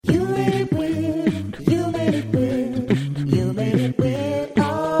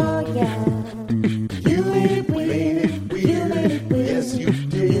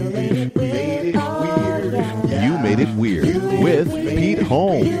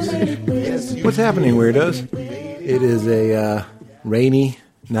What's happening, weirdos? It is a rainy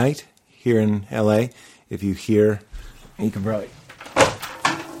night here in LA. If you hear, you can probably...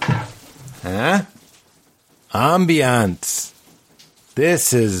 Ambiance.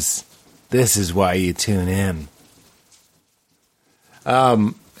 This is why you tune in.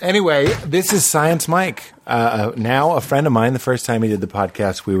 Anyway, this is Science Mike. Now a friend of mine. The first time he did the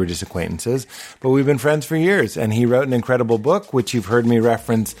podcast, we were just acquaintances, but we've been friends for years. And he wrote an incredible book, which you've heard me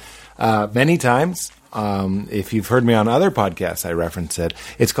reference many times. If you've heard me on other podcasts, I reference it.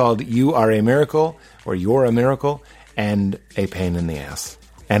 It's called You Are a Miracle, or You're a Miracle, and a Pain in the Ass.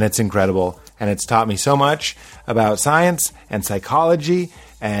 And it's incredible. And it's taught me so much about science and psychology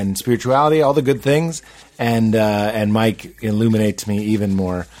and spirituality, all the good things. And Mike illuminates me even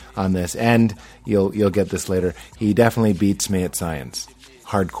more on this. And you'll get this later. He definitely beats me at science.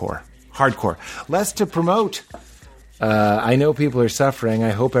 Hardcore. Less to promote. I know people are suffering.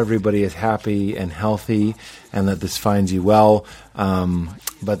 I hope everybody is happy and healthy and that this finds you well.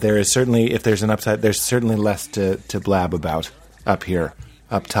 But there is certainly, if there's an upside, there's certainly less to blab about up here,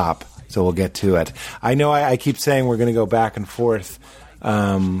 up top. So we'll get to it. I know I keep saying we're going to go back and forth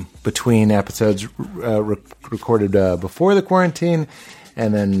between episodes recorded before the quarantine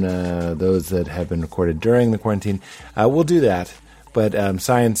and then those that have been recorded during the quarantine. We'll do that. But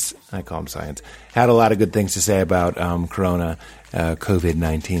Science, I call him Science, had a lot of good things to say about Corona,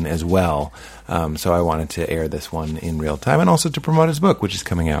 COVID-19 as well. So I wanted to air this one in real time and also to promote his book, which is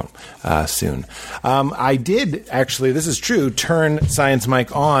coming out soon. I did actually, this is true, turn Science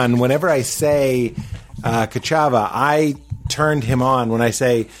Mike on. Whenever I say Ka'Chava, I turned him on when I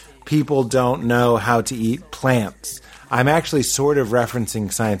say people don't know how to eat plants. I'm actually sort of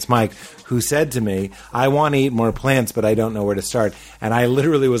referencing Science Mike, who said to me, I want to eat more plants, but I don't know where to start. And I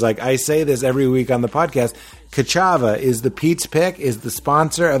literally was like, I say this every week on the podcast. Ka'Chava is the Pete's Pick, is the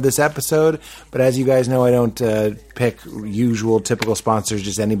sponsor of this episode. But as you guys know, I don't pick usual, typical sponsors,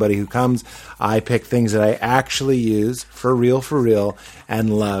 just anybody who comes. I pick things that I actually use for real,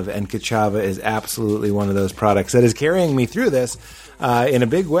 and love. And Ka'Chava is absolutely one of those products that is carrying me through this in a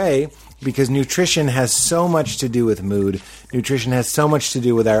big way. Because nutrition has so much to do with mood. Nutrition has so much to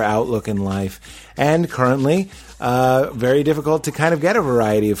do with our outlook in life. And currently, very difficult to kind of get a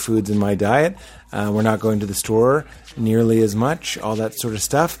variety of foods in my diet. We're not going to the store nearly as much, all that sort of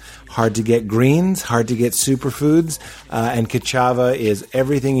stuff. Hard to get greens, hard to get superfoods. And Ka'Chava is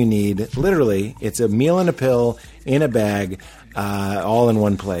everything you need. Literally, it's a meal and a pill in a bag. All in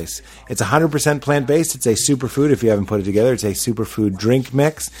one place. It's 100% plant-based. It's a superfood. If you haven't put it together, it's a superfood drink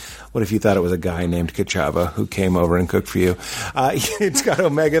mix. What if you thought it was a guy named Ka'Chava who came over and cooked for you? It's got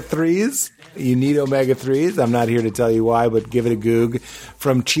omega-3s. You need omega-3s. I'm not here to tell you why, but give it a goog.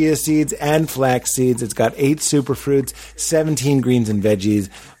 From chia seeds and flax seeds, it's got 8 superfruits, 17 greens and veggies,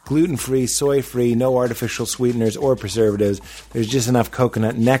 gluten-free, soy-free, no artificial sweeteners or preservatives. There's just enough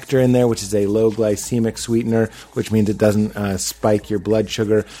coconut nectar in there, which is a low glycemic sweetener, which means it doesn't spike your blood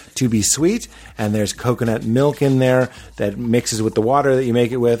sugar to be sweet. And there's coconut milk in there that mixes with the water that you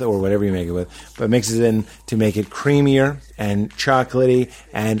make it with, or whatever you make it with, but mixes in to make it creamier and chocolatey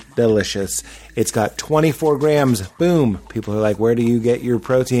and delicious. It's got 24 grams. Boom. People are like, where do you get your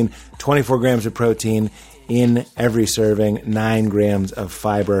protein? 24 grams of protein in every serving, 9 grams of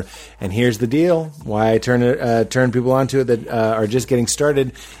fiber. And here's the deal, why I turn people onto it that are just getting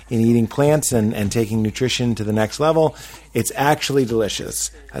started in eating plants and taking nutrition to the next level. It's actually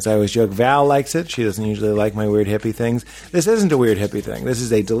delicious. As I always joke, Val likes it. She doesn't usually like my weird hippie things. This isn't a weird hippie thing. This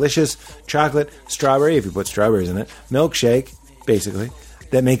is a delicious chocolate, strawberry, if you put strawberries in it, milkshake, basically,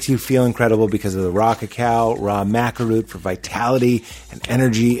 that makes you feel incredible because of the raw cacao, raw maca root for vitality and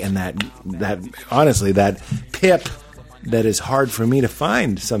energy, and that honestly, that pip that is hard for me to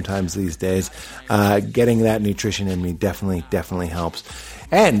find sometimes these days. Getting that nutrition in me definitely helps.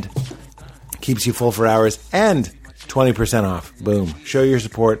 And keeps you full for hours and 20% off. Boom. Show your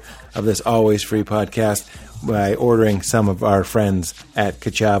support of this always free podcast by ordering some of our friends at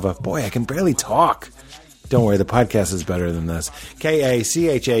Ka'Chava. Boy, I can barely talk. Don't worry, the podcast is better than this.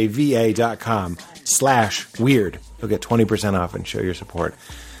 KACHAVA.com/weird. You'll get 20% off and show your support.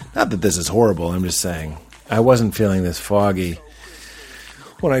 Not that this is horrible, I'm just saying. I wasn't feeling this foggy.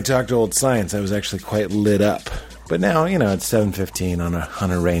 When I talked to Old Science, I was actually quite lit up. But now, it's 7:15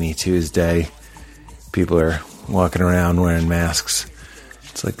 on a rainy Tuesday. People are walking around wearing masks.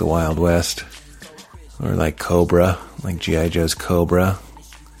 It's like the Wild West. Or like Cobra, like G.I. Joe's Cobra.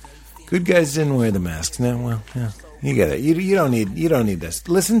 Good guys didn't wear the masks. No, well, yeah, you get it. You don't need this.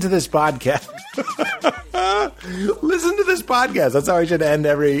 Listen to this podcast. Listen to this podcast. That's how I should end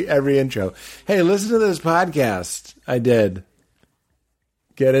every intro. Hey, listen to this podcast. I did.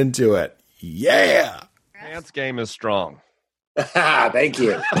 get into it. Yeah. Pants game is strong. Thank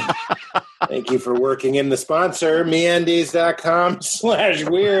you. Thank you for working in the sponsor,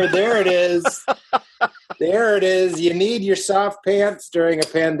 meandies.com/weird. There it is. There it is. You need your soft pants during a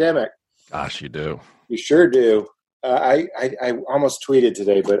pandemic. Gosh, you do. You sure do. I almost tweeted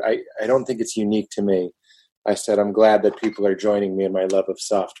today, but I don't think it's unique to me. I said, I'm glad that people are joining me in my love of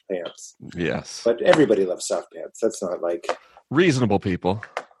soft pants. Yes. But everybody loves soft pants. That's not like... Reasonable people.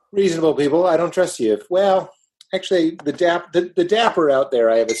 Reasonable people. I don't trust you. Well, actually, the dapper out there,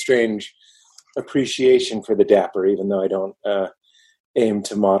 I have a strange appreciation for the dapper, even though I don't aim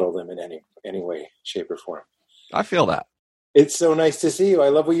to model them in any way, shape, or form. I feel that. It's so nice to see you. I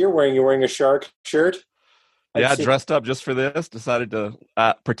love what you're wearing. You're wearing a shark shirt. Yeah, I dressed up just for this. Decided to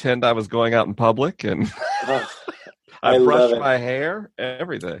pretend I was going out in public, and I brushed my hair,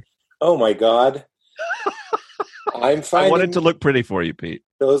 everything. Oh my God! I wanted to look pretty for you, Pete.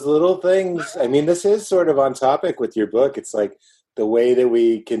 Those little things. I mean, this is sort of on topic with your book. It's like the way that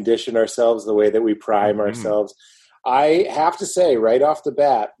we condition ourselves, the way that we prime ourselves. I have to say right off the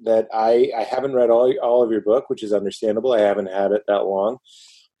bat that I haven't read all of your book, which is understandable. I haven't had it that long,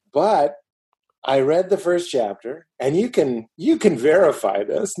 but I read the first chapter, and you can verify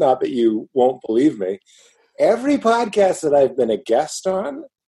this, not that you won't believe me. Every podcast that I've been a guest on,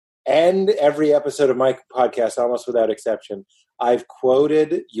 and every episode of my podcast, almost without exception, I've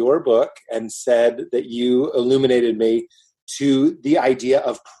quoted your book and said that you illuminated me to the idea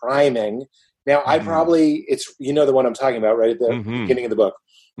of priming. Now, I probably, it's, you know the one I'm talking about, right at the beginning of the book.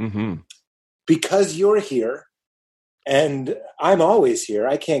 Because you're here, and I'm always here.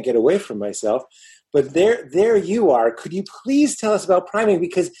 I can't get away from myself. But there you are. Could you please tell us about priming?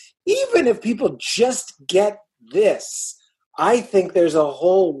 Because even if people just get this, I think there's a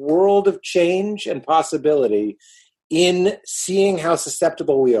whole world of change and possibility in seeing how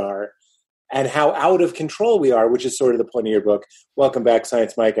susceptible we are and how out of control we are, which is sort of the point of your book. Welcome back,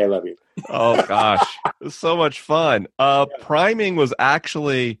 Science Mike. I love you. Oh, gosh. It was so much fun. Priming was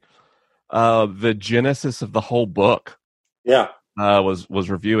actually the genesis of the whole book. Yeah. Was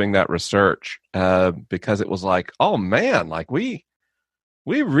reviewing that research because it was like, oh man, like we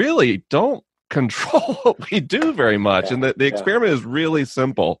really don't control what we do very much. And the experiment is really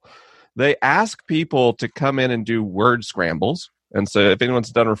simple. They ask people to come in and do word scrambles. And so if anyone's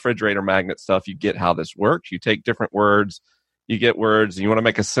done refrigerator magnet stuff, you get how this works. You take different words, you get words, and you want to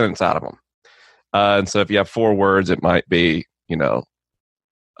make a sentence out of them. And so if you have 4 words, it might be,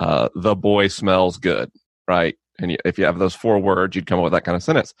 the boy smells good, right? And if you have those 4 words, you'd come up with that kind of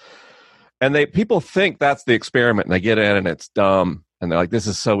sentence. And people think that's the experiment, and they get in, and it's dumb. And they're like, this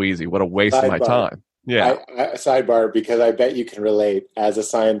is so easy. What a waste of my time. Yeah. Sidebar, because I bet you can relate as a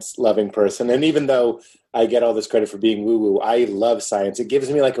science-loving person. And even though I get all this credit for being woo-woo, I love science. It gives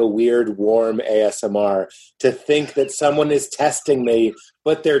me like a weird, warm ASMR to think that someone is testing me,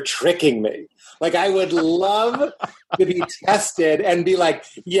 but they're tricking me. Like, I would love to be tested and be like,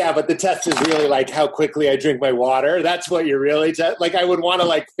 yeah, but the test is really like how quickly I drink my water. That's what you're really like, I would want to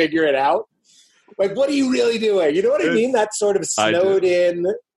like figure it out. Like, what are you really doing? You know what I mean? That sort of snowed in,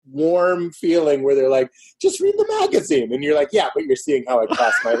 warm feeling where they're like, just read the magazine. And you're like, yeah, but you're seeing how I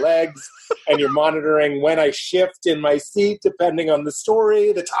cross my legs, and you're monitoring when I shift in my seat depending on the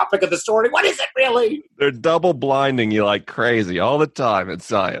story, the topic of the story. What is it really? They're double blinding you like crazy all the time in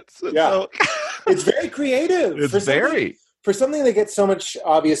science. Yeah. So it's very creative. For something that gets so much,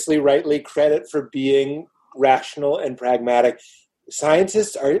 obviously, rightly credit for being rational and pragmatic.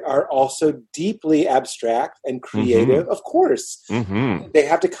 Scientists are also deeply abstract and creative, of course. They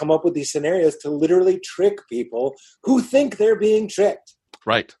have to come up with these scenarios to literally trick people who think they're being tricked.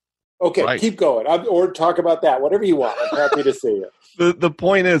 Right. Okay, right. Keep going. Or talk about that, whatever you want. I'm happy to see you. The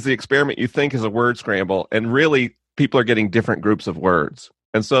point is, the experiment you think is a word scramble, and really people are getting different groups of words.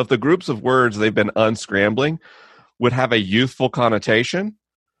 And so if the groups of words they've been unscrambling would have a youthful connotation,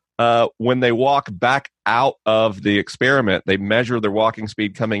 when they walk back out of the experiment, they measure their walking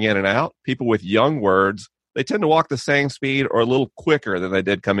speed coming in and out. People with young words, they tend to walk the same speed or a little quicker than they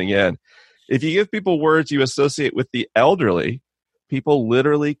did coming in. If you give people words you associate with the elderly, people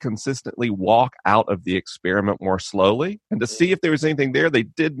literally consistently walk out of the experiment more slowly. And to see if there was anything there, they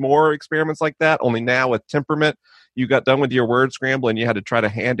did more experiments like that, only now with temperament. You got done with your word scramble and you had to try to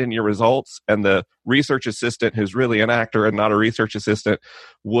hand in your results, and the research assistant, who's really an actor and not a research assistant,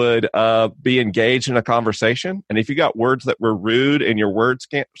 would be engaged in a conversation. And if you got words that were rude in your word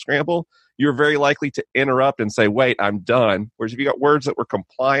scramble, you're very likely to interrupt and say, wait, I'm done. Whereas if you got words that were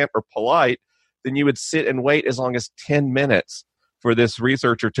compliant or polite, then you would sit and wait as long as 10 minutes for this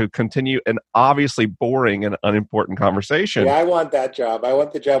researcher to continue an obviously boring and unimportant conversation. Yeah, I want that job. I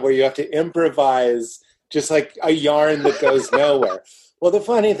want the job where you have to improvise just like a yarn that goes nowhere. Well, the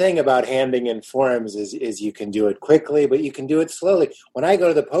funny thing about handing in forms is you can do it quickly, but you can do it slowly. When I go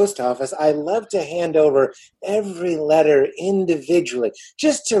to the post office, I love to hand over every letter individually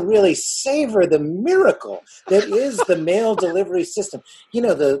just to really savor the miracle that is the mail delivery system. You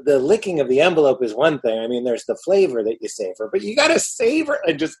know, the licking of the envelope is one thing. I mean, there's the flavor that you savor, but you got to savor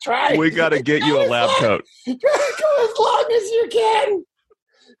and just try. We got to get you a lab coat. Try to go as long as you can.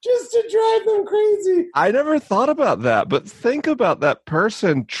 Just to drive them crazy. I never thought about that, but think about that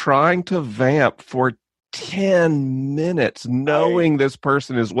person trying to vamp for 10 minutes, knowing this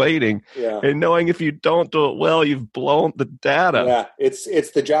person is waiting, and knowing if you don't do it well, you've blown the data. Yeah,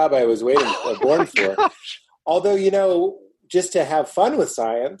 it's the job I was born for. Gosh. Although, you know, just to have fun with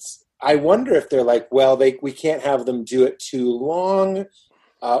science, I wonder if they're like, well, we can't have them do it too long,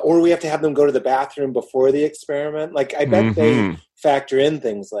 or we have to have them go to the bathroom before the experiment. Like, I bet they factor in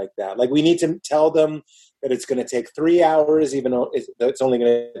things like that. Like, we need to tell them that it's going to take 3 hours, even though it's only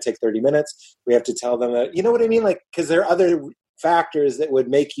going to take 30 minutes. We have to tell them that, you know what I mean? Like, because there are other factors that would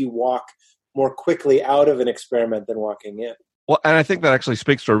make you walk more quickly out of an experiment than walking in. Well, and I think that actually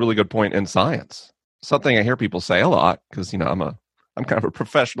speaks to a really good point in science. Something I hear people say a lot, because, you know, I'm kind of a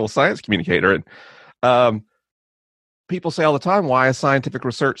professional science communicator, and people say all the time, why is scientific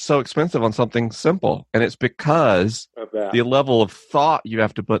research so expensive on something simple? And it's because the level of thought you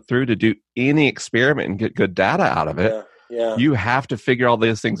have to put through to do any experiment and get good data out of it, you have to figure all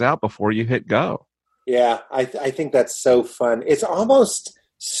these things out before you hit go. Yeah, I think that's so fun. It's almost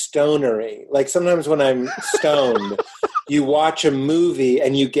stonery. Like, sometimes when I'm stoned, you watch a movie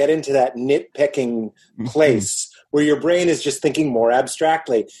and you get into that nitpicking place where your brain is just thinking more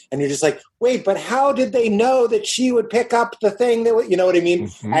abstractly. And you're just like, wait, but how did they know that she would pick up the thing that, you know what I mean?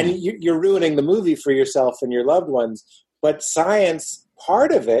 And you're ruining the movie for yourself and your loved ones. But science,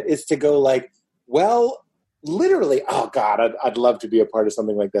 part of it is to go like, well, literally, oh God, I'd love to be a part of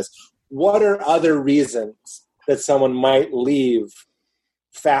something like this. What are other reasons that someone might leave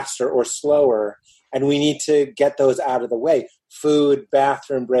faster or slower? And we need to get those out of the way. Food,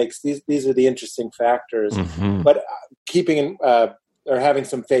 bathroom breaks, these are the interesting factors. But keeping or having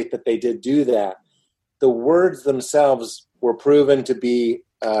some faith that they did do that. The words themselves were proven to be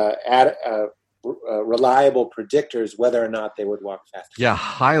reliable predictors whether or not they would walk fast. Yeah,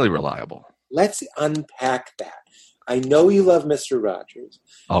 highly reliable. Let's unpack that. I know you love Mr. Rogers.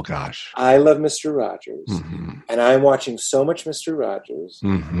 Oh, gosh. I love Mr. Rogers. And I'm watching so much Mr. Rogers.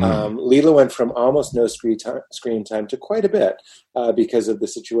 Leela went from almost no screen time to quite a bit because of the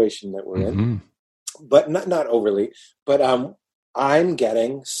situation that we're in. But not overly. But I'm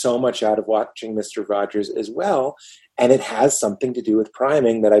getting so much out of watching Mr. Rogers as well. And it has something to do with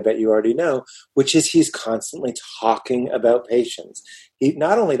priming that I bet you already know, which is he's constantly talking about patience.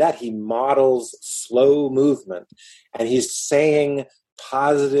 Not only that, he models slow movement and he's saying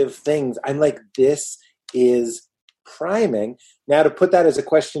positive things. I'm like, this is priming. Now, to put that as a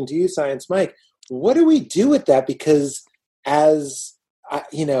question to you, Science Mike, what do we do with that? Because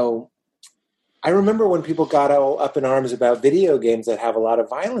I remember when people got all up in arms about video games that have a lot of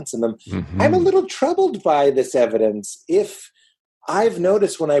violence in them. I'm a little troubled by this evidence. If I've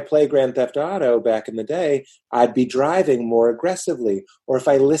noticed when I play Grand Theft Auto back in the day, I'd be driving more aggressively. Or if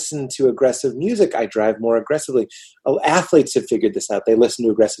I listen to aggressive music, I drive more aggressively. Athletes have figured this out. They listen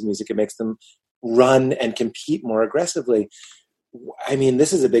to aggressive music. It makes them run and compete more aggressively. I mean,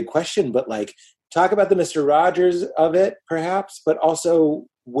 this is a big question, but like, talk about the Mr. Rogers of it, perhaps, but also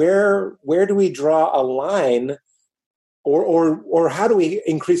where do we draw a line, or how do we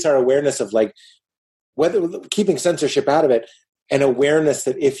increase our awareness of like whether keeping censorship out of it, and awareness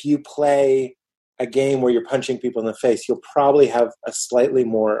that if you play a game where you're punching people in the face, you'll probably have a slightly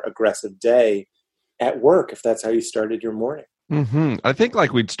more aggressive day at work if that's how you started your morning. I think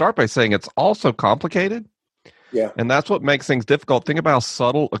like we'd start by saying it's also complicated. Yeah. And that's what makes things difficult. Think about how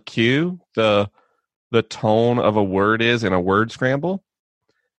subtle a cue the tone of a word is in a word scramble.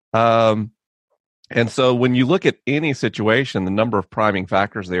 And so when you look at any situation, the number of priming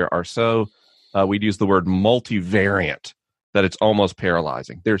factors there are so, we'd use the word multivariant, that it's almost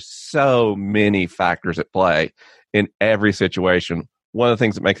paralyzing. There's so many factors at play in every situation. One of the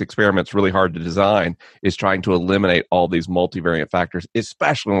things that makes experiments really hard to design is trying to eliminate all these multivariant factors,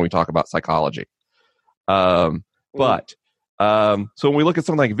 especially when we talk about psychology. So when we look at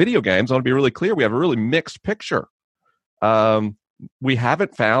something like video games, I want to be really clear, we have a really mixed picture. We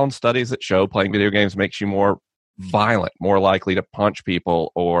haven't found studies that show playing video games makes you more violent, more likely to punch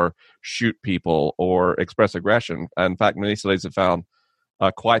people or shoot people or express aggression. In fact, many studies have found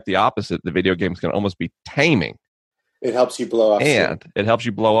quite the opposite. The video games can almost be taming. It helps you blow off steam. And it helps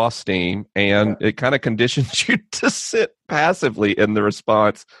you blow off steam, and it kind of conditions you to sit passively in the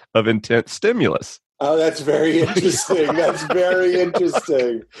response of intense stimulus. Oh, that's very interesting. That's very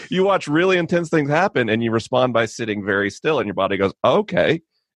interesting. You watch really intense things happen, and you respond by sitting very still, and your body goes, okay,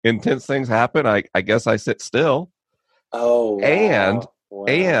 intense things happen. I guess I sit still. Oh, wow.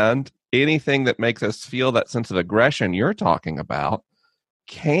 And anything that makes us feel that sense of aggression you're talking about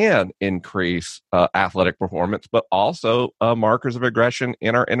can increase athletic performance, but also markers of aggression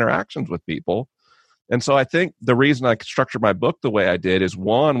in our interactions with people. And so I think the reason I structured my book the way I did is,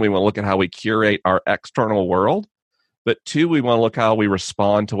 one, we want to look at how we curate our external world, but two, we want to look how we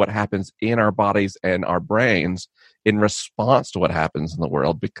respond to what happens in our bodies and our brains in response to what happens in the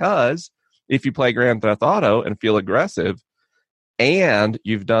world. Because if you play Grand Theft Auto and feel aggressive, and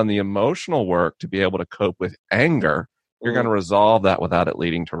you've done the emotional work to be able to cope with anger, you're going to resolve that without it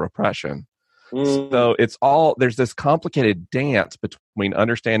leading to repression. So there's this complicated dance between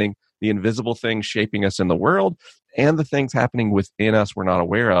understanding the invisible things shaping us in the world and the things happening within us we're not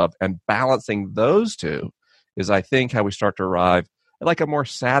aware of. And balancing those two is, I think, how we start to arrive at like a more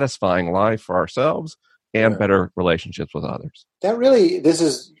satisfying life for ourselves and better relationships with others. This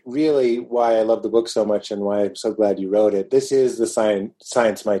is really why I love the book so much and why I'm so glad you wrote it. This is the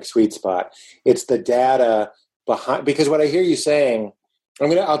Science Mike sweet spot. It's the data behind, because what I hear you saying,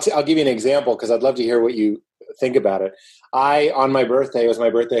 I'll give you an example because I'd love to hear what you think about it. On my birthday, it was my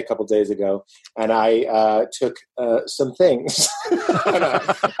birthday a couple days ago, and I took some things, and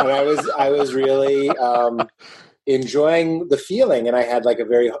I was really enjoying the feeling, and I had like a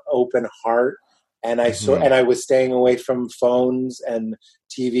very open heart, and I was staying away from phones and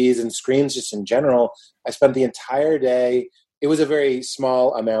TVs and screens just in general. I spent the entire day. It was a very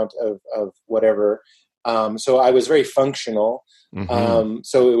small amount of whatever. So I was very functional.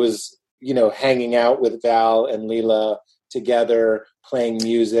 So it was, hanging out with Val and Leela together, playing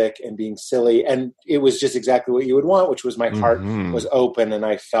music and being silly. And it was just exactly what you would want, which was my heart was open. And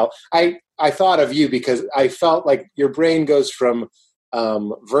I thought of you because I felt like your brain goes from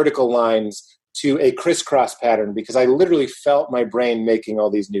vertical lines to a crisscross pattern, because I literally felt my brain making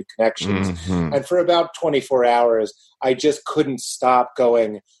all these new connections. And for about 24 hours, I just couldn't stop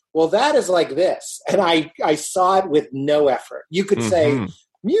going, well, that is like this. And I saw it with no effort. You could say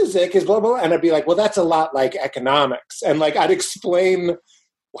music is blah, blah, blah. And I'd be like, well, that's a lot like economics. And like, I'd explain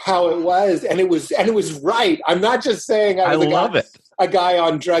how it was. And it was right. I'm not just saying I was a guy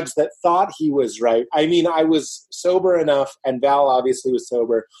on drugs that thought he was right. I mean, I was sober enough, and Val obviously was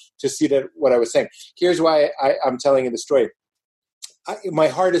sober, to see that what I was saying. Here's why I'm telling you the story. My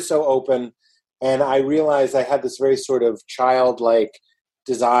heart is so open, and I realized I had this very sort of childlike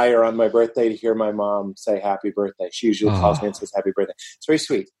desire on my birthday to hear my mom say happy birthday. She usually calls me and says happy birthday. It's very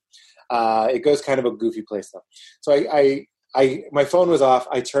sweet. It goes kind of a goofy place though. So I my phone was off.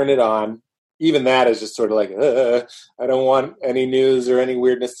 I turned it on. Even that is just sort of like, I don't want any news or any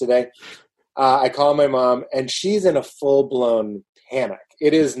weirdness today. I call my mom, and she's in a full-blown panic.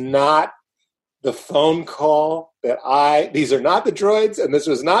 It is not the phone call these are not the droids, and this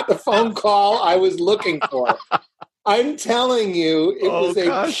was not the phone call I was looking for. I'm telling you, it was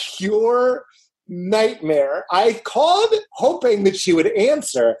a pure nightmare. I called hoping that she would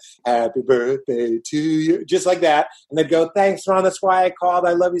answer, happy birthday to you, just like that. And they'd go, thanks, Ron, that's why I called.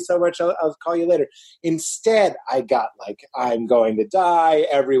 I love you so much. I'll call you later. Instead, I got like, I'm going to die.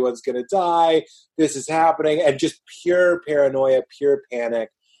 Everyone's going to die. This is happening. And just pure paranoia, pure panic.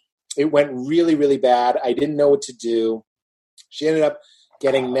 It went really, really bad. I didn't know what to do. She ended up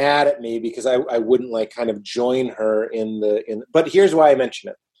getting mad at me because I wouldn't like kind of join her but here's why I mention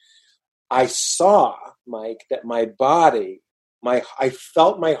it. I saw, Mike, that my body, I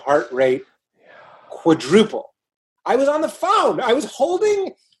felt my heart rate quadruple. I was on the phone. I was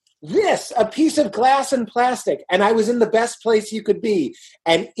holding a piece of glass and plastic, and I was in the best place you could be.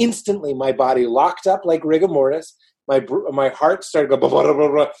 And instantly my body locked up like rigor mortis. My heart started going, blah, blah,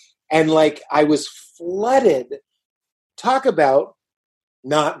 blah, blah, and like I was flooded. Talk about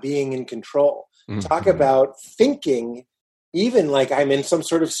not being in control. Talk about thinking even like I'm in some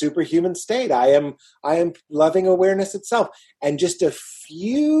sort of superhuman state. I am loving awareness itself. And just a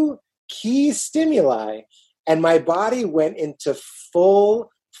few key stimuli, and my body went into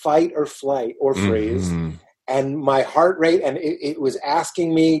full fight or flight or freeze. And my heart rate, and it was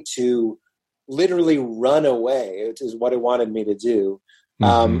asking me to literally run away, which is what it wanted me to do.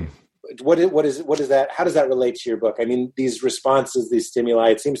 What is that? How does that relate to your book? I mean, these responses, these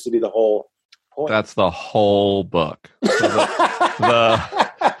stimuli, it seems to be the whole point. That's the whole book. So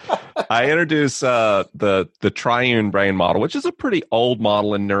I introduce the triune brain model, which is a pretty old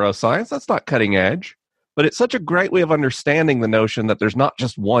model in neuroscience. That's not cutting edge, but it's such a great way of understanding the notion that there's not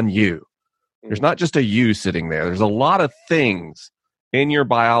just one you. There's not just a you sitting there. There's a lot of things in your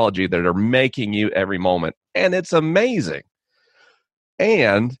biology that are making you every moment, and it's amazing.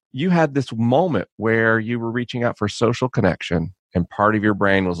 And you had this moment where you were reaching out for social connection, and part of your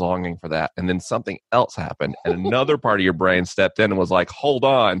brain was longing for that. And then something else happened, and another part of your brain stepped in and was like, hold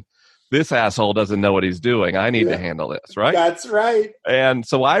on, this asshole doesn't know what he's doing. I need to handle this, right? That's right. And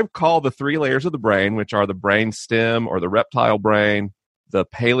so I've called the 3 layers of the brain, which are the brain stem or the reptile brain, the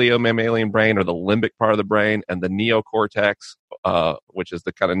paleomammalian brain or the limbic part of the brain, and the neocortex, which is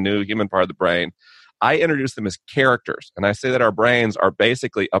the kind of new human part of the brain. I introduce them as characters. And I say that our brains are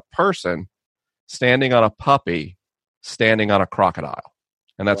basically a person standing on a puppy, standing on a crocodile.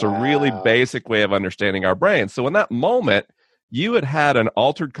 And that's a really basic way of understanding our brains. So in that moment, you had an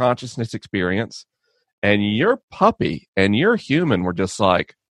altered consciousness experience, and your puppy and your human were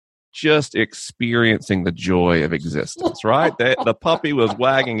just experiencing the joy of existence, right? The puppy was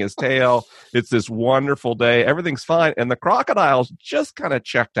wagging his tail. It's this wonderful day. Everything's fine. And the crocodile's just kind of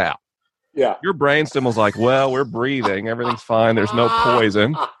checked out. Yeah. Your brainstem was like, well, we're breathing. Everything's fine. There's no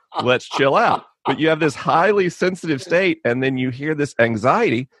poison. Let's chill out. But you have this highly sensitive state, and then you hear this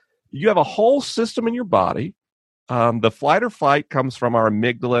anxiety. You have a whole system in your body. The flight or fight comes from our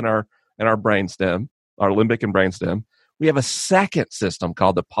amygdala and our brainstem, our limbic and brainstem. We have a second system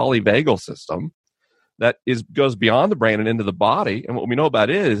called the polyvagal system that goes beyond the brain and into the body. And what we know about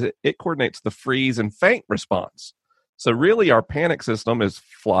it is it coordinates the freeze and faint response. So really our panic system is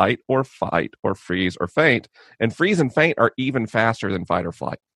flight or fight or freeze or faint. And freeze and faint are even faster than fight or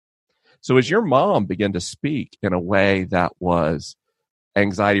flight. So as your mom began to speak in a way that was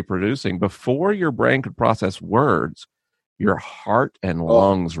anxiety producing, before your brain could process words, your heart and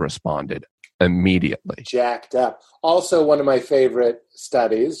lungs responded immediately. Jacked up. Also, one of my favorite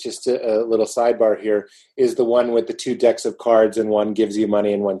studies, just a little sidebar here, is the one with the 2 decks of cards, and one gives you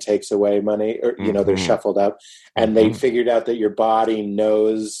money and one takes away money, or they're shuffled up, and they figured out that your body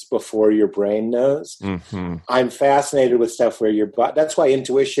knows before your brain knows. I'm fascinated with stuff where your body, that's why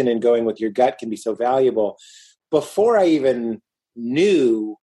intuition and going with your gut can be so valuable. Before I even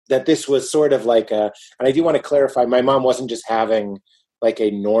knew that this was sort of like and I do want to clarify, my mom wasn't just having like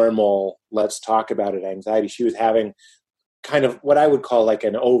a normal, let's talk about it, anxiety. She was having kind of what I would call like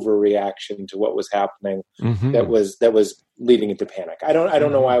an overreaction to what was happening that was leading into panic. I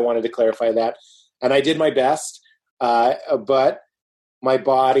don't know why I wanted to clarify that. And I did my best, but my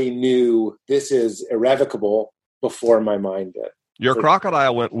body knew this is irrevocable before my mind did. Your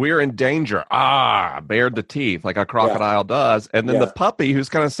crocodile went, we're in danger. Bared the teeth like a crocodile does. And then the puppy, who's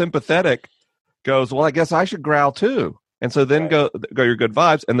kind of sympathetic, goes, well, I guess I should growl too. And so then go your good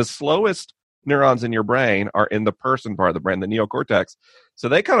vibes. And the slowest neurons in your brain are in the person part of the brain, the neocortex. So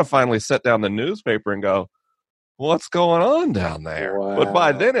they kind of finally set down the newspaper and go, what's going on down there? Wow. But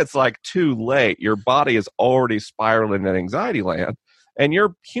by then it's like too late. Your body is already spiraling in anxiety land. And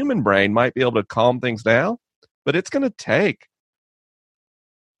your human brain might be able to calm things down, but it's going to take.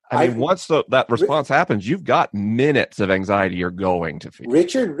 I mean, once that response happens, you've got minutes of anxiety you're going to feel.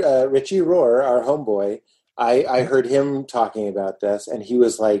 Richie Rohr, our homeboy, I heard him talking about this, and he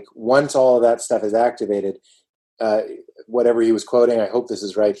was like, once all of that stuff is activated, whatever he was quoting, I hope this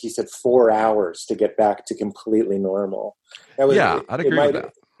is right, he said 4 hours to get back to completely normal. I'd agree with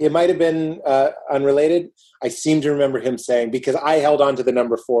that. It might have been unrelated. I seem to remember him saying, because I held on to the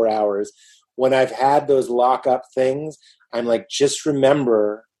number 4 hours, when I've had those lock-up things, I'm like, just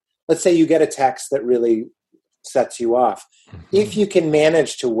remember, let's say you get a text that really sets you off. If you can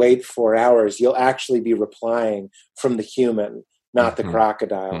manage to wait 4 hours, you'll actually be replying from the human, not the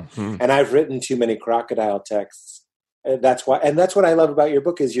crocodile. And I've written too many crocodile texts. That's why, and that's what I love about your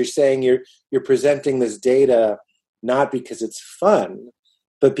book is you're saying you're presenting this data not because it's fun,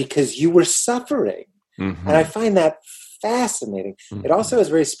 but because you were suffering. And I find that fascinating. It also is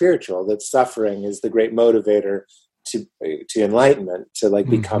very spiritual, that suffering is the great motivator to enlightenment, to like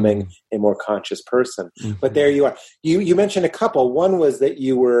becoming a more conscious person. But there you are. You mentioned a couple. One was that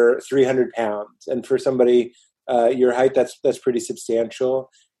you were 300 pounds, and for somebody your height, that's pretty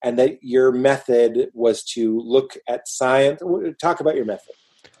substantial. And that your method was to look at science. Talk about your method.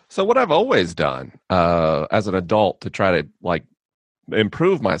 So what I've always done as an adult to try to like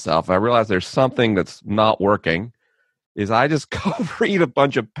improve myself, I realize there's something that's not working, is I just go read a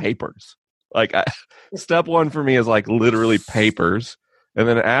bunch of papers. Like step one for me is like literally papers. And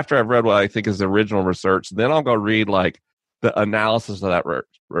then after I've read what I think is the original research, then I'll go read like the analysis of that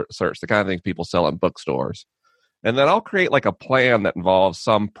research, the kind of things people sell in bookstores. And then I'll create like a plan that involves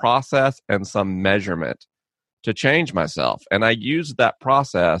some process and some measurement to change myself. And I used that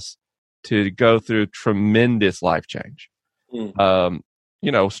process to go through tremendous life change.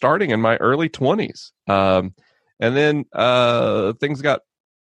 Starting in my early 20s. And then things got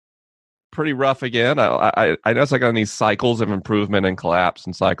pretty rough again. I noticed I got in these cycles of improvement and collapse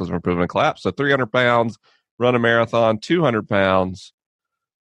and cycles of improvement and collapse. So 300 pounds, run a marathon, 200 pounds,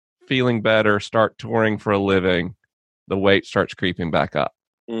 feeling better, start touring for a living, the weight starts creeping back up.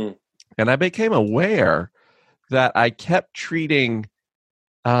 And I became aware that I kept treating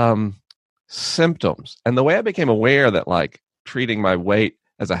symptoms. And the way I became aware that like treating my weight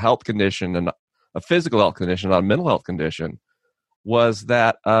as a health condition and a physical health condition, not a mental health condition, was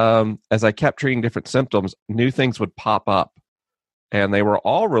that as I kept treating different symptoms, new things would pop up. And they were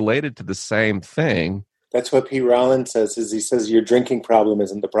all related to the same thing. That's what Pete Rollins says, is he says your drinking problem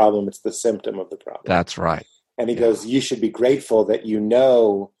isn't the problem, it's the symptom of the problem. That's right. And he goes, you should be grateful that you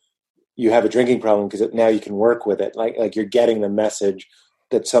know you have a drinking problem because now you can work with it. Like you're getting the message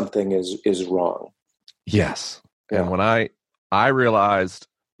that something is wrong. Yes. Yeah. And when I realized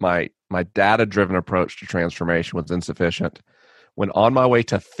my data-driven approach to transformation was insufficient, when on my way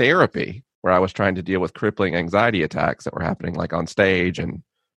to therapy, where I was trying to deal with crippling anxiety attacks that were happening like on stage and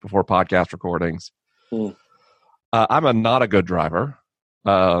before podcast recordings, I'm not a good driver.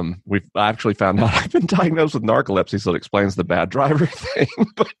 We've actually found out I've been diagnosed with narcolepsy, so it explains the bad driver thing.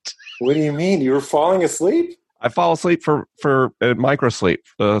 But what do you mean? You were falling asleep? I fall asleep for micro sleep,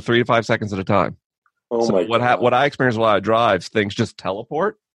 3 to 5 seconds at a time. Oh so my God. What I experience while I drive, things just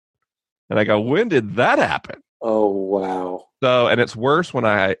teleport, and I go, when did that happen? Oh wow! So, and it's worse when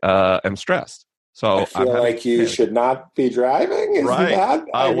I am stressed. So I feel like you should not be driving. Isn't right?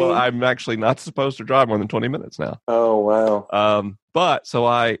 That? Well, I'm actually not supposed to drive more than 20 minutes now. Oh wow! But so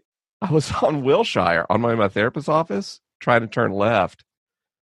I was on Wilshire on my therapist's office trying to turn left,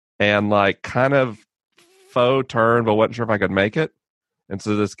 and like kind of faux turn, but wasn't sure if I could make it. And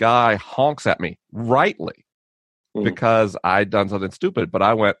so this guy honks at me rightly because I'd done something stupid. But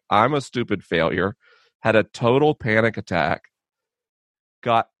I went, I'm a stupid failure, had a total panic attack,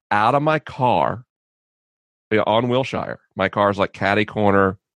 got out of my car on Wilshire. My car's like catty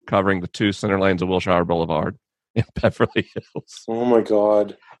corner covering the 2 center lanes of Wilshire Boulevard in Beverly Hills. Oh my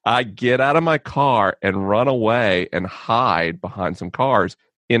God. I get out of my car and run away and hide behind some cars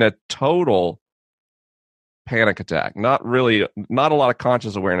in a total panic attack. Not a lot of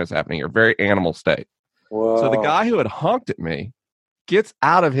conscious awareness happening here. Very animal state. Whoa. So the guy who had honked at me gets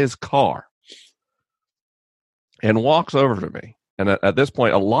out of his car and walks over to me. And at this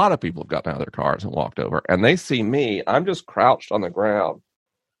point, a lot of people have gotten out of their cars and walked over. And they see me. I'm just crouched on the ground,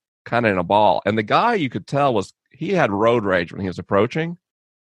 kind of in a ball. And the guy, you could tell, he had road rage when he was approaching.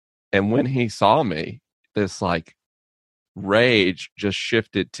 And when he saw me, this like rage just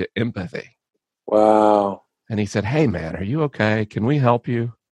shifted to empathy. Wow. And he said, "Hey, man, are you okay? Can we help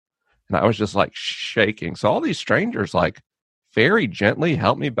you?" And I was just like shaking. So all these strangers like very gently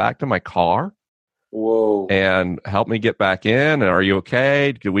helped me back to my car. Whoa. And help me get back in. And are you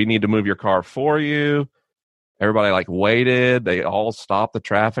okay? Do we need to move your car for you? Everybody like waited. They all stopped the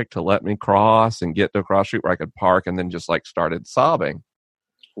traffic to let me cross and get to a cross street where I could park, and then just like started sobbing.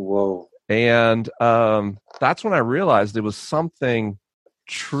 Whoa. And that's when I realized there was something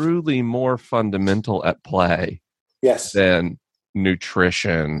truly more fundamental at play than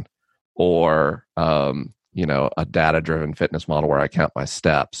nutrition or a data-driven fitness model where I count my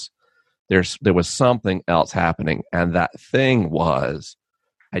steps. There was something else happening, and that thing was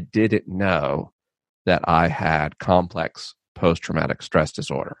I didn't know that I had complex post-traumatic stress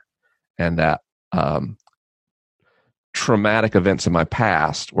disorder, and that traumatic events in my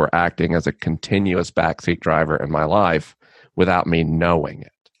past were acting as a continuous backseat driver in my life without me knowing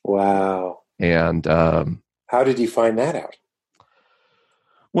it. Wow. And how did you find that out?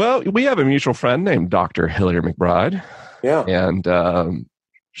 Well, we have a mutual friend named Dr. Hillary McBride. Yeah. And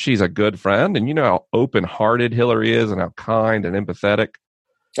she's a good friend. And you know how open-hearted Hillary is and how kind and empathetic.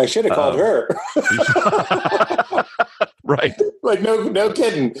 I should have called her. Right. Like, no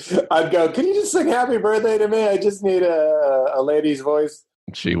kidding. I'd go, can you just sing happy birthday to me? I just need a lady's voice.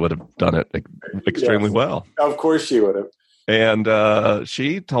 She would have done it extremely well. Of course she would have. And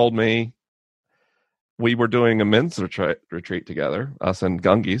she told me we were doing a men's retreat together, us and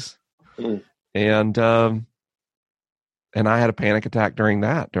Gungis. Mm. And I had a panic attack during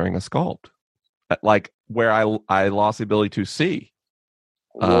a sculpt, like where I lost the ability to see.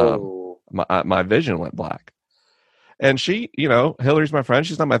 My vision went black. And she, Hillary's my friend.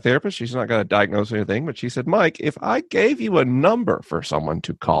 She's not my therapist. She's not going to diagnose anything. But she said, Mike, if I gave you a number for someone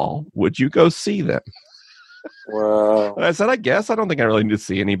to call, would you go see them? Wow. And I said, I guess. I don't think I really need to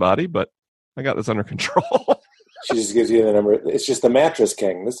see anybody, but I got this under control. She just gives you the number. It's just the Mattress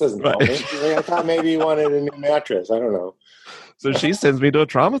King. This doesn't help me. She's like, I thought maybe you wanted a new mattress. I don't know. So she sends me to a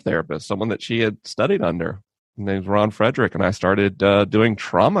trauma therapist, someone that she had studied under. His name's Ron Frederick. And I started doing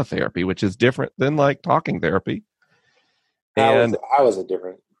trauma therapy, which is different than like talking therapy. How is it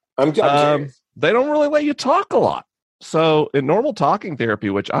different? I'm curious. They don't really let you talk a lot. So in normal talking therapy,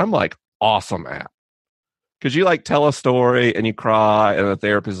 which I'm like awesome at, because you like tell a story and you cry, and the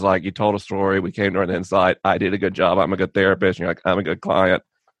therapist is like, you told a story, we came to an insight, I did a good job, I'm a good therapist, and you're like, I'm a good client.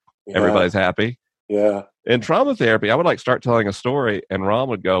 Yeah. Everybody's happy. Yeah. In trauma therapy, I would like start telling a story, and Ron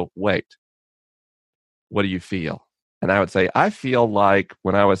would go, wait, what do you feel? And I would say, I feel like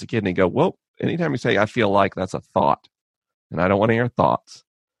when I was a kid, and he'd go, well, anytime you say I feel like, that's a thought. And I don't want to hear thoughts.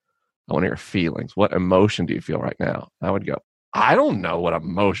 I want to hear feelings. What emotion do you feel right now? I would go, I don't know what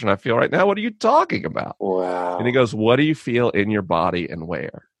emotion I feel right now. What are you talking about? Wow. And he goes, what do you feel in your body and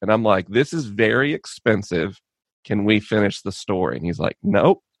where? And I'm like, this is very expensive. Can we finish the story? And he's like,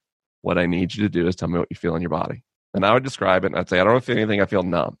 nope. What I need you to do is tell me what you feel in your body. And I would describe it, and I'd say, I don't feel anything. I feel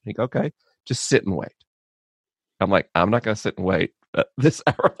numb. He'd go, okay, just sit and wait. I'm like, I'm not going to sit and wait at this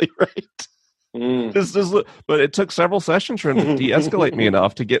hourly rate. But it took several sessions for him to de-escalate me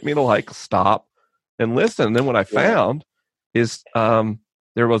enough to get me to like stop and listen. And then what I found is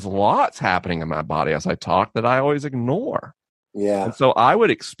there was lots happening in my body as I talked that I always ignore. Yeah. And so I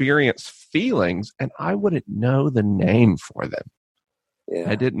would experience feelings and I wouldn't know the name for them. Yeah.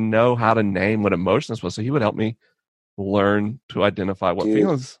 I didn't know how to name what emotions was. So he would help me learn to identify what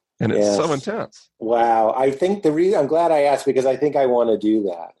feelings. And it's so intense. Wow. I think I'm glad I asked, because I think I want to do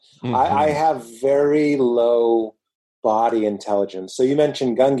that. Mm-hmm. I have very low body intelligence. So you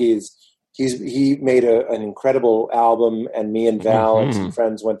mentioned Gungi's. He made an incredible album, and me and Val and some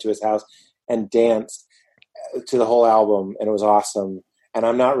friends went to his house and danced to the whole album, and it was awesome. And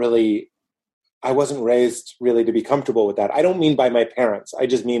I wasn't raised really to be comfortable with that. I don't mean by my parents. I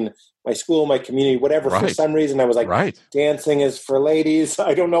just mean my school, my community, whatever. Right. For some reason, I was like, dancing is for ladies.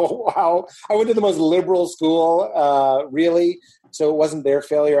 I don't know how. I went to the most liberal school, really. So it wasn't their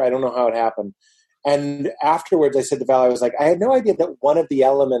failure. I don't know how it happened. And afterwards, I said to Val, I was like, I had no idea that one of the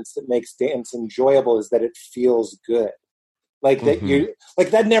elements that makes dance enjoyable is that it feels good. Like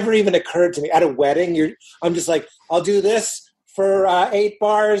that never even occurred to me. At a wedding, I'm just like, I'll do this for 8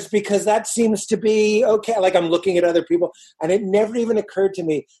 bars because that seems to be okay. Like I'm looking at other people, and it never even occurred to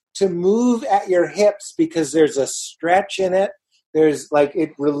me to move at your hips because there's a stretch in it. There's like,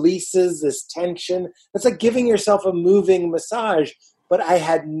 it releases this tension. It's like giving yourself a moving massage, but I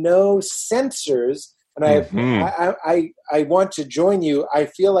had no sensors. And I want to join you. I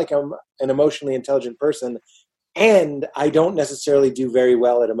feel like I'm an emotionally intelligent person, and I don't necessarily do very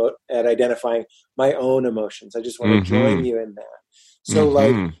well at identifying my own emotions. I just want to join you in that. So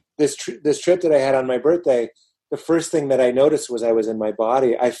like this trip that I had on my birthday, the first thing that I noticed was I was in my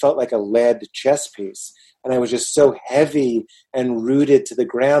body. I felt like a lead chess piece, and I was just so heavy and rooted to the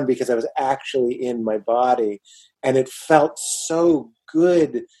ground because I was actually in my body. And it felt so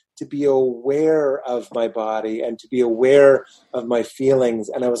good to be aware of my body and to be aware of my feelings.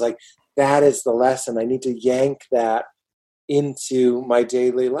 And I was like, that is the lesson. I need to yank that into my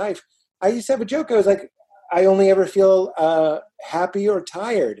daily life. I used to have a joke. I was like, I only ever feel happy or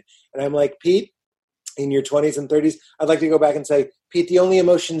tired. And I'm like, Pete, in your 20s and 30s, I'd like to go back and say, Pete, the only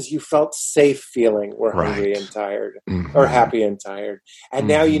emotions you felt safe feeling were hungry and tired or happy and tired. And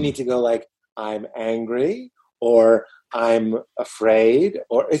now you need to go like, I'm angry, or I'm afraid,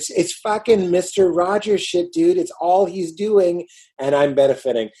 or it's fucking Mr. Rogers shit, dude. It's all he's doing, and I'm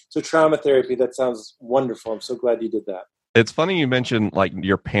benefiting. So trauma therapy, that sounds wonderful. I'm so glad you did that. It's funny you mentioned like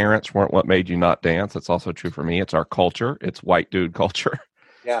your parents weren't what made you not dance. It's also true for me. It's our culture. It's white dude culture.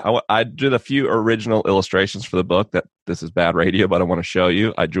 Yeah. I did a few original illustrations for the book that this is bad radio, but I want to show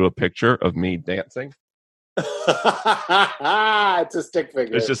you. I drew a picture of me dancing. It's a stick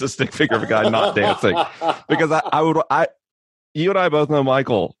figure. It's just a stick figure of a guy not dancing. Because you and I both know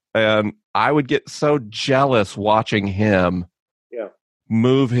Michael, and I would get so jealous watching him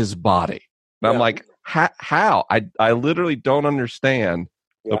move his body. And I'm like, how? I literally don't understand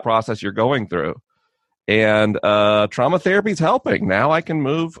the process you're going through. And trauma therapy is helping. Now I can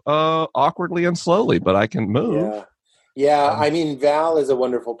move awkwardly and slowly, but I can move. Yeah. I mean, Val is a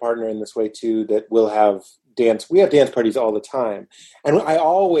wonderful partner in this way too, that we'll have dance. We have dance parties all the time. And I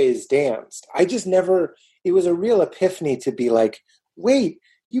always danced. I just never, it was a real epiphany to be like, wait,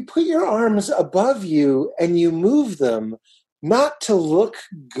 you put your arms above you and you move them, not to look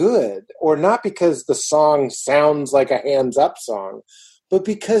good or not because the song sounds like a hands up song, but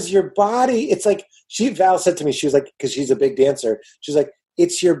because your body, it's like Val said to me, she was like, because she's a big dancer, she's like,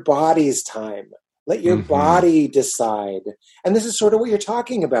 it's your body's time. Let your body decide. And this is sort of what you're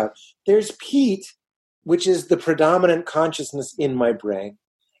talking about. There's Pete, which is the predominant consciousness in my brain.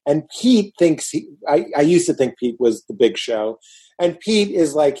 And Pete thinks, I used to think Pete was the big show. And Pete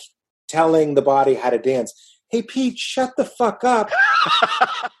is like telling the body how to dance. Hey, Pete, shut the fuck up.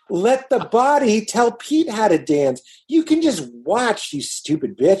 Let the body tell Pete how to dance. You can just watch, you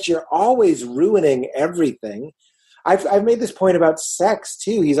stupid bitch. You're always ruining everything. I've made this point about sex,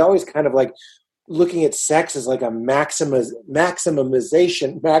 too. He's always kind of like looking at sex as like a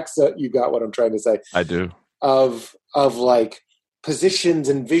maximization. You got what I'm trying to say. I do. Of like positions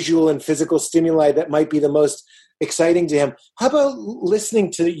and visual and physical stimuli that might be the most exciting to him. How about listening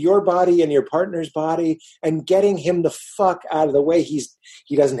to your body and your partner's body and getting him the fuck out of the way? He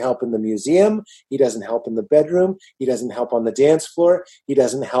doesn't help in the museum. He doesn't help in the bedroom. He doesn't help on the dance floor. He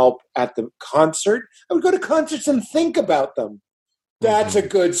doesn't help at the concert. I would go to concerts and think about them. That's a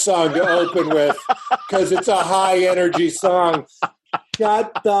good song to open with because it's a high energy song.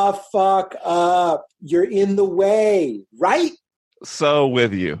 Shut the fuck up. You're in the way, right? So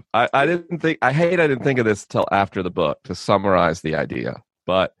with you, I didn't think of this till after the book to summarize the idea.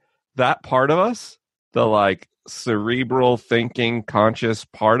 But that part of us, the like cerebral thinking, conscious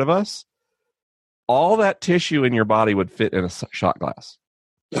part of us, all that tissue in your body would fit in a shot glass.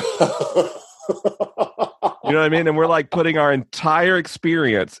 You know what I mean? And we're like putting our entire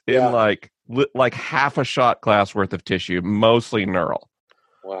experience in like half a shot glass worth of tissue, mostly neural.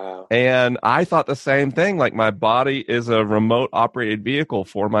 Wow. And I thought the same thing, like my body is a remote operated vehicle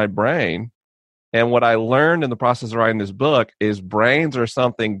for my brain. And what I learned in the process of writing this book is brains are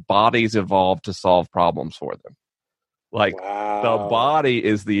something bodies evolved to solve problems for them. Like the body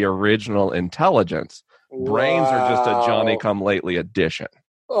is the original intelligence. Brains are just a Johnny-come-lately addition.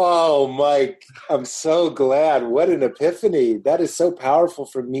 Oh, Mike, I'm so glad. What an epiphany. That is so powerful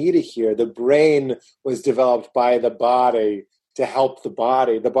for me to hear. The brain was developed by the body to help the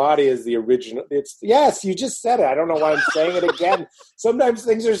body. The body is the original. Yes, you just said it. I don't know why I'm saying it again. Sometimes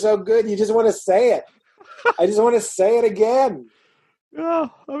things are so good, you just want to say it. I just want to say it again. Yeah,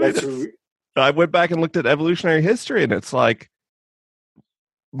 I went back and looked at evolutionary history, and it's like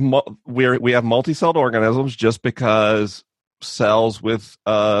we have multi-celled organisms just because cells with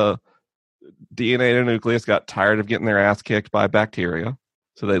DNA in a nucleus got tired of getting their ass kicked by bacteria.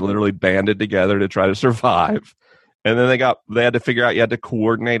 So they literally banded together to try to survive. And then they had to figure out you had to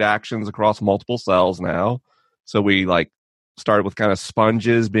coordinate actions across multiple cells now. So we like started with kind of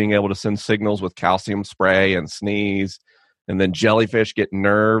sponges being able to send signals with calcium spray and sneeze. And then jellyfish get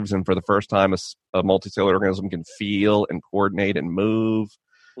nerves. And for the first time, a multicellular organism can feel and coordinate and move.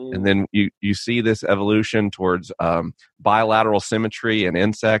 And then you see this evolution towards bilateral symmetry in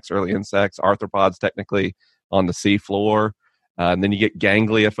insects, early insects, arthropods technically on the seafloor. And then you get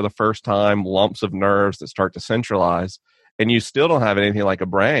ganglia for the first time, lumps of nerves that start to centralize. And you still don't have anything like a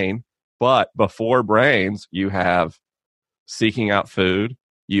brain. But before brains, you have seeking out food,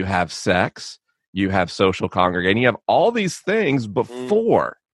 you have sex, you have social congregating, you have all these things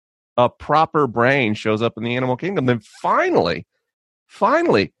before a proper brain shows up in the animal kingdom. Then finally,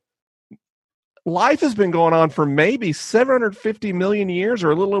 life has been going on for maybe 750 million years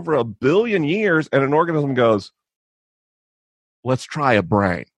or a little over 1 billion years, and an organism goes, let's try a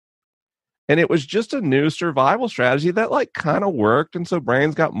brain. And it was just a new survival strategy that like kind of worked, and so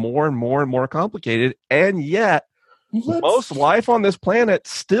brains got more and more and more complicated, and yet most life on this planet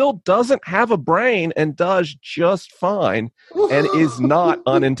still doesn't have a brain and does just fine and is not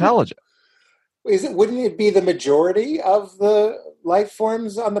unintelligent. Wouldn't it be the majority of the life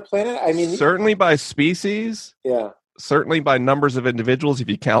forms on the planet? I mean, certainly by species. Yeah. Certainly by numbers of individuals. If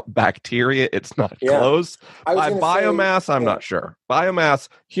you count bacteria, it's not close. By biomass, I'm not sure. Biomass,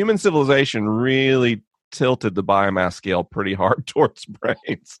 human civilization really tilted the biomass scale pretty hard towards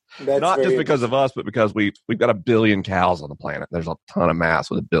brains. Not just because of us, but because we've got 1 billion cows on the planet. There's a ton of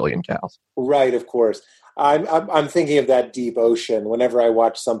mass with 1 billion cows. Right, of course. I'm thinking of that deep ocean. Whenever I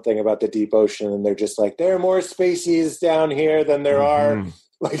watch something about the deep ocean, and they're just like, there are more species down here than there are.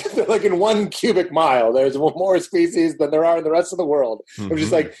 Like in 1 cubic mile, there's more species than there are in the rest of the world. It was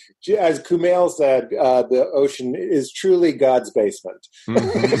just like, as Kumail said, the ocean is truly God's basement. I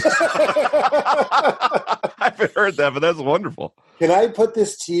haven't heard that, but that's wonderful. Can I put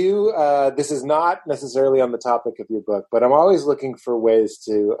this to you? This is not necessarily on the topic of your book, but I'm always looking for ways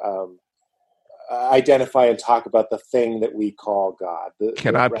to identify and talk about the thing that we call God.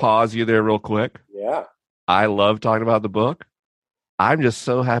 Can I pause you there real quick? Yeah. I love talking about the book. I'm just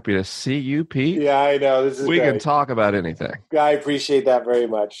so happy to see you, Pete. Yeah, I know. This is We great. can talk about anything. I appreciate that very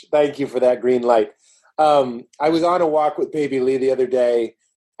much. Thank you for that green light. I was on a walk with baby Lee the other day,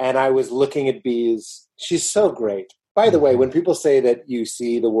 and I was looking at bees. She's so great. By the way, when people say that you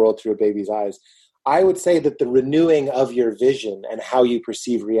see the world through a baby's eyes, I would say that the renewing of your vision and how you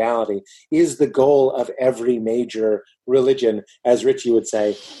perceive reality is the goal of every major religion, as Richie would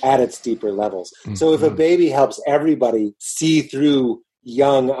say, at its deeper levels. Mm-hmm. So if a baby helps everybody see through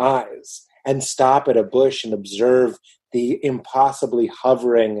young eyes and stop at a bush and observe the impossibly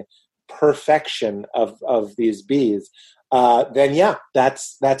hovering perfection of these bees, then yeah,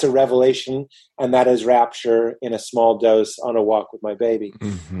 that's a revelation, and that is rapture in a small dose on a walk with my baby.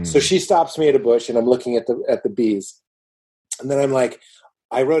 Mm-hmm. So she stops me at a bush, and I'm looking at the bees, and then I'm like,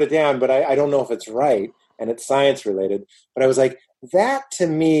 I wrote it down, but I don't know if it's right, and it's science related. But I was like, that to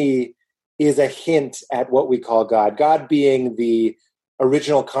me is a hint at what we call God. God being the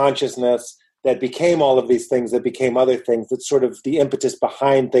original consciousness that became all of these things, that became other things, that's sort of the impetus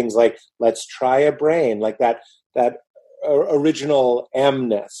behind things like, let's try a brain, like that original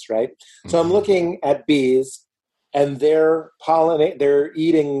M-ness, right? Mm-hmm. So I'm looking at bees, and they're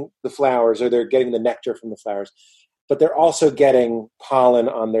eating the flowers, or they're getting the nectar from the flowers, but they're also getting pollen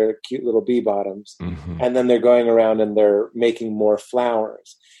on their cute little bee bottoms. Mm-hmm. And then they're going around and they're making more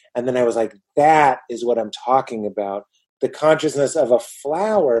flowers. And then I was like, that is what I'm talking about. The consciousness of a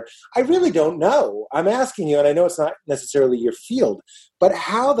flower. I really don't know. I'm asking you, and I know it's not necessarily your field, but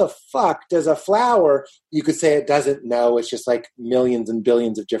how the fuck does a flower, you could say it doesn't know, it's just like millions and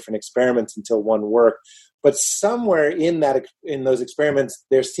billions of different experiments until one worked. But somewhere in those experiments,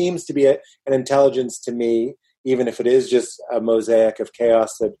 there seems to be an intelligence to me, even if it is just a mosaic of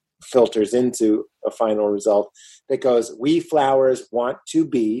chaos that filters into a final result, that goes, we flowers want to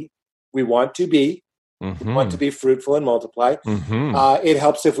be. Mm-hmm. We want to be fruitful and multiply. Mm-hmm. It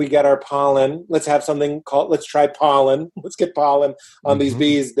helps if we get our pollen. Let's try pollen. Let's get pollen on these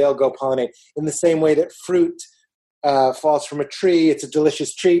bees. They'll go pollinate. In the same way that fruit falls from a tree, it's a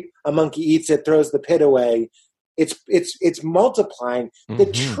delicious treat. A monkey eats it, throws the pit away. It's multiplying. Mm-hmm.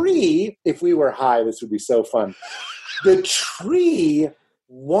 The tree, if we were high, this would be so fun. The tree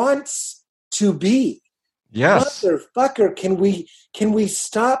wants to be. Yes. Motherfucker, can we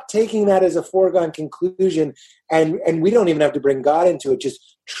stop taking that as a foregone conclusion, and we don't even have to bring God into it,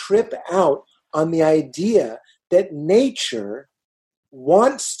 just trip out on the idea that nature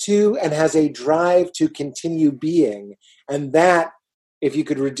wants to and has a drive to continue being, and that, if you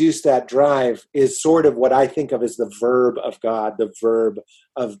could reduce that drive, is sort of what I think of as the verb of God, the verb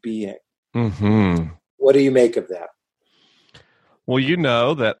of being. Mm-hmm. What do you make of that? Well, you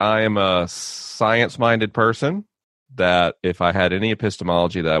know that I am a science-minded person, that if I had any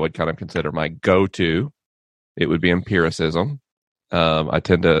epistemology that I would kind of consider my go-to, it would be empiricism. I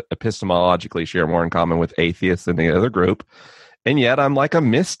tend to epistemologically share more in common with atheists than any other group, and yet I'm like a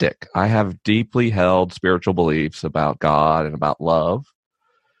mystic. I have deeply held spiritual beliefs about God and about love,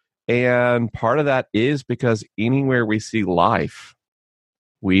 and part of that is because anywhere we see life,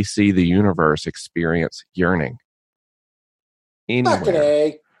 we see the universe experience yearning. Fucking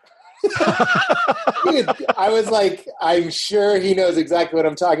A. Dude, I was like, I'm sure he knows exactly what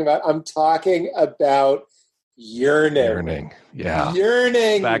I'm talking about. I'm talking about yearning. Yearning, yeah.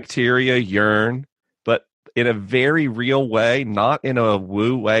 Yearning. Bacteria yearn, but in a very real way, not in a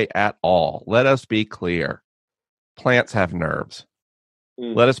woo way at all. Let us be clear. Plants have nerves.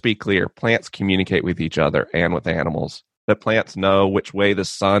 Let us be clear. Plants communicate with each other and with animals. That plants know which way the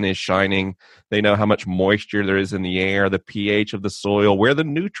sun is shining. They know how much moisture there is in the air, the pH of the soil, where the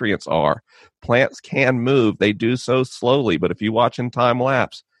nutrients are. Plants can move. They do so slowly, but if you watch in time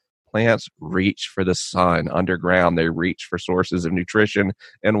lapse, plants reach for the sun underground. They reach for sources of nutrition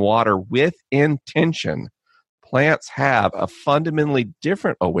and water with intention. Plants have a fundamentally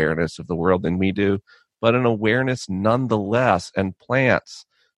different awareness of the world than we do, but an awareness nonetheless. And plants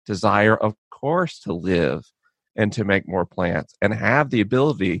desire, of course, to live and to make more plants, and have the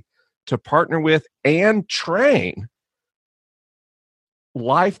ability to partner with and train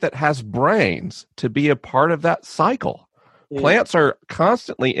life that has brains to be a part of that cycle. Plants are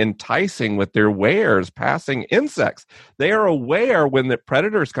constantly enticing with their wares, passing insects. They are aware when the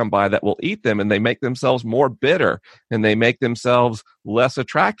predators come by that will eat them, and they make themselves more bitter and they make themselves less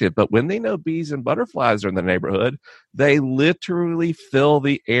attractive. But when they know bees and butterflies are in the neighborhood, they literally fill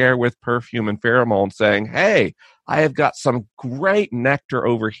the air with perfume and pheromones, saying, hey, I have got some great nectar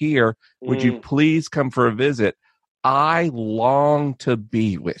over here. Would you please come for a visit? I long to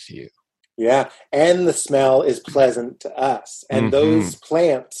be with you. Yeah. And the smell is pleasant to us. And those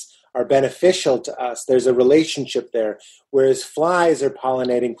plants are beneficial to us. There's a relationship there. Whereas flies are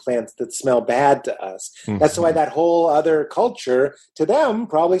pollinating plants that smell bad to us. That's why that whole other culture to them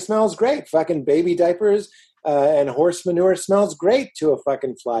probably smells great. Fucking baby diapers and horse manure smells great to a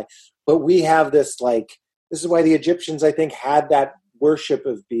fucking fly. But we have this this is why the Egyptians, I think, had that worship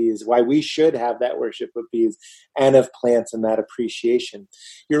of bees, why we should have that worship of bees and of plants and that appreciation.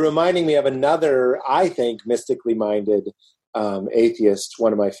 You're reminding me of another, I think, mystically minded atheist.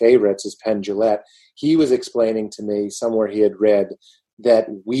 One of my favorites is Penn Jillette. He was explaining to me somewhere he had read that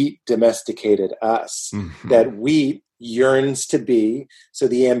wheat domesticated us, that wheat yearns to be, so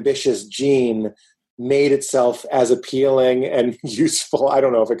the ambitious gene made itself as appealing and useful. I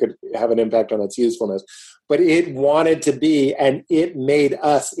don't know if it could have an impact on its usefulness, but it wanted to be, and it made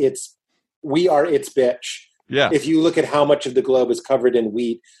us we are its bitch. Yeah. If you look at how much of the globe is covered in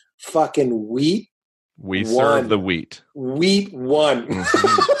wheat, fucking wheat. We serve the wheat. Wheat won.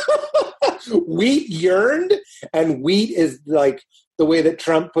 Wheat yearned, and wheat is like the way that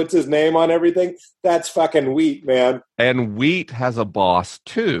Trump puts his name on everything. That's fucking wheat, man. And wheat has a boss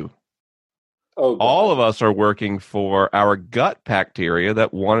too. Oh, God. All of us are working for our gut bacteria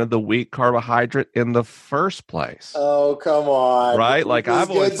that wanted the wheat carbohydrate in the first place. Oh, come on. Right? Like I've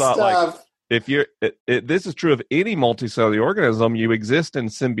always thought, like, if you're, this is true of any multicellular organism, you exist in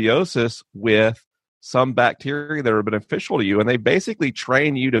symbiosis with some bacteria that are beneficial to you, and they basically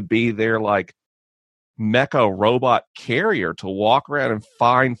train you to be their like mecha robot carrier to walk around and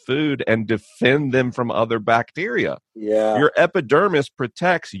find food and defend them from other bacteria. Yeah. Your epidermis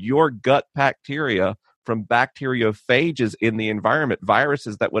protects your gut bacteria from bacteriophages in the environment,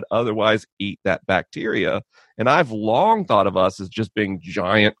 viruses that would otherwise eat that bacteria. And I've long thought of us as just being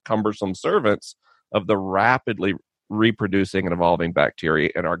giant, cumbersome servants of the rapidly reproducing and evolving bacteria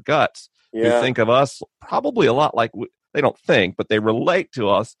in our guts. Yeah. Who think of us probably a lot like, they don't think, but they relate to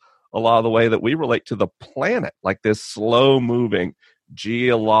us a lot of the way that we relate to the planet, like this slow-moving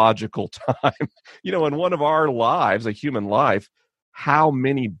geological time. You know, in one of our lives, a human life, how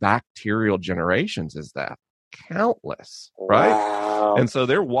many bacterial generations is that? Countless, right? Wow. And so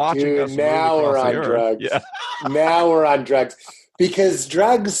they're watching us. Now we're on drugs. Yeah. Now we're on drugs. Because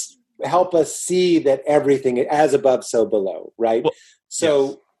drugs help us see that everything is as above, so below, right? Well, so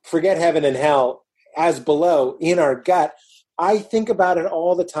yes. Forget heaven and hell, as below, in our gut. I think about it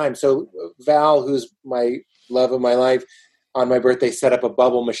all the time. So Val, who's my love of my life, on my birthday set up a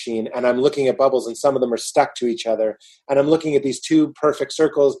bubble machine, and I'm looking at bubbles, and some of them are stuck to each other. And I'm looking at these two perfect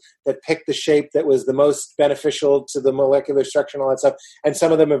circles that pick the shape that was the most beneficial to the molecular structure and all that stuff. And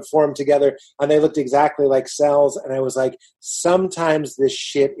some of them have formed together, and they looked exactly like cells. And I was like, sometimes this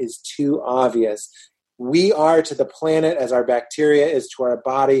shit is too obvious. We are to the planet as our bacteria is to our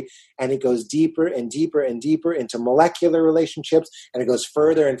body, and it goes deeper and deeper and deeper into molecular relationships, and it goes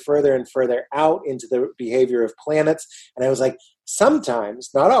further and further and further out into the behavior of planets. And I was like, sometimes,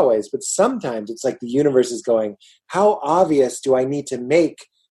 not always, but sometimes it's like the universe is going, how obvious do I need to make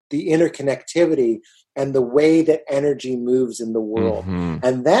the interconnectivity and the way that energy moves in the world?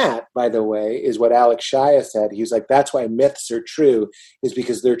 And that, by the way, is what Alex Shaya said. He was like, that's why myths are true, is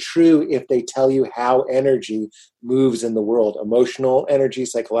because they're true if they tell you how energy moves in the world. Emotional energy,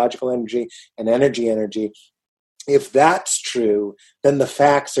 psychological energy, and energy. If that's true, then the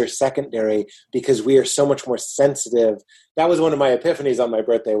facts are secondary because we are so much more sensitive. That was one of my epiphanies on my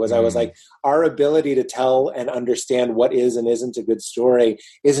birthday, was I was like, our ability to tell and understand what is and isn't a good story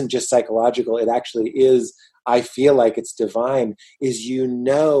isn't just psychological. It actually is, I feel like it's divine, is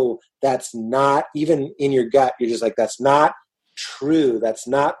that's not, even in your gut, you're just like, that's not true. That's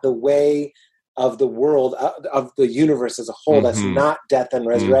not the way of the world, of the universe as a whole. That's not death and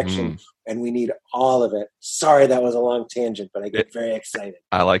resurrection. And we need all of it. Sorry, that was a long tangent, but I get very excited.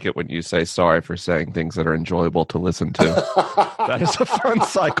 I like it when you say sorry for saying things that are enjoyable to listen to. That is a fun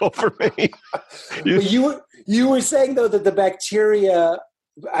cycle for me. You were saying, though, that the bacteria,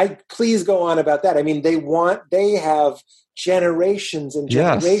 please go on about that. I mean, they have generations and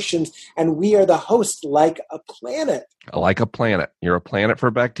generations, and we are the host like a planet. Like a planet. You're a planet for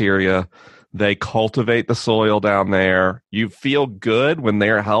bacteria. They cultivate the soil down there. You feel good when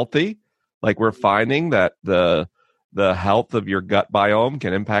they're healthy. Like we're finding that the health of your gut biome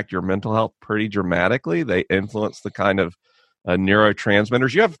can impact your mental health pretty dramatically. They influence the kind of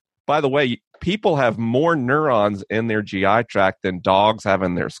neurotransmitters. You have, by the way, people have more neurons in their GI tract than dogs have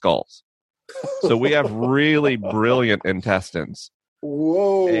in their skulls. So we have really brilliant intestines.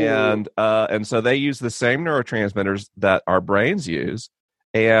 Whoa. And so they use the same neurotransmitters that our brains use.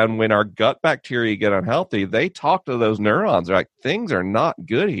 And when our gut bacteria get unhealthy, they talk to those neurons. They're like, things are not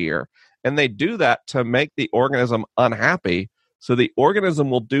good here. And they do that to make the organism unhappy, so the organism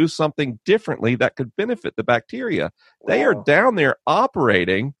will do something differently that could benefit the bacteria. Wow. They are down there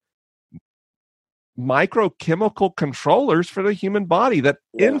operating microchemical controllers for the human body that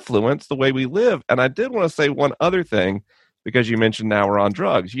influence the way we live. And I did want to say one other thing, because you mentioned now we're on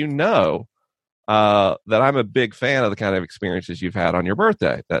drugs. You know that I'm a big fan of the kind of experiences you've had on your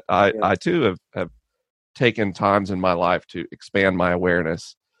birthday, that I too have taken times in my life to expand my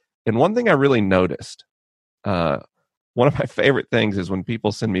awareness. And one thing I really noticed, one of my favorite things is when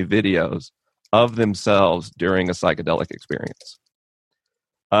people send me videos of themselves during a psychedelic experience.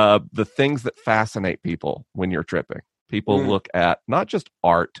 The things that fascinate people when you're tripping. People look at not just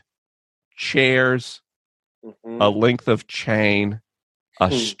art, chairs, a length of chain,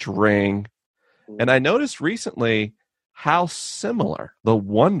 a string. And I noticed recently how similar the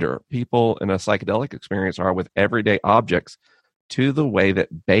wonder people in a psychedelic experience are with everyday objects to the way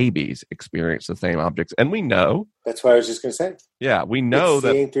that babies experience the same objects. And we know. That's what I was just going to say. Yeah, we know it's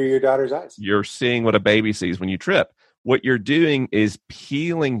seeing through your daughter's eyes. You're seeing what a baby sees when you trip. What you're doing is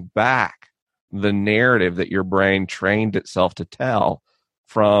peeling back the narrative that your brain trained itself to tell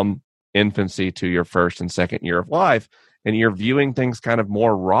from infancy to your first and second year of life. And you're viewing things kind of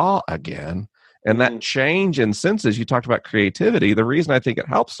more raw again. And that change in senses, you talked about creativity. The reason I think it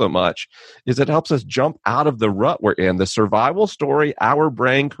helps so much is it helps us jump out of the rut we're in. The survival story our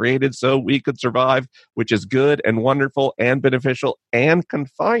brain created so we could survive, which is good and wonderful and beneficial and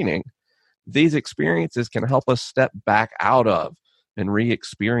confining. These experiences can help us step back out of and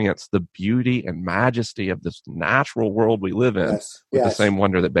re-experience the beauty and majesty of this natural world we live in with the same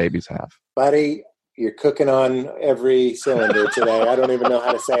wonder that babies have. Buddy, you're cooking on every cylinder today. I don't even know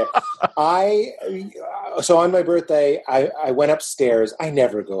how to say it. So on my birthday, I went upstairs. I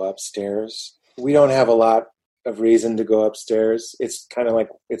never go upstairs. We don't have a lot of reason to go upstairs. It's kind of like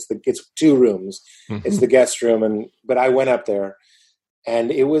it's 2 rooms. It's the guest room, but I went up there,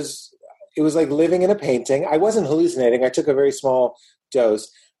 and it was like living in a painting. I wasn't hallucinating. I took a very small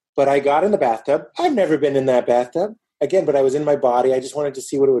dose, but I got in the bathtub. I've never been in that bathtub. Again, but I was in my body. I just wanted to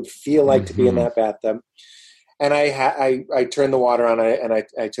see what it would feel like to be in that bathtub. And I turned the water on and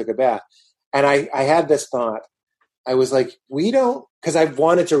I took a bath. And I had this thought. I was like, because I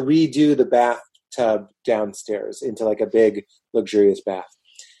wanted to redo the bathtub downstairs into like a big, luxurious bath.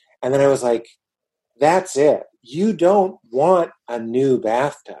 And then I was like, that's it. You don't want a new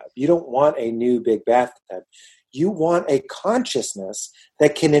bathtub. You don't want a new big bathtub. You want a consciousness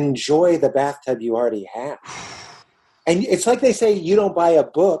that can enjoy the bathtub you already have. And it's like they say, you don't buy a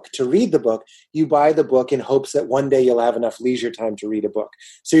book to read the book. You buy the book in hopes that one day you'll have enough leisure time to read a book.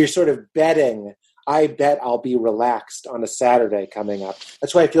 So you're sort of betting, I bet I'll be relaxed on a Saturday coming up.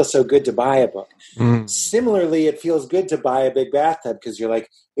 That's why it feels so good to buy a book. Similarly, it feels good to buy a big bathtub because you're like,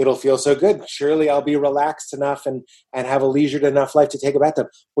 it'll feel so good. Surely I'll be relaxed enough and have a leisured enough life to take a bathtub.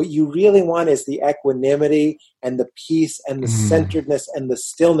 What you really want is the equanimity and the peace and the centeredness and the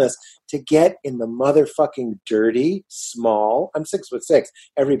stillness to get in the motherfucking dirty, small. I'm 6'6".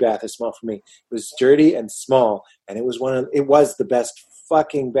 Every bath is small for me. It was dirty and small, and it was the best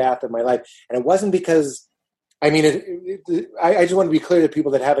fucking bath of my life. And it wasn't because, I just want to be clear to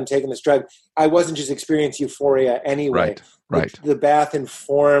people that haven't taken this drug. I wasn't just experiencing euphoria anyway. Right. The bath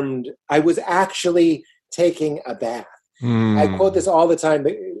informed. I was actually taking a bath. I quote this all the time.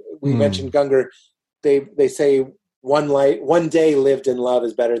 We mentioned Gungor. They say one day lived in love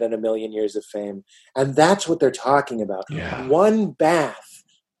is better than 1,000,000 years of fame, and that's what they're talking about. Yeah. One bath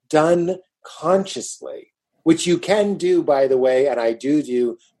done consciously, which you can do, by the way, and I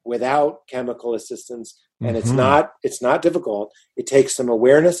do without chemical assistance. And it's not difficult. It takes some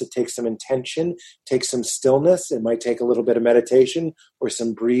awareness. It takes some intention. It takes some stillness. It might take a little bit of meditation or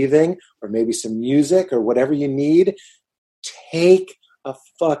some breathing or maybe some music or whatever you need. Take a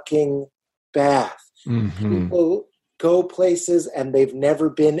fucking bath. People go places and they've never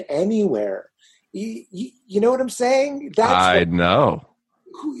been anywhere. You know what I'm saying? I know.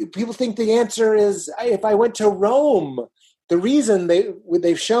 People think the answer is if I went to Rome. The reason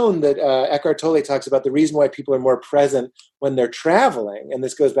they've shown that Eckhart Tolle talks about the reason why people are more present when they're traveling, and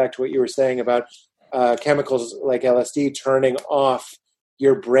this goes back to what you were saying about chemicals like LSD turning off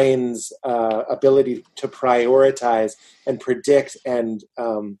your brain's ability to prioritize and predict and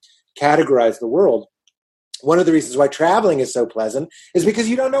categorize the world. One of the reasons why traveling is so pleasant is because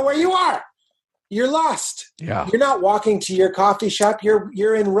you don't know where you are. You're lost. Yeah. You're not walking to your coffee shop.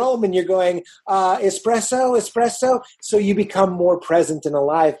 You're in Rome and you're going, espresso. So you become more present and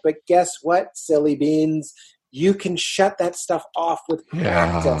alive. But guess what, silly beans? You can shut that stuff off with practice.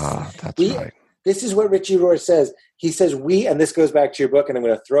 Yeah, that's right. This is what Richie Rohr says. he says, and this goes back to your book, and I'm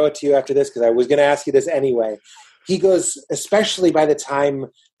going to throw it to you after this because I was going to ask you this anyway. He goes, especially by the time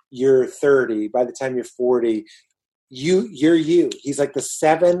you're 30, by the time you're 40, you're you. He's like the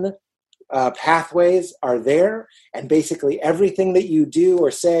 7 pathways are there, and basically everything that you do or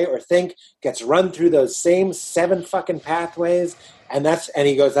say or think gets run through those same 7 fucking pathways. And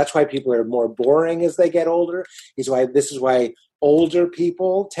he goes, that's why people are more boring as they get older. This is why older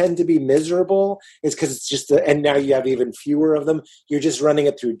people tend to be miserable, is because it's just, and now you have even fewer of them. You're just running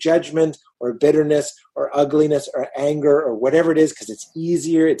it through judgment or bitterness or ugliness or anger or whatever it is, because it's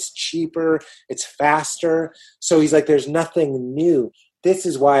easier, it's cheaper, it's faster. So he's like, there's nothing new. This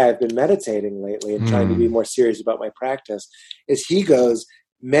is why I've been meditating lately and trying to be more serious about my practice, is he goes,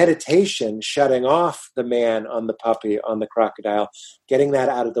 meditation, shutting off the man on the puppy, on the crocodile, getting that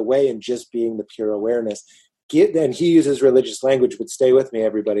out of the way and just being the pure awareness. And he uses religious language, but stay with me,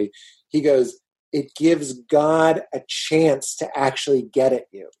 everybody. He goes, it gives God a chance to actually get at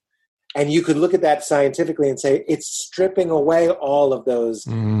you. And you could look at that scientifically and say it's stripping away all of those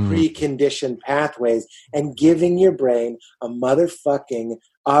preconditioned pathways and giving your brain a motherfucking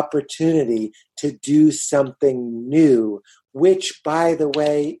opportunity to do something new, which, by the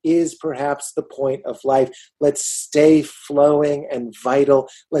way, is perhaps the point of life. Let's stay flowing and vital.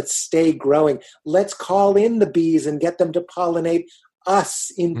 Let's stay growing. Let's call in the bees and get them to pollinate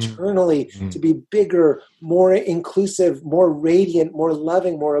us internally to be bigger, more inclusive, more radiant, more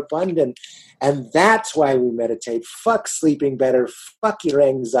loving, more abundant. And that's why we meditate. Fuck sleeping better. Fuck your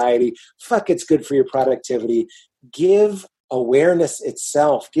anxiety. Fuck it's good for your productivity. Give awareness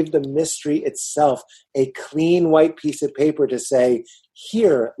itself, give the mystery itself a clean white piece of paper to say,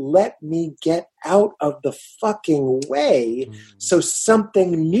 here, let me get out of the fucking way so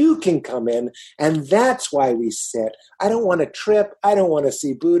something new can come in. And that's why we sit. I don't want to trip. I don't want to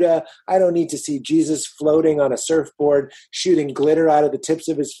see Buddha. I don't need to see Jesus floating on a surfboard, shooting glitter out of the tips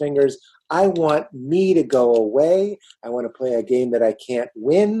of his fingers. I want me to go away. I want to play a game that I can't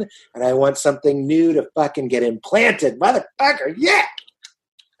win. And I want something new to fucking get implanted. Motherfucker, yeah!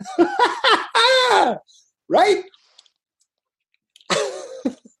 Right?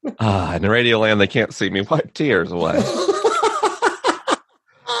 In Radio Land, they can't see me wipe tears away.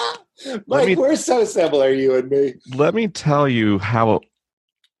 Mike, we're so similar, you and me. Let me tell you how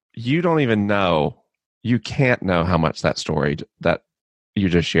you don't even know, you can't know how much that story that you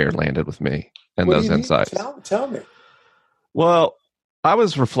just shared landed with me and those insights. Tell me. Well, I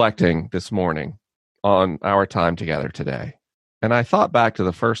was reflecting this morning on our time together today, and I thought back to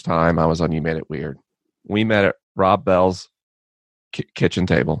the first time I was on You Made It Weird. We met at Rob Bell's kitchen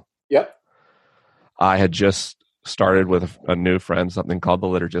table. Yep. I had just started with a new friend, something called The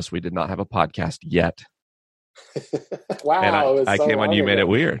Liturgist. We did not have a podcast yet. Wow. And I came on You Made It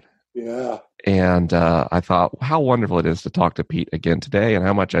Weird. Yeah. And I thought, how wonderful it is to talk to Pete again today and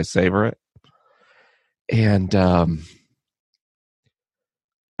how much I savor it. And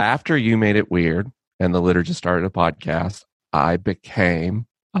after You Made It Weird and The Liturgist started a podcast, I became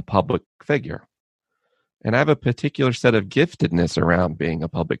a public figure. And I have a particular set of giftedness around being a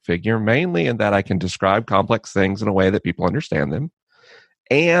public figure, mainly in that I can describe complex things in a way that people understand them.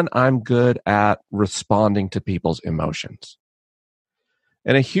 And I'm good at responding to people's emotions.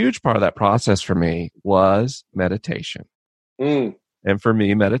 And a huge part of that process for me was meditation. And for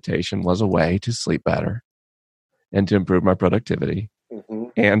me, meditation was a way to sleep better and to improve my productivity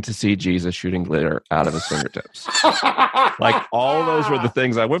and to see Jesus shooting glitter out of his fingertips. Like, all those were the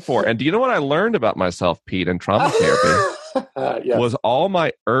things I went for. And do you know what I learned about myself, Pete, in trauma therapy? Yes. Was all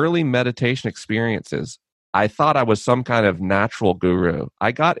my early meditation experiences, I thought I was some kind of natural guru.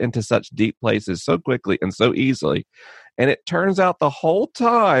 I got into such deep places so quickly and so easily. And it turns out the whole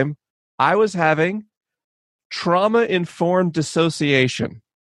time I was having trauma-informed dissociation.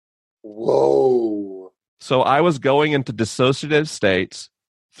 Whoa. So I was going into dissociative states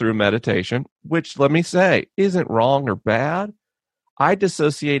through meditation, which, let me say, isn't wrong or bad. I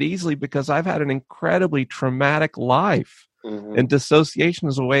dissociate easily because I've had an incredibly traumatic life. And dissociation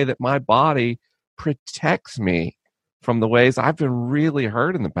is a way that my body protects me from the ways I've been really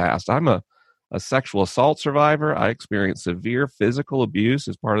hurt in the past. I'm a sexual assault survivor. I experienced severe physical abuse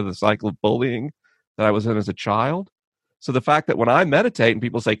as part of the cycle of bullying that I was in as a child. So the fact that when I meditate and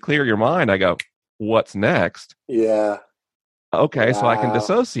people say, clear your mind, I go, what's next? Yeah. Okay, so I can Wow.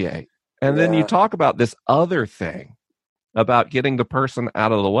 dissociate. And then you talk about this other thing about getting the person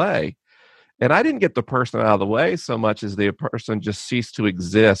out of the way. And I didn't get the person out of the way so much as the person just ceased to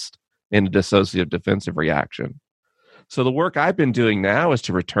exist in a dissociative defensive reaction. So the work I've been doing now is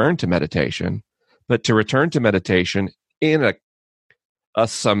to return to meditation, but to return to meditation in a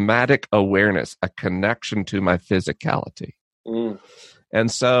somatic awareness, a connection to my physicality.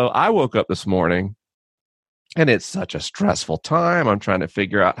 And so I woke up this morning, and it's such a stressful time. I'm trying to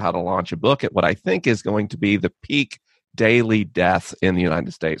figure out how to launch a book at what I think is going to be the peak daily deaths in the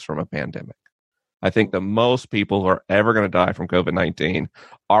United States from a pandemic. I think that most people who are ever going to die from COVID-19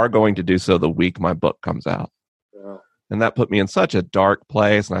 are going to do so the week my book comes out. Yeah. And that put me in such a dark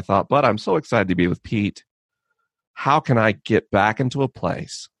place. And I thought, but I'm so excited to be with Pete. How can I get back into a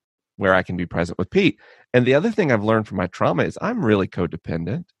place where I can be present with Pete? And the other thing I've learned from my trauma is I'm really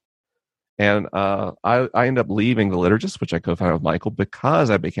codependent. And I ended up leaving The Liturgist, which I co-founded with Michael, because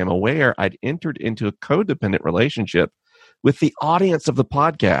I became aware I'd entered into a codependent relationship with the audience of the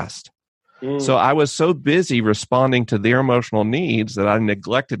podcast. So I was so busy responding to their emotional needs that I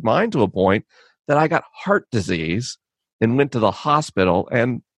neglected mine to a point that I got heart disease and went to the hospital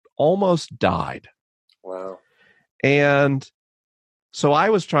and almost died. Wow. And so I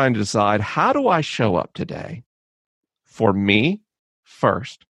was trying to decide, how do I show up today for me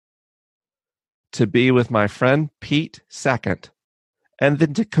first, to be with my friend Pete second, and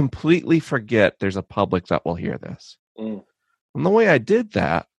then to completely forget there's a public that will hear this. And the way I did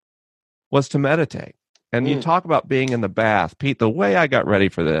that was to meditate. And you talk about being in the bath. Pete, the way I got ready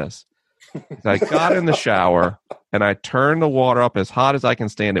for this is I got in the shower and I turned the water up as hot as I can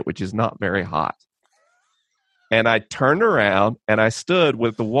stand it, which is not very hot. And I turned around and I stood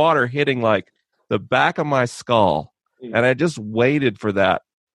with the water hitting like the back of my skull. And I just waited for that.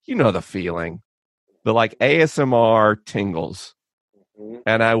 You know the feeling, the like ASMR tingles.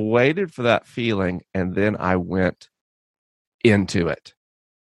 And I waited for that feeling, and then I went into it.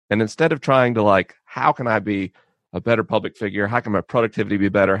 And instead of trying to like, how can I be a better public figure? How can my productivity be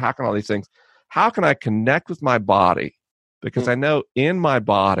better? How can all these things? How can I connect with my body? Because I know in my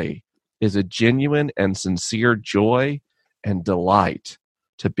body is a genuine and sincere joy and delight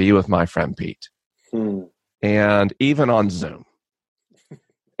to be with my friend Pete. And even on Zoom.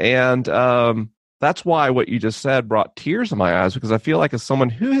 And that's why what you just said brought tears to my eyes, because I feel like as someone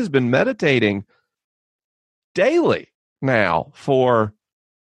who has been meditating daily now for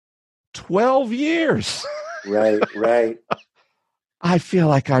 12 years. Right. I feel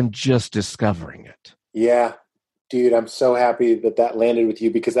like I'm just discovering it. Yeah. Dude, I'm so happy that landed with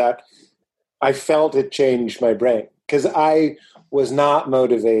you, because I felt it changed my brain, because I was not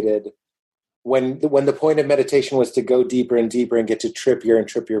motivated when the point of meditation was to go deeper and deeper and get to trippier and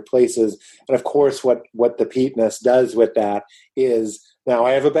trippier places. And of course, what the Peteness does with that is, now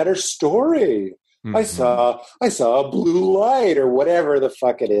I have a better story. I saw a blue light, or whatever the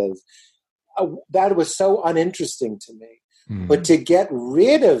fuck it is. That was so uninteresting to me. But to get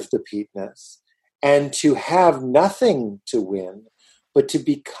rid of the Peteness and to have nothing to win, but to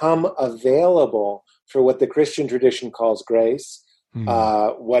become available for what the Christian tradition calls grace,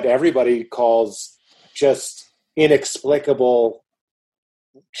 what everybody calls just inexplicable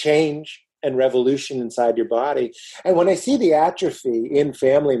change and revolution inside your body. And when I see the atrophy in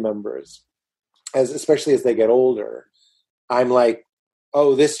family members, especially as they get older, I'm like,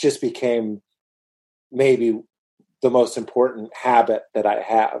 oh, this just became maybe the most important habit that I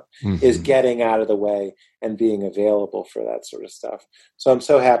have, is getting out of the way and being available for that sort of stuff. So I'm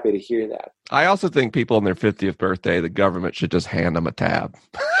so happy to hear that. I also think people on their 50th birthday, the government should just hand them a tab.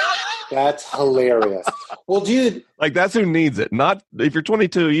 That's hilarious. Well, dude, like that's who needs it. Not if you're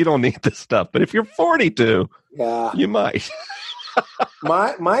 22, you don't need this stuff. But if you're 42, you might.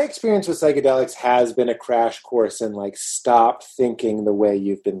 My experience with psychedelics has been a crash course in like, stop thinking the way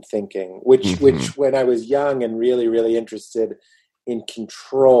you've been thinking, which when I was young and really, really interested in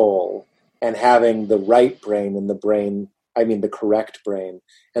control and having the right brain and the correct brain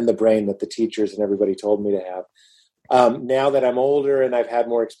and the brain that the teachers and everybody told me to have. Now that I'm older and I've had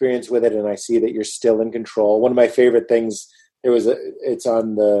more experience with it, and I see that you're still in control. One of my favorite things, it's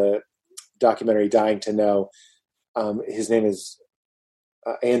on the documentary Dying to Know. His name is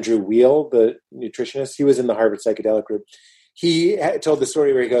Andrew Weil, the nutritionist. He was in the Harvard Psychedelic Group. He told the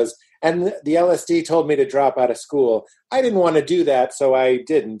story where he goes, and the LSD told me to drop out of school. I didn't want to do that, so I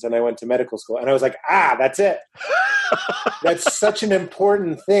didn't, and I went to medical school. And I was like, that's it. That's such an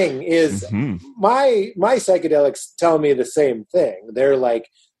important thing, is my psychedelics tell me the same thing. They're like,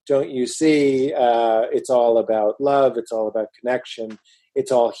 don't you see, it's all about love, it's all about connection,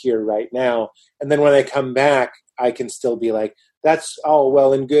 it's all here right now. And then when I come back, I can still be like, that's all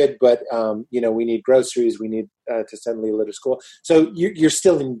well and good, but we need groceries, we need to send Leela to school. So you're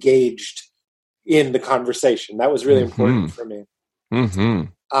still engaged in the conversation. That was really important for me.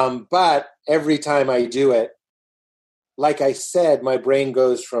 But every time I do it, like I said, my brain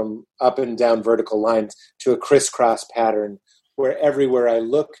goes from up and down vertical lines to a crisscross pattern where everywhere I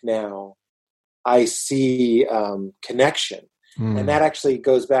look now, I see connection. And that actually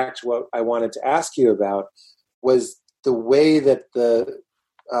goes back to what I wanted to ask you about, was the way that the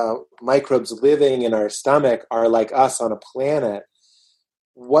microbes living in our stomach are like us on a planet.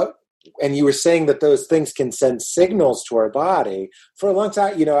 And you were saying that those things can send signals to our body. For a long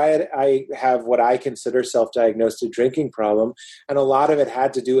time, I have what I consider self-diagnosed a drinking problem, and a lot of it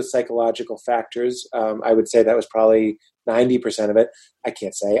had to do with psychological factors. I would say that was probably 90% of it. I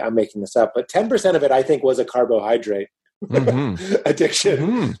can't say, I'm making this up, but 10% of it I think was a carbohydrate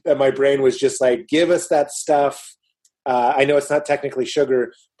addiction, that my brain was just like, give us that stuff. I know it's not technically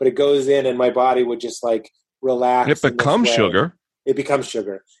sugar, but it goes in and my body would just like relax. It becomes sugar. It becomes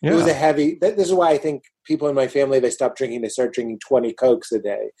sugar. Yeah. It was a heavy. This is why I think people in my family, they stop drinking. They start drinking 20 Cokes a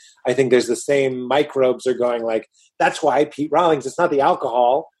day. I think there's the same microbes are going like, that's why Pete Rawlings, it's not the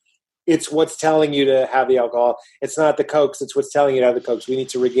alcohol. It's what's telling you to have the alcohol. It's not the Cokes. It's what's telling you to have the Cokes. We need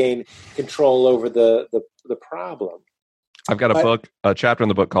to regain control over the problem. I've got a chapter in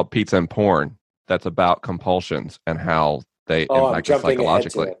the book called Pizza and Porn that's about compulsions and how they impact us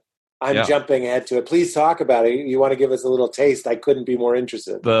psychologically. I'm jumping ahead to it. Please talk about it. You want to give us a little taste? I couldn't be more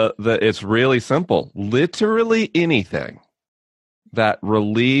interested. It's really simple. Literally anything that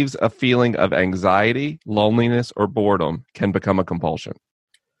relieves a feeling of anxiety, loneliness, or boredom can become a compulsion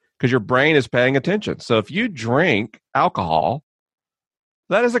because your brain is paying attention. So if you drink alcohol,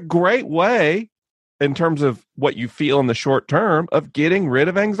 that is a great way in terms of what you feel in the short term of getting rid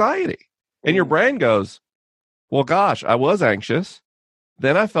of anxiety. And your brain goes, well, gosh, I was anxious.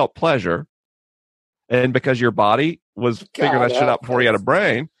 Then I felt pleasure. And because your body was figuring that shit out before you had a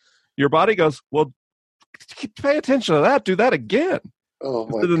brain, your body goes, well, pay attention to that. Do that again. Oh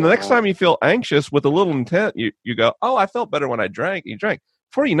my so then the next time you feel anxious with a little intent, you go, oh, I felt better when I drank. You drank.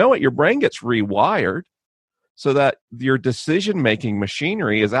 Before you know it, your brain gets rewired so that your decision-making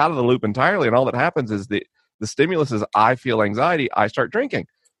machinery is out of the loop entirely. And all that happens is the stimulus is I feel anxiety, I start drinking.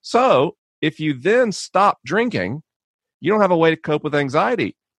 So if you then stop drinking, you don't have a way to cope with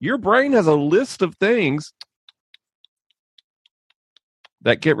anxiety. Your brain has a list of things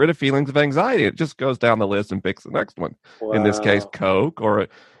that get rid of feelings of anxiety. It just goes down the list and picks the next one. Wow. In this case, Coke, or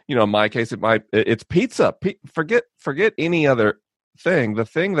in my case, it's pizza. Forget any other thing. The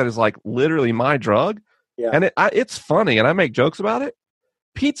thing that is like literally my drug, and it's funny, and I make jokes about it.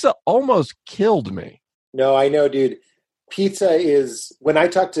 Pizza almost killed me. No, I know, dude. Pizza is, when I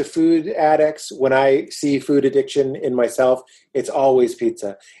talk to food addicts, when I see food addiction in myself, it's always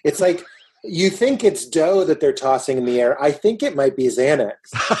pizza. It's like, you think it's dough that they're tossing in the air. I think it might be Xanax.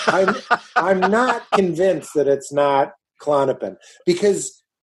 I'm not convinced that it's not Klonopin, because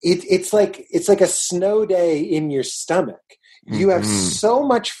it's like a snow day in your stomach. You have so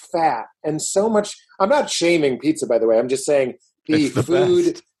much fat and so much. I'm not shaming pizza, by the way. I'm just saying the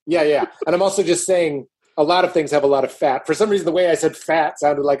food. Best. Yeah. And I'm also just saying, a lot of things have a lot of fat. For some reason, the way I said fat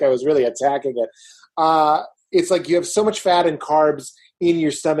sounded like I was really attacking it. It's like you have so much fat and carbs in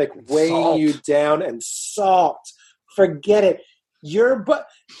your stomach weighing you down, and salt. Forget it.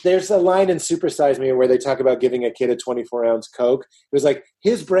 There's a line in Super Size Me where they talk about giving a kid a 24-ounce Coke. It was like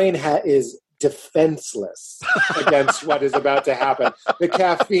his brain is defenseless against what is about to happen. The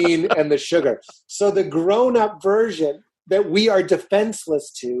caffeine and the sugar. So the grown-up version that we are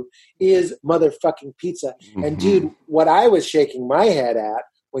defenseless to is motherfucking pizza. Mm-hmm. And dude, what I was shaking my head at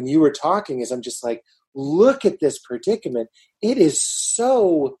when you were talking is I'm just like, look at this predicament. It is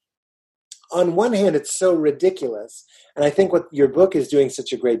so, on one hand, it's so ridiculous. And I think what your book is doing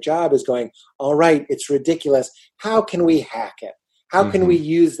such a great job is going, all right, it's ridiculous. How can we hack it? How can we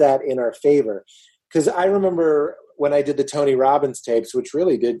use that in our favor? Because I remember when I did the Tony Robbins tapes, which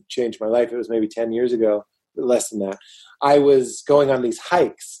really did change my life. It was maybe 10 years ago, less than that. I was going on these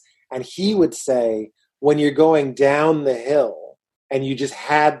hikes, and he would say, when you're going down the hill and you just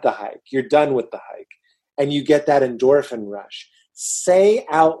had the hike, you're done with the hike, and you get that endorphin rush, say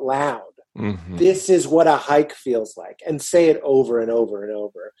out loud, this is what a hike feels like, and say it over and over and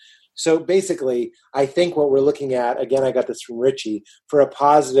over. So basically, I think what we're looking at, again, I got this from Richie, for a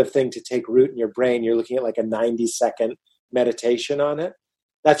positive thing to take root in your brain, you're looking at like a 90-second meditation on it.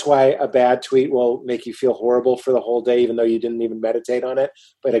 That's why a bad tweet will make you feel horrible for the whole day, even though you didn't even meditate on it.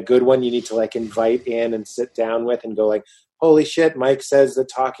 But a good one, you need to like invite in and sit down with and go like, holy shit, Mike says that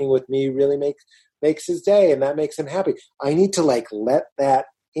talking with me really makes his day, and that makes him happy. I need to like let that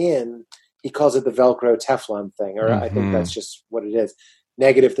in. He calls it the Velcro Teflon thing, or I think that's just what it is.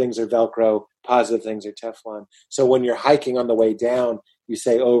 Negative things are Velcro, positive things are Teflon. So when you're hiking on the way down, you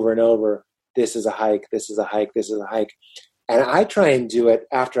say over and over, this is a hike, this is a hike, this is a hike. And I try and do it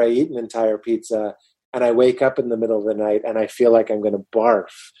after I eat an entire pizza, and I wake up in the middle of the night and I feel like I'm going to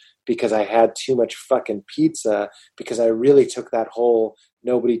barf because I had too much fucking pizza, because I really took that whole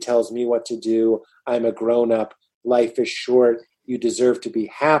nobody tells me what to do, I'm a grown-up, life is short, you deserve to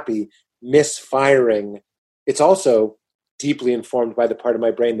be happy, misfiring. It's also deeply informed by the part of my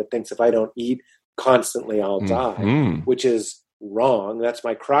brain that thinks if I don't eat constantly, I'll die, which is wrong. That's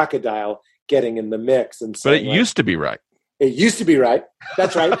my crocodile getting in the mix. And but it used to be right. It used to be right.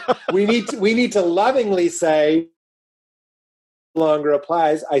 That's right. we need to lovingly say, no longer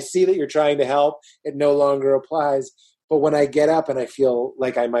applies. I see that you're trying to help. It no longer applies. But when I get up and I feel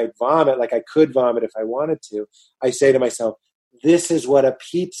like I might vomit, like I could vomit if I wanted to, I say to myself, this is what a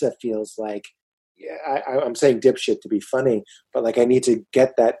pizza feels like. Yeah, I'm saying dipshit to be funny, but like I need to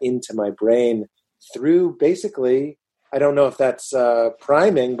get that into my brain through basically, I don't know if that's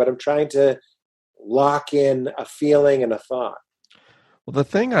priming, but I'm trying to lock in a feeling and a thought. Well,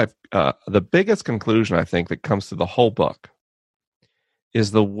 the biggest conclusion I think that comes to the whole book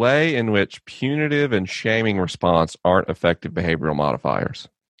is the way in which punitive and shaming response aren't effective behavioral modifiers.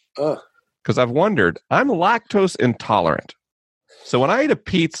 Because I've wondered, I'm lactose intolerant. So when I eat a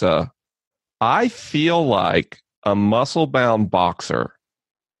pizza, I feel like a muscle-bound boxer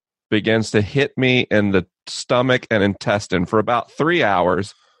begins to hit me in the stomach and intestine for about 3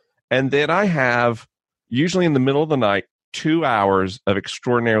 hours. And then I have, usually in the middle of the night, 2 hours of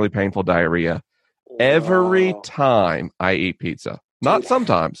extraordinarily painful diarrhea every time I eat pizza. Not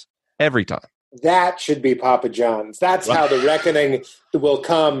sometimes, every time. That should be Papa John's. That's how the reckoning will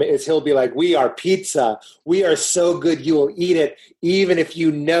come, is he'll be like, we are pizza. We are so good you will eat it, even if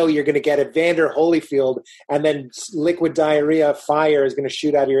you know you're going to get Evander Holyfield and then liquid diarrhea fire is going to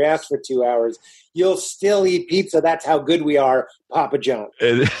shoot out of your ass for 2 hours. You'll still eat pizza. That's how good we are, Papa John.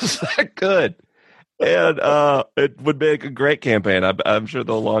 It is that good. And it would make a great campaign. I'm sure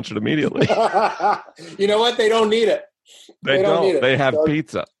they'll launch it immediately. You know what? They don't need it. They don't. Need it. They have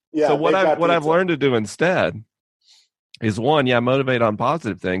pizza. Yeah, so what I've learned to do instead is, one, motivate on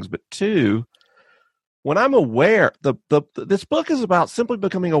positive things, but two, when I'm aware, this book is about simply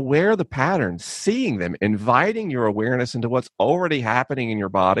becoming aware of the patterns, seeing them, inviting your awareness into what's already happening in your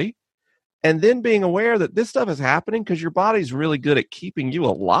body, and then being aware that this stuff is happening because your body's really good at keeping you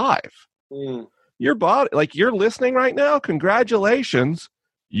alive. Your body, like you're listening right now, congratulations.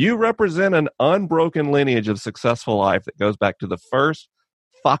 You represent an unbroken lineage of successful life that goes back to the first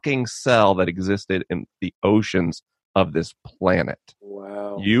fucking cell that existed in the oceans of this planet.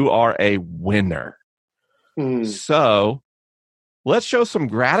 Wow. You are a winner. So let's show some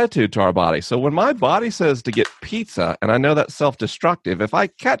gratitude to our body. So when my body says to get pizza, and I know that's self-destructive, if I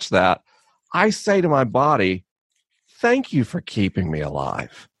catch that, I say to my body, thank you for keeping me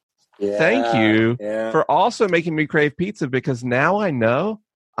alive. Yeah, thank you for also making me crave pizza, because now I know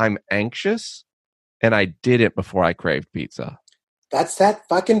I'm anxious and I did it before I craved pizza. That's that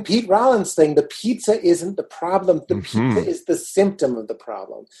fucking Pete Rollins thing. The pizza isn't the problem. The pizza is the symptom of the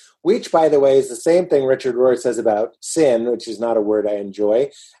problem, which, by the way, is the same thing Richard Rohr says about sin, which is not a word I enjoy,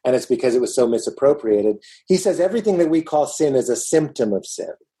 and it's because it was so misappropriated. He says everything that we call sin is a symptom of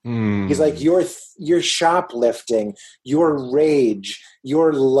sin. He's like, your shoplifting, your rage,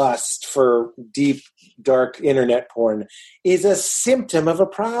 your lust for deep, dark internet porn is a symptom of a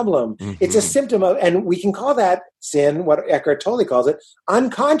problem. It's a symptom of, and we can call that sin, what Eckhart Tolle calls it,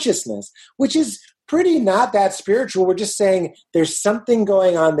 unconsciousness, which is pretty not that spiritual. We're just saying there's something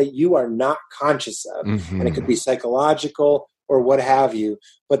going on that you are not conscious of. And it could be psychological or what have you.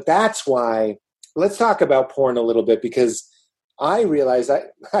 But that's why, let's talk about porn a little bit, because I realized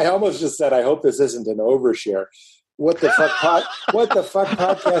I almost just said, I hope this isn't an overshare. What the fuck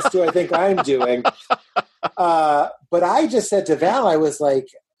podcast do I think I'm doing? But I just said to Val, I was like,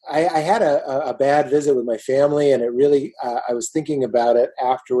 I had a bad visit with my family, and it really, I was thinking about it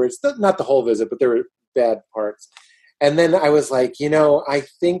afterwards. Not the whole visit, but there were bad parts. And then I was like, I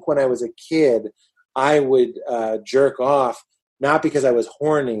think when I was a kid, I would jerk off, not because I was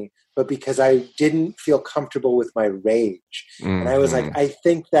horny, but because I didn't feel comfortable with my rage. And I was like, I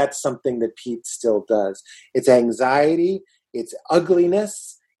think that's something that Pete still does. It's anxiety, it's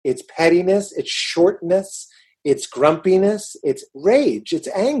ugliness, it's pettiness, it's shortness, it's grumpiness, it's rage, it's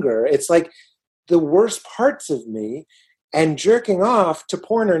anger. It's like the worst parts of me. And jerking off, to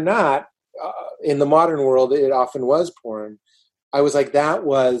porn or not, in the modern world, it often was porn. I was like, that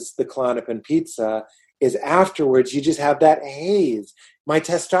was the Klonopin pizza. Is afterwards, you just have that haze. My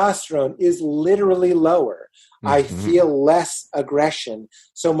testosterone is literally lower. I feel less aggression.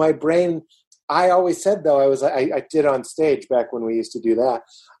 So my brain, I always said, though, I did on stage back when we used to do that.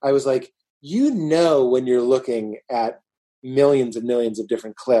 I was like, when you're looking at millions and millions of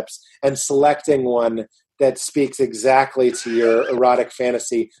different clips and selecting one that speaks exactly to your erotic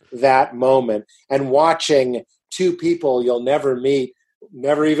fantasy that moment, and watching two people you'll never meet,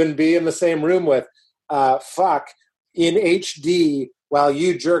 never even be in the same room with, fuck in HD while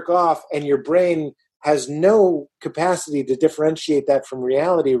you jerk off, and your brain has no capacity to differentiate that from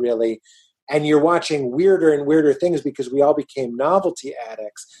reality, really. And you're watching weirder and weirder things because we all became novelty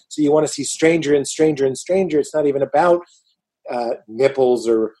addicts. So you want to see stranger and stranger and stranger. It's not even about nipples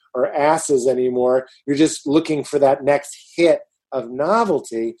or asses anymore. You're just looking for that next hit of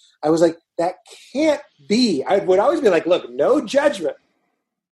novelty. I was like, that can't be. I would always be like, look, no judgment,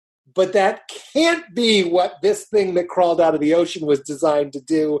 but that can't be what this thing that crawled out of the ocean was designed to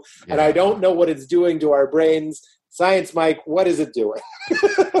do. Yeah. And I don't know what it's doing to our brains. Science Mike, what is it doing?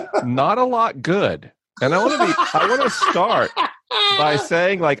 Not a lot good. And I want to start by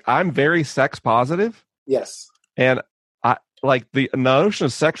saying, like, I'm very sex positive. Yes. And I like the notion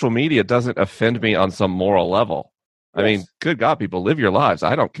of sexual media doesn't offend me on some moral level. Yes. I mean, good God, people, live your lives.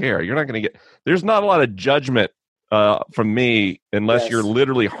 I don't care. You're not going to there's not a lot of judgment from me unless you're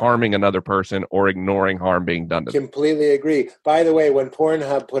literally harming another person or ignoring harm being done to them. Completely agree. By the way, when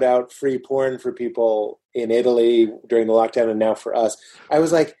Pornhub put out free porn for people in Italy during the lockdown and now for us, I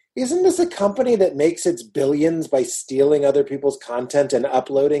was like, isn't this a company that makes its billions by stealing other people's content and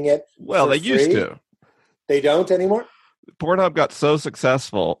uploading it? Well, they used to. They don't anymore? Pornhub got so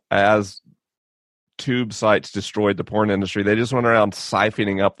successful as tube sites destroyed the porn industry. They just went around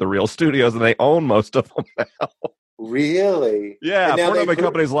siphoning up the real studios, and they own most of them now. Really? Yeah, Pornhub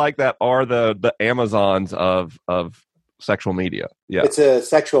companies like that are the Amazons of sexual media. Yeah, it's a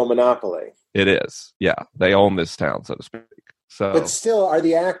sexual monopoly. It is. Yeah, they own this town, so to speak. So, but still, are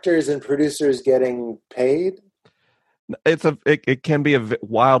the actors and producers getting paid? It can be a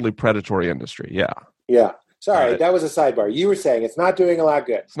wildly predatory industry. Yeah. Yeah. Sorry, that was a sidebar. You were saying it's not doing a lot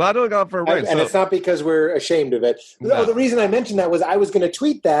good. It's not doing a lot for brains. And it's not because we're ashamed of it. No, the reason I mentioned that was I was going to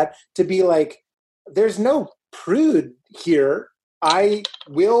tweet that to be like, there's no prude here. I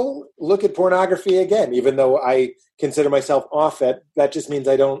will look at pornography again, even though I consider myself off it. That just means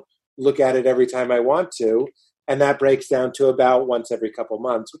I don't look at it every time I want to. And that breaks down to about once every couple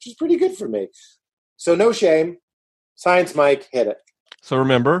months, which is pretty good for me. So no shame. Science Mike, hit it. So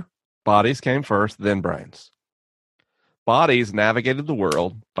remember, bodies came first, then brains. Bodies navigated the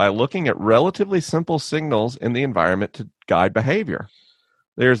world by looking at relatively simple signals in the environment to guide behavior.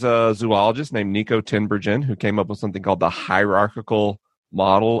 There's a zoologist named Nico Tinbergen who came up with something called the hierarchical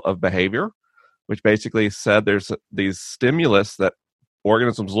model of behavior, which basically said there's these stimulus that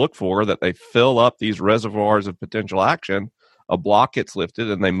organisms look for, that they fill up these reservoirs of potential action. A block gets lifted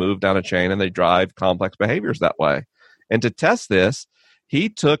and they move down a chain and they drive complex behaviors that way. And to test this, he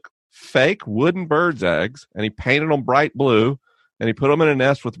took fake wooden birds' eggs and he painted them bright blue and he put them in a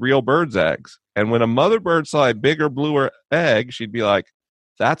nest with real birds' eggs. And when a mother bird saw a bigger, bluer egg, she'd be like,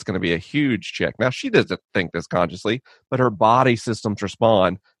 that's going to be a huge chick. Now, she doesn't think this consciously, but her body systems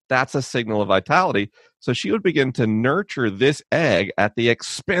respond. That's a signal of vitality. So she would begin to nurture this egg at the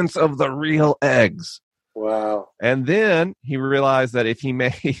expense of the real eggs. Wow. And then he realized that if he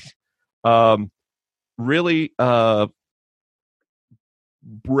made really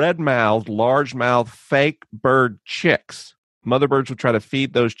red-mouthed, large-mouthed, fake bird chicks, mother birds would try to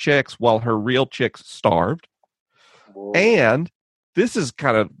feed those chicks while her real chicks starved. Whoa. And this is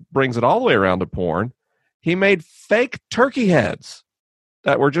kind of brings it all the way around to porn. He made fake turkey heads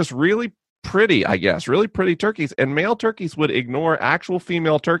that were just really pretty, I guess, really pretty turkeys. And male turkeys would ignore actual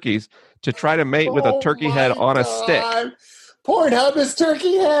female turkeys to try to mate with a turkey head on a stick. Pornhub is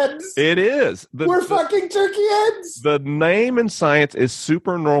turkey heads. It is. We're fucking turkey heads. The name in science is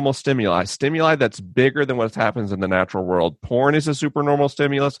supernormal stimuli. Stimuli that's bigger than what happens in the natural world. Porn is a supernormal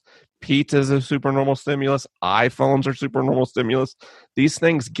stimulus. Pizza is a supernormal stimulus. iPhones are supernormal stimulus. These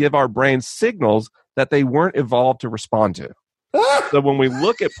things give our brains signals that they weren't evolved to respond to. So when we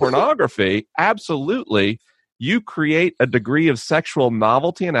look at pornography, absolutely, you create a degree of sexual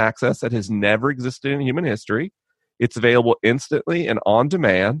novelty and access that has never existed in human history. It's available instantly and on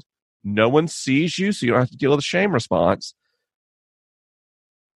demand. No one sees you, so you don't have to deal with a shame response.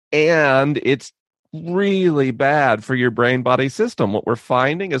 And it's really bad for your brain-body system. What we're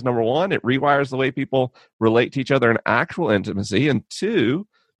finding is, number one, it rewires the way people relate to each other in actual intimacy. And two,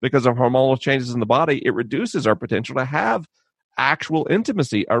 because of hormonal changes in the body, it reduces our potential to have actual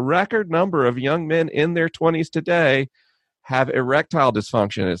intimacy. A record number of young men in their 20s today have erectile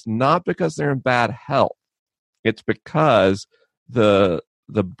dysfunction. It's not because they're in bad health. It's because the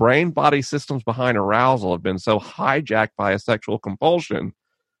brain-body systems behind arousal have been so hijacked by a sexual compulsion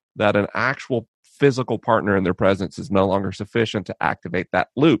that an actual physical partner in their presence is no longer sufficient to activate that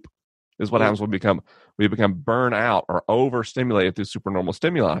loop. Is what happens when we become burnt out or overstimulated through supernormal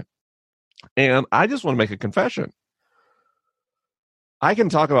stimuli. And I just want to make a confession. I can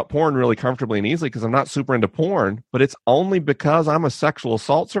talk about porn really comfortably and easily because I'm not super into porn, but it's only because I'm a sexual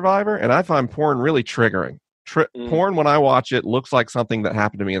assault survivor and I find porn really triggering. Porn, when I watch it, looks like something that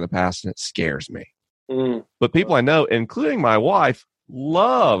happened to me in the past and it scares me. But people I know, including my wife,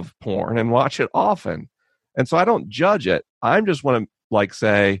 love porn and watch it often. And so I don't judge it. I just want to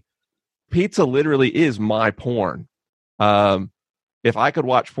say, pizza literally is my porn. If I could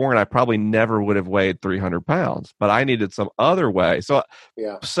watch porn, I probably never would have weighed 300 pounds, but I needed some other way. So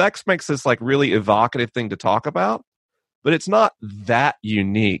sex makes this really evocative thing to talk about, but it's not that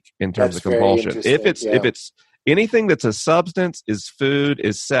unique in terms of compulsion. If it's anything that's a substance, is food,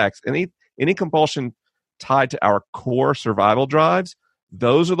 is sex, any compulsion tied to our core survival drives,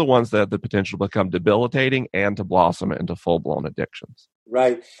 those are the ones that have the potential to become debilitating and to blossom into full-blown addictions.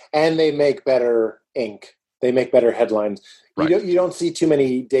 Right. And they make better ink. They make better headlines. Right. You don't see too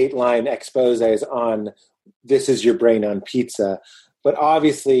many Dateline exposés on this is your brain on pizza. But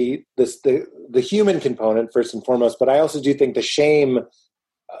obviously, the human component, first and foremost, but I also do think the shame,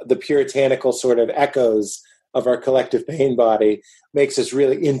 the puritanical sort of echoes of our collective pain body makes us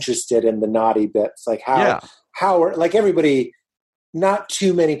really interested in the naughty bits. Like how everybody, not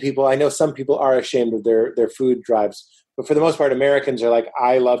too many people, I know some people are ashamed of their food drives, but for the most part, Americans are like,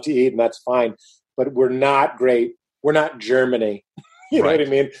 I love to eat and that's fine. But we're not great. We're not Germany. You know what I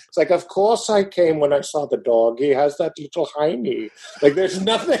mean? It's like, of course I came when I saw the dog. He has that little hiney. There's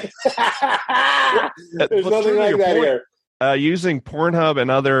nothing. There's nothing like that here. Using Pornhub and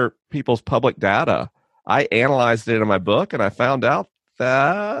other people's public data, I analyzed it in my book, and I found out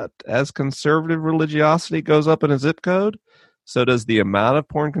that as conservative religiosity goes up in a zip code, so does the amount of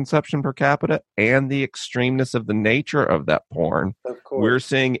porn consumption per capita and the extremeness of the nature of that porn. Of course. We're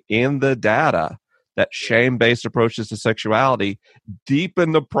seeing in the data that shame-based approaches to sexuality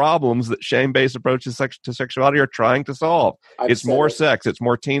deepen the problems that shame-based approaches to sexuality are trying to solve. It's more sex, it's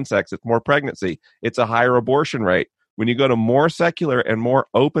more teen sex, it's more pregnancy, it's a higher abortion rate. When you go to more secular and more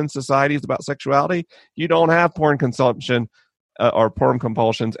open societies about sexuality, you don't have porn consumption or porn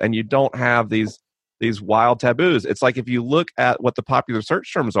compulsions, and you don't have these wild taboos. It's like if you look at what the popular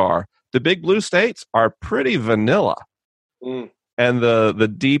search terms are, the big blue states are pretty vanilla. And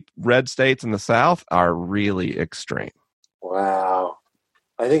the deep red states in the South are really extreme. Wow.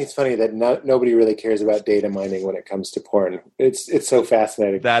 I think it's funny that nobody really cares about data mining when it comes to porn. It's so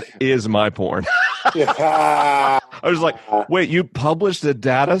fascinating. That is my porn. I was like, wait, you published a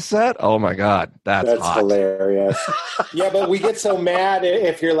data set? Oh my God, that's hot. Hilarious. Yeah, but we get so mad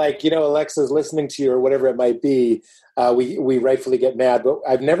if you're like, Alexa's listening to you or whatever it might be. We rightfully get mad, but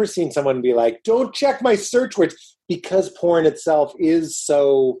I've never seen someone be like, don't check my search words, because porn itself is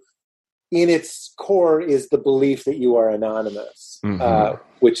so, in its core, is the belief that you are anonymous,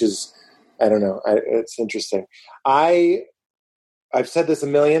 which is, I don't know, it's interesting. I've said this a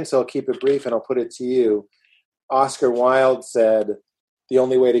million, so I'll keep it brief and I'll put it to you. Oscar Wilde said, the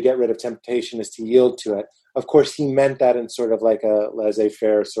only way to get rid of temptation is to yield to it. Of course, he meant that in sort of like a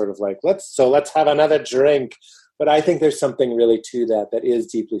laissez-faire sort of like, let's have another drink. But I think there's something really to that is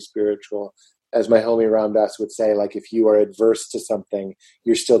deeply spiritual. As my homie Ram Dass would say, like if you are adverse to something,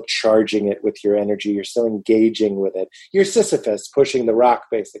 you're still charging it with your energy. You're still engaging with it. You're Sisyphus pushing the rock,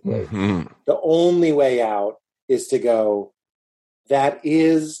 basically. The only way out is to go, that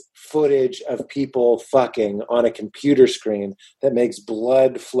is footage of people fucking on a computer screen that makes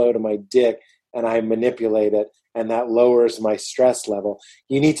blood flow to my dick, and I manipulate it, and that lowers my stress level.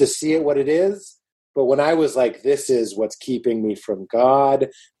 You need to see it what it is. But when I was like, this is what's keeping me from God,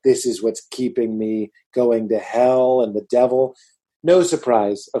 this is what's keeping me going to hell and the devil, no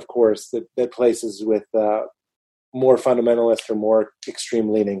surprise, of course, that places with more fundamentalist or more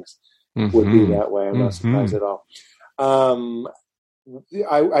extreme leanings would be that way. I'm not surprised at all.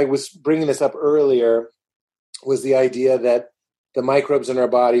 I was bringing this up earlier, was the idea that the microbes in our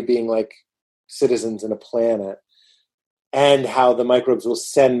body being like citizens in a planet, and how the microbes will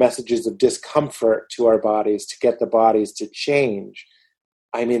send messages of discomfort to our bodies to get the bodies to change.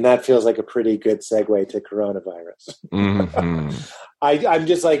 I mean, that feels like a pretty good segue to coronavirus. I'm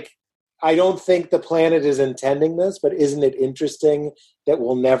just like, I don't think the planet is intending this, but isn't it interesting that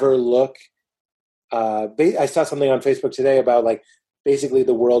we'll never look? I saw something on Facebook today about like, basically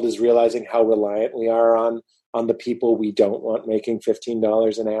the world is realizing how reliant we are on the people we don't want making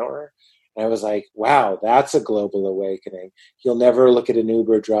 $15 an hour. And I was like, wow, that's a global awakening. You'll never look at an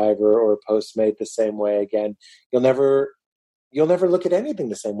Uber driver or a Postmate the same way again. You'll never you'll never look at anything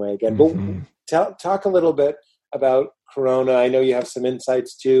the same way again. Mhm. But talk a little bit about Corona. I know you have some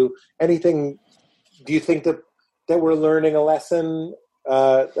insights too. Anything? Do you think that we're learning a lesson,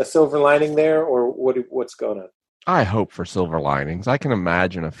 a silver lining there, or what's going on? I hope for silver linings. I can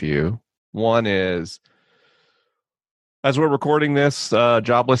imagine a few. One is, as we're recording this,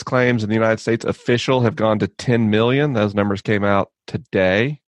 jobless claims in the United States official have gone to 10 million. Those numbers came out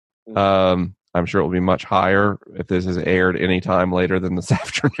today. I'm sure it will be much higher if this is aired any time later than this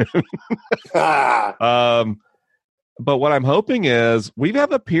afternoon. But what I'm hoping is we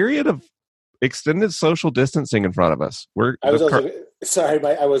have a period of extended social distancing in front of us. Sorry,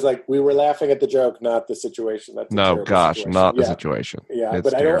 I was like, we were laughing at the joke, not the situation. That's not the situation. Yeah, it's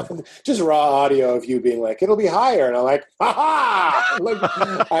but terrible. I don't just raw audio of you being like, it'll be higher, and I'm like, ha ha!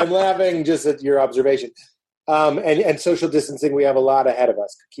 Like, I'm laughing just at your observation. And social distancing, we have a lot ahead of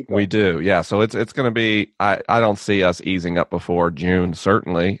us. Keep going. We do, yeah. So it's going to be. I don't see us easing up before June,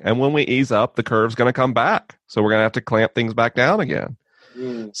 certainly. And when we ease up, the curve's going to come back. So we're going to have to clamp things back down again.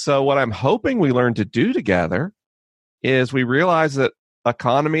 So what I'm hoping we learn to do together is we realize that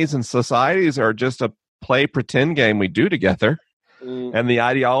economies and societies are just a play pretend game we do together, and the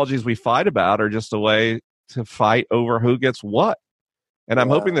ideologies we fight about are just a way to fight over who gets what. And I'm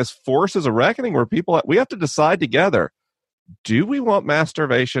hoping this forces a reckoning where we have to decide together, do we want mass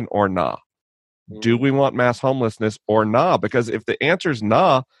starvation or not? Do we want mass homelessness or not? Because if the answer is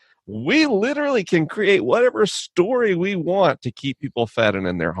nah, we literally can create whatever story we want to keep people fed and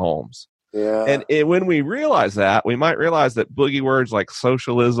in their homes. Yeah. And when we realize that, we might realize that boogie words like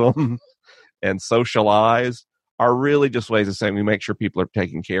socialism and socialize are really just ways of saying we make sure people are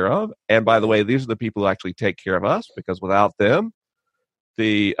taken care of. And by the way, these are the people who actually take care of us, because without them,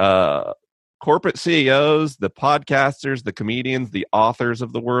 the corporate CEOs, the podcasters, the comedians, the authors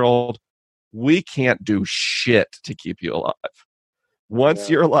of the world, we can't do shit to keep you alive. Once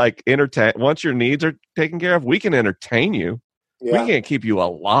you're like once your needs are taken care of, we can entertain you. Yeah. We can't keep you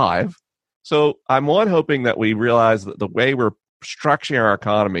alive. So I'm hoping that we realize that the way we're structuring our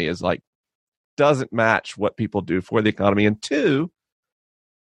economy is like doesn't match what people do for the economy. And two,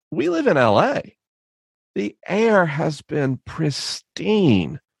 we live in LA. The air has been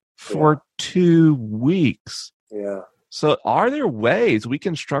pristine for 2 weeks. Yeah. So are there ways we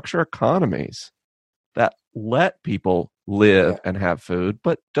can structure economies that let people live and have food,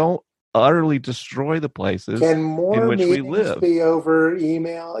 but don't utterly destroy the places in which we live? Be over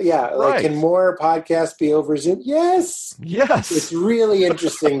email? Yeah. Right. Like, can more podcasts be over Zoom? Yes. It's really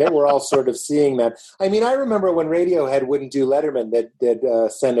interesting that we're all sort of seeing that. I mean, I remember when Radiohead wouldn't do Letterman,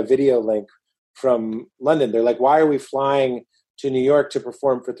 they'd send a video link from London. They're like, why are we flying to New York to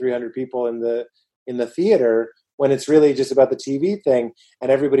perform for 300 people in the theater when it's really just about the TV thing? And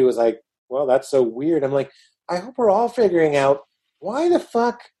everybody was like, well, that's so weird. I'm like, I hope we're all figuring out why the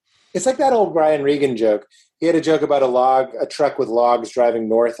fuck. It's like that old Brian Regan joke. He had a joke about a truck with logs driving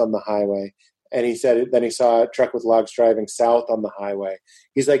north on the highway. And he said, then he saw a truck with logs driving south on the highway.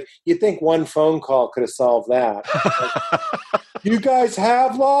 He's like, you'd think one phone call could have solved that. Like, you guys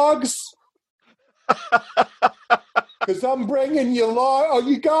have logs? Because I'm bringing you logs. Oh,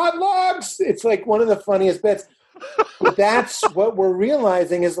 you got logs? It's like one of the funniest bits. But that's what we're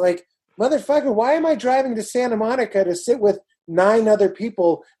realizing is like, motherfucker, why am I driving to Santa Monica to sit with 9 other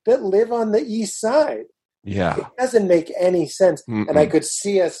people that live on the east side? Yeah. It doesn't make any sense. And I could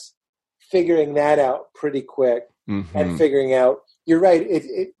see us figuring that out pretty quick and figuring out, you're right,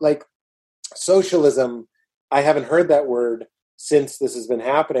 it like socialism, I haven't heard that word since this has been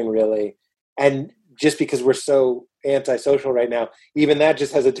happening, really. And just because we're so antisocial right now, even that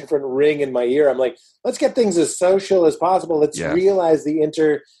just has a different ring in my ear. I'm like, let's get things as social as possible. Let's realize the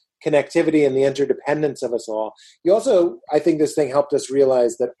interconnectivity and the interdependence of us all. You also, I think this thing helped us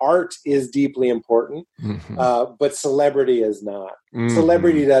realize that art is deeply important, but celebrity is not.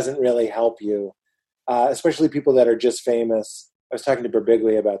 Celebrity doesn't really help you, especially people that are just famous. I was talking to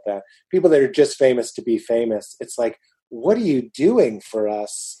Birbiglia about that. People that are just famous to be famous. It's like, what are you doing for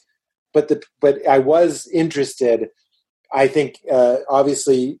us? But I was interested. I think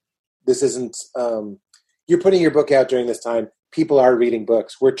obviously this isn't. You're putting your book out during this time. People are reading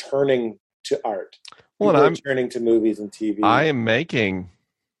books. We're turning to art. People are turning to movies and TV. I am making.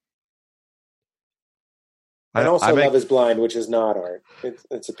 And also, Love is Blind, which is not art.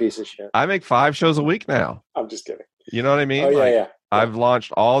 It's a piece of shit. I make 5 shows a week now. I'm just kidding. You know what I mean? Oh, yeah. I've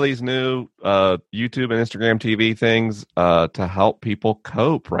launched all these new YouTube and Instagram TV things to help people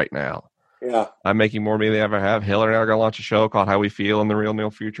cope right now. Yeah. I'm making more money than I ever have. Hillary and I are going to launch a show called How We Feel in the Real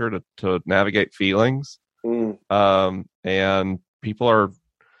Near Future to navigate feelings. And people are...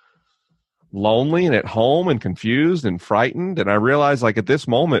 lonely and at home and confused and frightened. And I realized, like, at this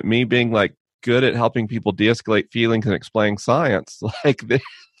moment, me being like good at helping people de-escalate feelings and explain science, like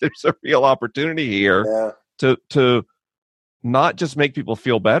there's a real opportunity here to not just make people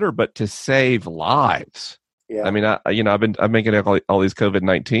feel better, but to save lives. Yeah. I mean, I'm making all these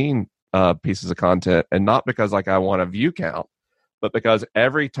COVID-19 pieces of content, and not because like I want a view count, but because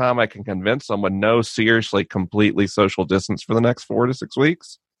every time I can convince someone, no, seriously, completely social distance for the next 4 to 6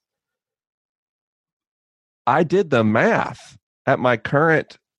 weeks, I did the math at my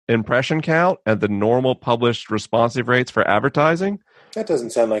current impression count and the normal published responsive rates for advertising. That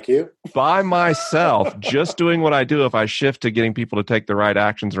doesn't sound like you. By myself, just doing what I do, if I shift to getting people to take the right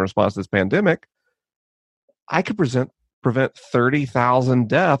actions in response to this pandemic, I could prevent 30,000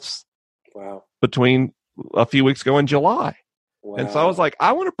 deaths between a few weeks ago in July. Wow. And so I was like,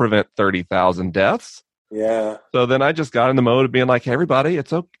 I want to prevent 30,000 deaths. Yeah. So then I just got in the mode of being like, hey, everybody,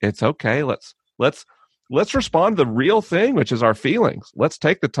 it's okay. Let's respond to the real thing, which is our feelings. Let's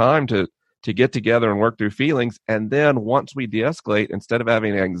take the time to get together and work through feelings. And then once we de-escalate, instead of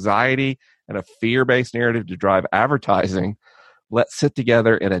having anxiety and a fear-based narrative to drive advertising, let's sit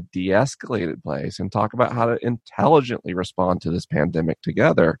together in a de-escalated place and talk about how to intelligently respond to this pandemic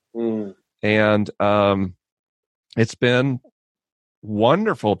together. And it's been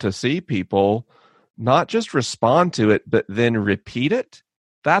wonderful to see people not just respond to it, but then repeat it.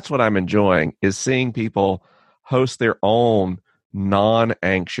 That's what I'm enjoying, is seeing people host their own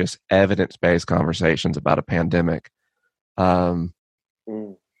non-anxious, evidence-based conversations about a pandemic. Because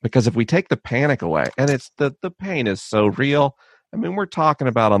if we take the panic away, and it's the pain is so real. I mean, we're talking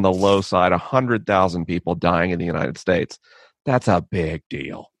about, on the low side, 100,000 people dying in the United States. That's a big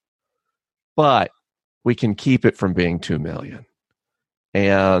deal. But we can keep it from being 2 million.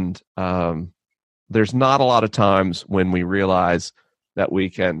 And there's not a lot of times when we realize that we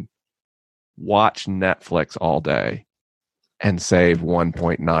can watch Netflix all day and save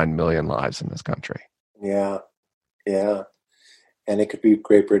 1.9 million lives in this country. Yeah. Yeah. And it could be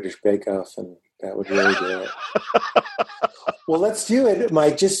Great British Bake Off, and that would really do it. Well, let's do it,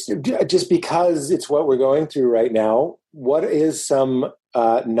 Mike, just because it's what we're going through right now. What is some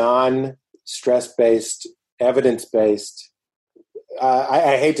non-stress-based, evidence-based,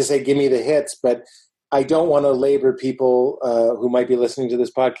 I hate to say give me the hits, but I don't want to labor people who might be listening to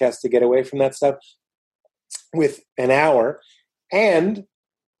this podcast to get away from that stuff with an hour. And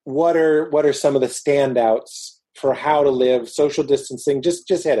what are some of the standouts for how to live social distancing? Just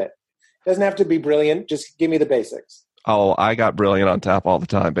hit it. Doesn't have to be brilliant. Just give me the basics. Oh, I got brilliant on tap all the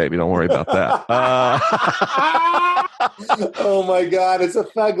time, baby. Don't worry about that. Oh my God. It's a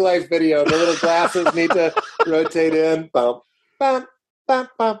Thug Life video. The little glasses need to rotate in. Bump, bump, bump,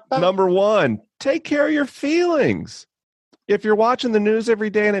 bump, bump. Number one, take care of your feelings. If you're watching the news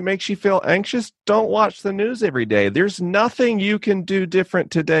every day and it makes you feel anxious, don't watch the news every day. There's nothing you can do different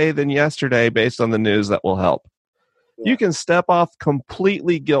today than yesterday based on the news that will help. Yeah. You can step off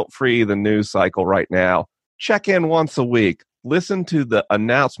completely guilt-free the news cycle right now. Check in once a week. Listen to the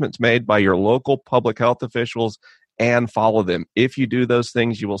announcements made by your local public health officials and follow them. If you do those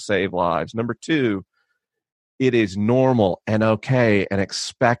things, you will save lives. Number two, it is normal and okay and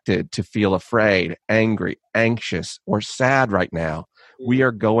expected to feel afraid, angry, anxious, or sad right now. We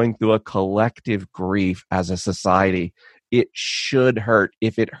are going through a collective grief as a society. It should hurt.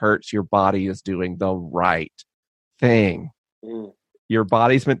 If it hurts, your body is doing the right thing. Your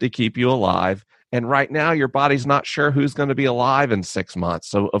body's meant to keep you alive. And right now, your body's not sure who's going to be alive in 6 months.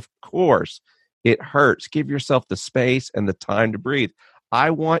 So, of course, it hurts. Give yourself the space and the time to breathe. I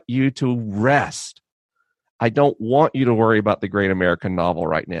want you to rest. I don't want you to worry about the great American novel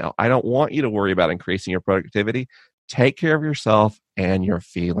right now. I don't want you to worry about increasing your productivity. Take care of yourself and your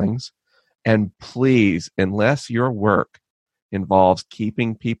feelings. And please, unless your work involves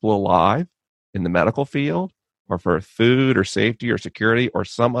keeping people alive in the medical field, or for food or safety or security or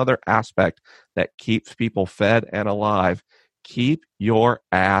some other aspect that keeps people fed and alive, keep your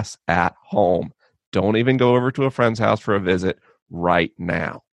ass at home. Don't even go over to a friend's house for a visit right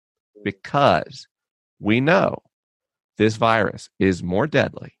now, because we know this virus is more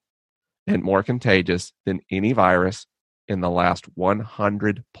deadly and more contagious than any virus in the last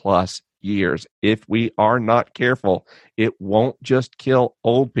 100 plus years. If we are not careful, it won't just kill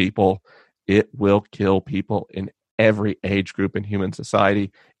old people. It will kill people in every age group in human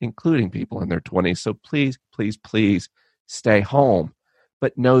society, including people in their 20s. So please, please, please stay home.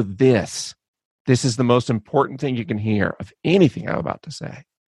 But know this. This is the most important thing you can hear of anything I'm about to say.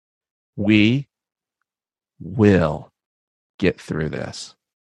 We will get through this.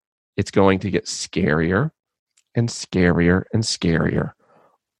 It's going to get scarier and scarier and scarier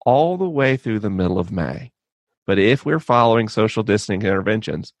all the way through the middle of May. But if we're following social distancing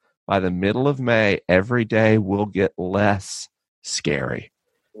interventions, by the middle of May, every day will get less scary.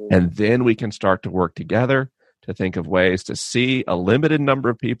 And then we can start to work together to think of ways to see a limited number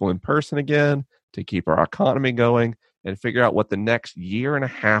of people in person again, to keep our economy going, and figure out what the next year and a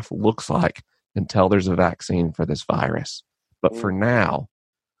half looks like until there's a vaccine for this virus. But for now,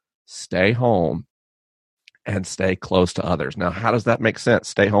 stay home and stay close to others. Now, how does that make sense?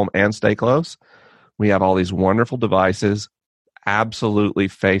 Stay home and stay close? We have all these wonderful devices. Absolutely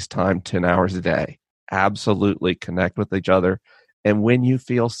FaceTime 10 hours a day. Absolutely connect with each other. And when you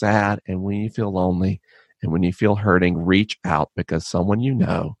feel sad and when you feel lonely and when you feel hurting, reach out, because someone you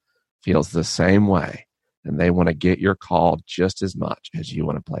know feels the same way and they want to get your call just as much as you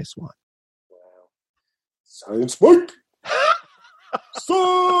want to place one. Wow. Science Mike!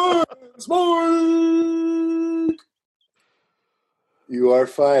 Science Mike! You are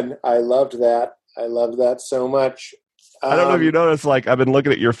fun. I loved that. I loved that so much. I don't know if you noticed, like, I've been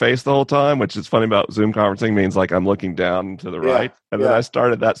looking at your face the whole time, which is funny about Zoom conferencing, means like I'm looking down to the right. And then I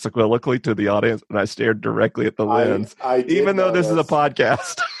started that soliloquy to the audience and I stared directly at the lens, even though this is a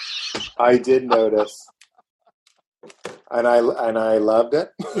podcast. I did notice. And I loved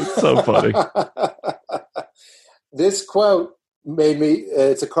it. It's so funny. This quote made me,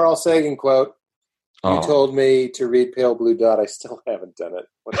 it's a Carl Sagan quote. You told me to read Pale Blue Dot. I still haven't done it.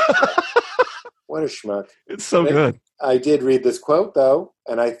 What a schmuck. It's so good. I did read this quote, though,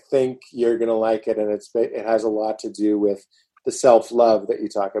 and I think you're going to like it, and it has a lot to do with the self-love that you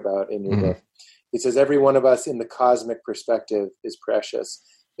talk about in your book. He says, every one of us in the cosmic perspective is precious.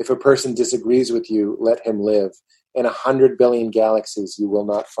 If a person disagrees with you, let him live. In 100 billion galaxies, you will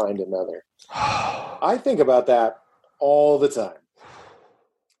not find another. I think about that all the time.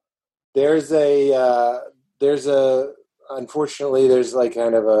 Unfortunately, there's like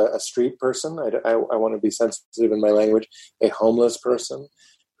kind of a street person. I want to be sensitive in my language. A homeless person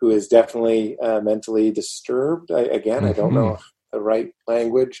who is definitely mentally disturbed. I don't know the right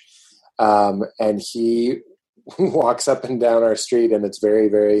language. And he walks up and down our street, and it's very,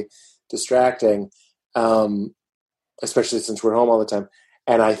 very distracting, especially since we're home all the time.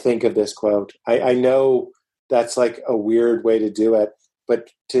 And I think of this quote. I know that's like a weird way to do it, but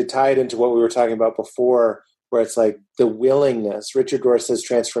to tie it into what we were talking about before, where it's like the willingness. Richard Rohr says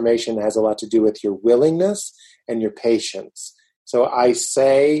transformation has a lot to do with your willingness and your patience. So I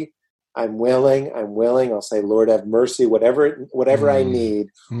say, I'm willing. I'll say, Lord, have mercy, whatever I need.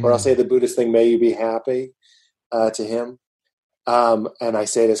 Or I'll say the Buddhist thing, may you be happy, to him. And I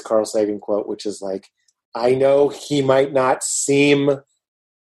say this Carl Sagan quote, which is like, I know he might not seem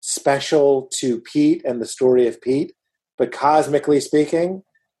special to Pete and the story of Pete, but cosmically speaking,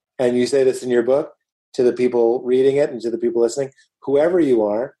 and you say this in your book, to the people reading it and to the people listening, whoever you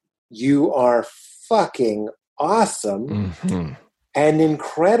are fucking awesome and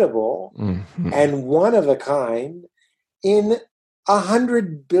incredible and one of a kind in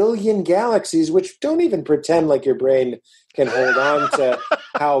 100 billion galaxies, which don't even pretend like your brain can hold on to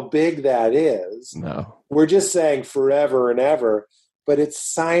how big that is. No. We're just saying forever and ever, but it's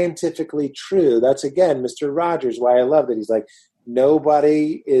scientifically true. That's, again, Mr. Rogers, why I love that. He's like,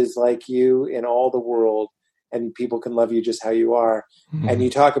 nobody is like you in all the world, and people can love you just how you are. And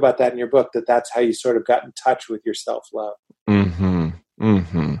you talk about that in your book, that's how you sort of got in touch with your self-love.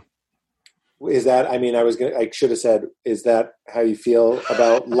 Is that, I should have said, is that how you feel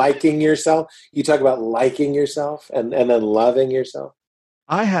about liking yourself? You talk about liking yourself and then loving yourself.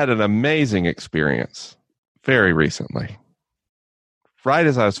 I had an amazing experience very recently, right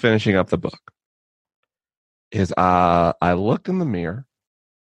as I was finishing up the book. I looked in the mirror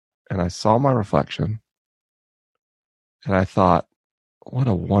and I saw my reflection and I thought, what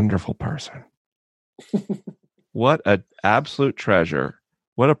a wonderful person. What an absolute treasure.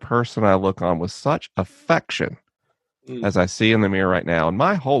 What a person I look on with such affection as I see in the mirror right now. And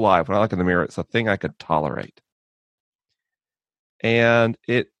my whole life, when I look in the mirror, it's a thing I could tolerate. And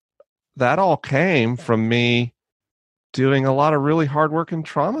that all came from me doing a lot of really hard work in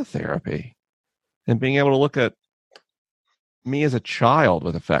trauma therapy. And being able to look at me as a child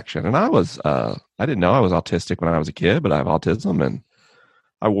with affection. And I didn't know I was autistic when I was a kid, but I have autism. And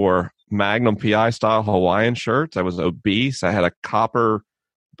I wore Magnum PI style Hawaiian shirts. I was obese. I had a copper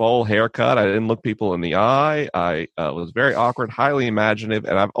bowl haircut. I didn't look people in the eye. I was very awkward, highly imaginative.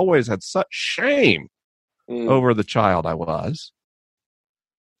 And I've always had such shame over the child I was.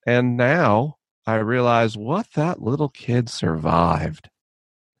 And now I realize what that little kid survived.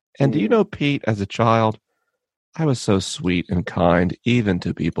 And do you know, Pete, as a child, I was so sweet and kind, even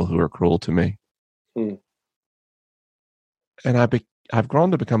to people who were cruel to me. And I've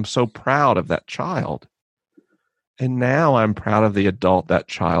grown to become so proud of that child. And now I'm proud of the adult that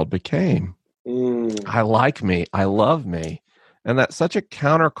child became. I like me. I love me. And that's such a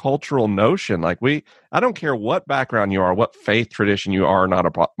countercultural notion. Like I don't care what background you are, what faith tradition you are not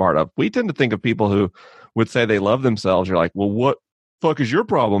a part of. We tend to think of people who would say they love themselves. You're like, well, what fuck is your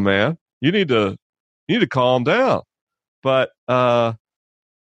problem, man? You need to calm down. But I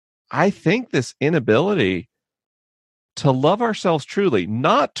think this inability to love ourselves truly,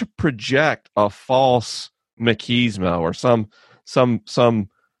 not to project a false machismo or some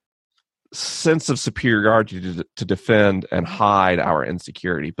sense of superiority to defend and hide our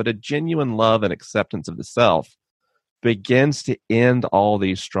insecurity, but a genuine love and acceptance of the self begins to end all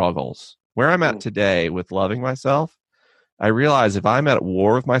these struggles. Where I'm at today with loving myself, I realize if I'm at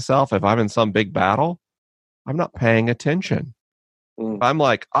war with myself, if I'm in some big battle, I'm not paying attention. I'm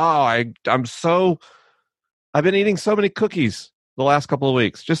like, I've been eating so many cookies the last couple of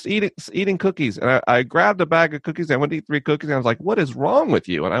weeks, just eating cookies. And I grabbed a bag of cookies. I went to eat 3 cookies. And I was like, what is wrong with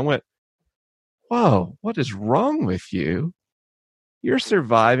you? And I went, whoa, what is wrong with you? You're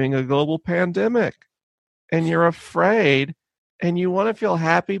surviving a global pandemic and you're afraid and you want to feel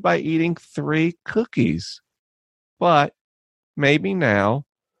happy by eating 3 cookies. But maybe now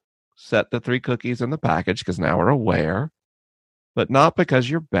set the 3 cookies in the package because now we're aware, but not because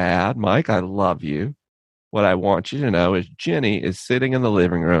you're bad. Mike, I love you. What I want you to know is Jenny is sitting in the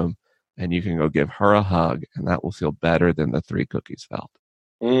living room and you can go give her a hug and that will feel better than the 3 cookies felt.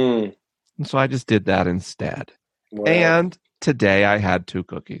 And so I just did that instead. Wow. And today I had 2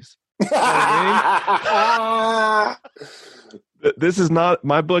 cookies. This is not,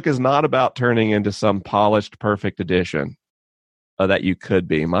 my book is not about turning into some polished, perfect edition that you could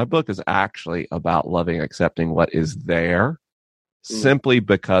be. My book is actually about loving, accepting what is there simply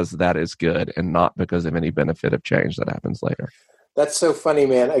because that is good and not because of any benefit of change that happens later. That's so funny,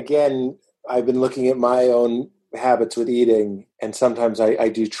 man. Again, I've been looking at my own habits with eating, and sometimes I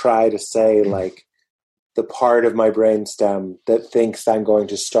do try to say, like, the part of my brainstem that thinks I'm going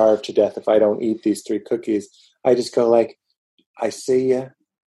to starve to death if I don't eat these 3 cookies, I just go like, I see you.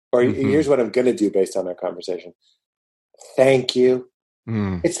 Or here's what I'm going to do based on our conversation. Thank you.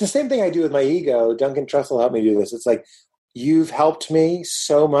 It's the same thing I do with my ego. Duncan Trussell helped me do this. It's like, you've helped me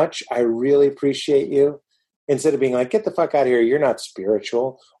so much. I really appreciate you. Instead of being like, get the fuck out of here, you're not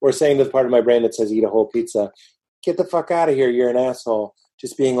spiritual. Or saying to the part of my brain that says, eat a whole pizza, get the fuck out of here, you're an asshole.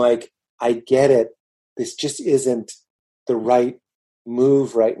 Just being like, I get it. This just isn't the right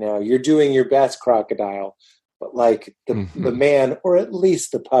move right now. You're doing your best, crocodile. But like the man, or at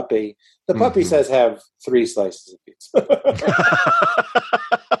least the puppy says have 3 slices of pizza.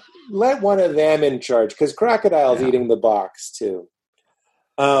 Let one of them in charge, because crocodile's eating the box too.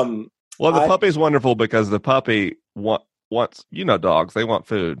 Well, the puppy's wonderful because the puppy wants, dogs, they want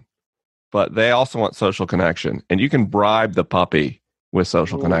food, but they also want social connection. And you can bribe the puppy with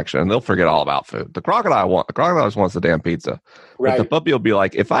social connection and they'll forget all about food. The crocodile just wants the damn pizza. Right. But the puppy will be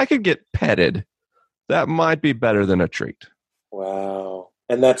like, if I could get petted, that might be better than a treat. Wow.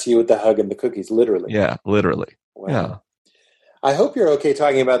 And that's you with the hug and the cookies, literally. Yeah, literally. Wow. Yeah. I hope you're okay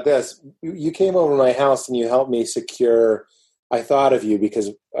talking about this. You came over to my house and you helped me secure. I thought of you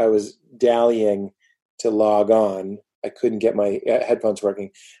because I was dallying to log on. I couldn't get my headphones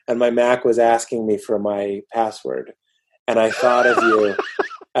working. And my Mac was asking me for my password. And I thought of you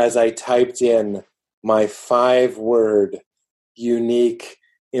as I typed in my 5-word, unique,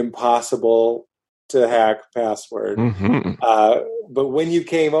 impossible to hack password. But when you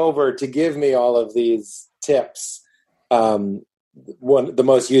came over to give me all of these tips, the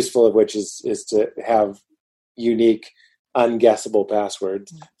most useful of which is to have unique, unguessable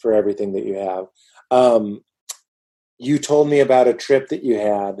passwords for everything that you have. You told me about a trip that you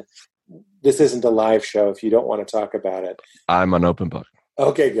had. This isn't a live show if you don't want to talk about it. I'm an open book.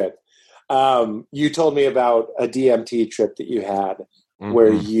 Okay, good. You told me about a DMT trip that you had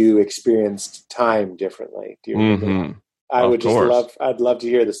where you experienced time differently. Do you remember that? I'd love to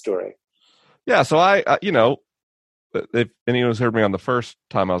hear the story. Yeah, so I if anyone's heard me on the first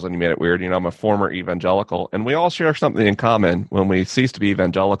time I was on You Made It Weird, I'm a former evangelical, and we all share something in common. When we cease to be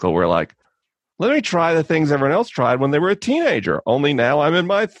evangelical, we're like, let me try the things everyone else tried when they were a teenager, only now I'm in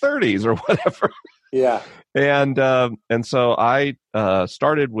my 30s or whatever. Yeah. And so I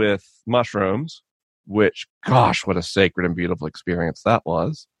started with mushrooms, which, gosh, what a sacred and beautiful experience that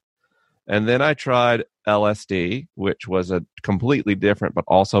was. And then I tried LSD, which was a completely different but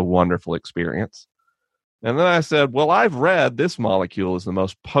also wonderful experience. And then I said, well, I've read this molecule is the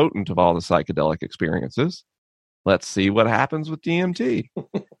most potent of all the psychedelic experiences. Let's see what happens with DMT.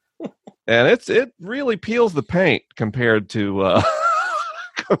 And it really peels the paint compared to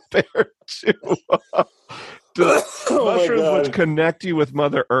compared to the Oh my mushrooms, God. which connect you with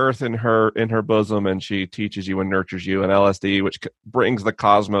Mother Earth in her bosom, and she teaches you and nurtures you, and LSD, which brings the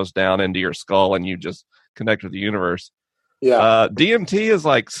cosmos down into your skull, and you just connect with the universe. Yeah. DMT is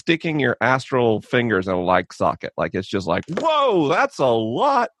like sticking your astral fingers in a light socket. Like, it's just like, whoa, that's a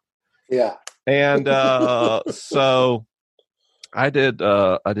lot. Yeah. And so I did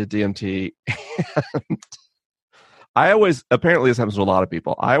DMT. And I always, apparently this happens to a lot of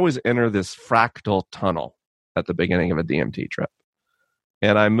people, I always enter this fractal tunnel at the beginning of a DMT trip.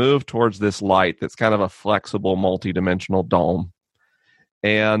 And I move towards this light that's kind of a flexible, multi-dimensional dome.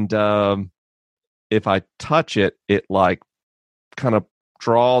 And if I touch it, it like kind of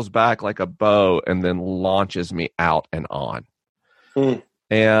draws back like a bow and then launches me out and on.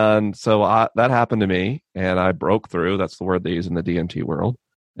 And so that happened to me, and I broke through. That's the word they use in the DMT world.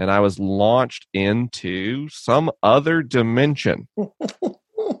 And I was launched into some other dimension.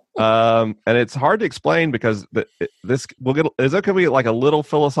 And it's hard to explain because is it going to be like a little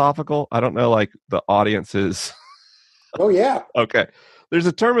philosophical? I don't know, like the audience is. Oh, yeah. Okay. There's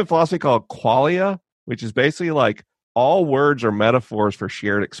a term in philosophy called qualia, which is basically like all words are metaphors for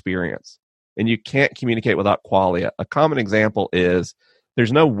shared experience. And you can't communicate without qualia. A common example is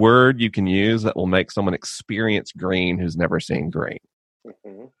there's no word you can use that will make someone experience green who's never seen green.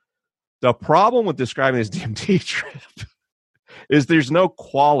 Mm-hmm. The problem with describing this DMT trip is there's no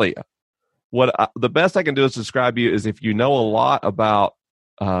qualia. The best I can do is describe you is if you know a lot about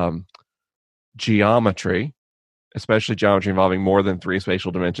geometry, especially geometry involving more than 3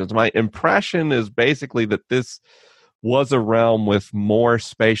 spatial dimensions. My impression is basically that this was a realm with more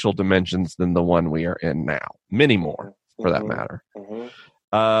spatial dimensions than the one we are in now. Many more, for that matter. Mm-hmm.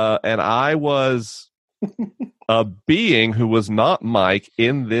 And I was a being who was not Mike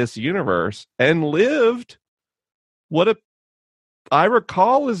in this universe and lived what I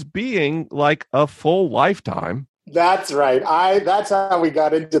recall as being like a full lifetime. That's right. That's how we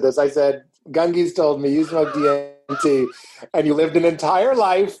got into this. I said, Gungi's told me you smoke DMT and you lived an entire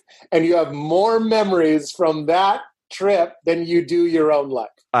life and you have more memories from that trip than you do your own life.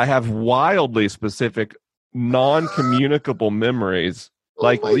 I have wildly specific, non-communicable memories.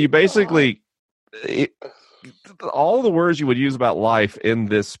 Like, you basically, all the words you would use about life in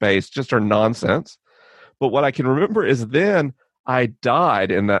this space just are nonsense. But what I can remember is then I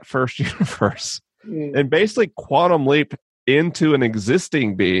died in that first universe and basically quantum leaped into an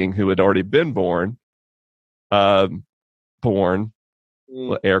existing being who had already been born, air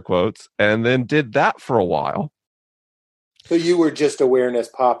quotes, and then did that for a while. So you were just awareness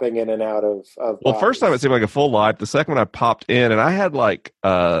popping in and out of Well, first time it seemed like a full life. The second one I popped in, and I had like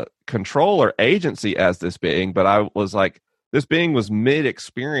control or agency as this being, but I was like, this being was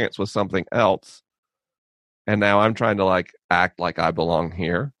mid-experience with something else, and now I'm trying to like act like I belong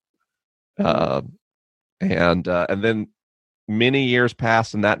here. And then many years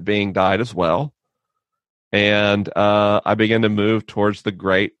passed, and that being died as well. And I began to move towards the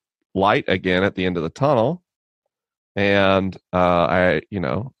great light again at the end of the tunnel. And I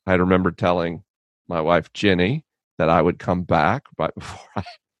remembered telling my wife Jenny that I would come back right before I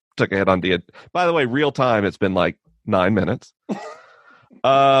took a hit on DMT. By the way, real time, it's been like 9 minutes.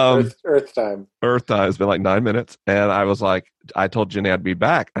 Earth time. Earth time has been like 9 minutes, and I was like, I told Jenny I'd be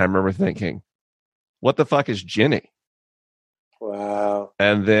back. And I remember thinking, what the fuck is Jenny? Wow.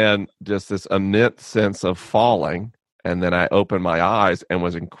 And then just this immense sense of falling, and then I opened my eyes and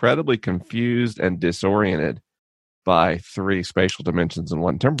was incredibly confused and disoriented by 3 spatial dimensions and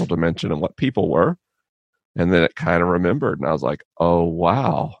 1 temporal dimension and what people were. And then it kind of remembered, and I was like, oh,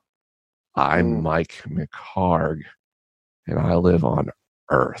 wow, I'm Mike McHargue, and I live on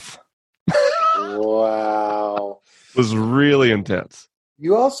Earth. Wow. It was really intense.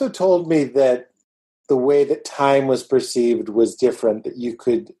 You also told me that the way that time was perceived was different, that you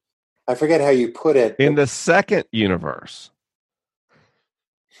could, I forget how you put it. In the second universe,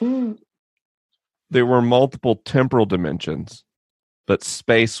 there were multiple temporal dimensions, but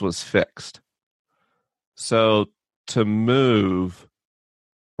space was fixed. So to move,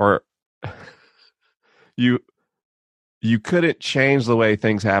 or you couldn't change the way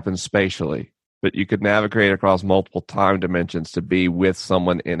things happen spatially, but you could navigate across multiple time dimensions to be with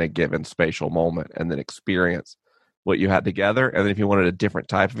someone in a given spatial moment and then experience what you had together. And then if you wanted a different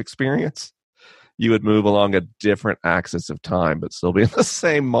type of experience, you would move along a different axis of time, but still be in the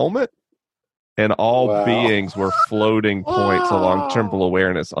same moment. And all beings were floating points along temporal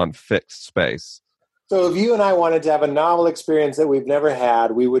awareness on fixed space. So if you and I wanted to have a novel experience that we've never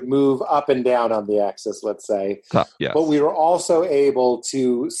had, we would move up and down on the axis, let's say. Yes. But we were also able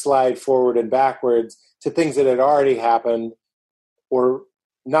to slide forward and backwards to things that had already happened or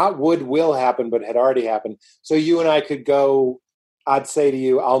not will happen, but had already happened. So you and I could go, I'd say to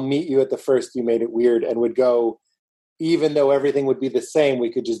you, I'll meet you at the first You Made It Weird, and would go, even though everything would be the same,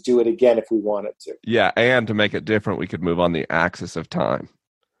 we could just do it again if we wanted to. Yeah, and to make it different, we could move on the axis of time.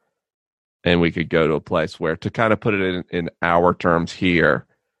 And we could go to a place where, to kind of put it in our terms here,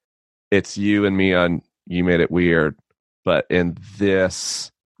 it's you and me on You Made It Weird, but in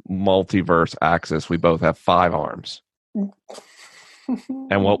this multiverse axis, we both have 5 arms.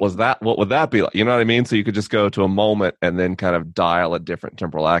 And what would that be like? You know what I mean? So you could just go to a moment and then kind of dial a different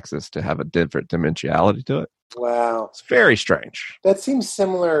temporal axis to have a different dimensionality to it. Wow. It's very strange. That seems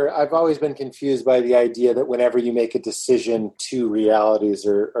similar. I've always been confused by the idea that whenever you make a decision, 2 realities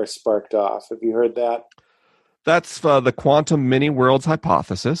are sparked off. Have you heard that? That's the quantum many worlds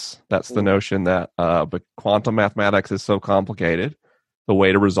hypothesis. That's the notion that but quantum mathematics is so complicated. The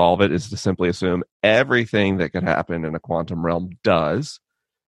way to resolve it is to simply assume everything that could happen in a quantum realm does.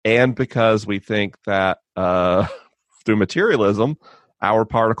 And because we think that through materialism, our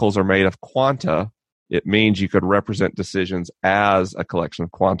particles are made of quanta, it means you could represent decisions as a collection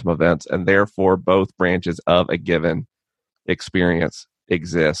of quantum events, and therefore both branches of a given experience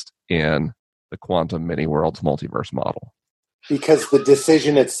exist in the quantum many worlds multiverse model. Because the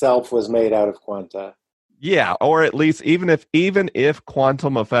decision itself was made out of quanta. Yeah, or at least even if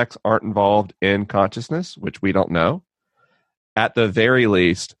quantum effects aren't involved in consciousness, which we don't know, at the very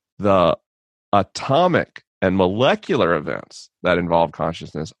least, the atomic and molecular events that involve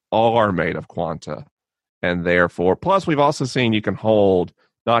consciousness are made of quanta. And therefore, plus we've also seen you can hold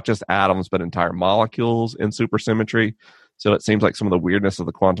not just atoms, but entire molecules in supersymmetry. So it seems like some of the weirdness of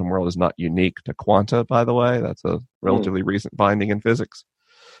the quantum world is not unique to quanta, by the way. That's a relatively recent finding in physics.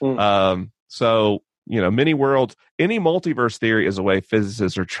 So, many worlds, any multiverse theory is a way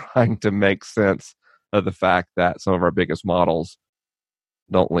physicists are trying to make sense of the fact that some of our biggest models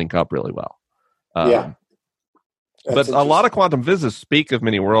don't link up really well. But a lot of quantum physicists speak of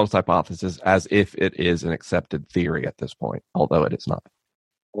many worlds hypothesis as if it is an accepted theory at this point, although it is not.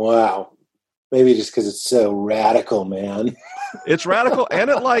 Wow. Maybe just because it's so radical, man. It's radical,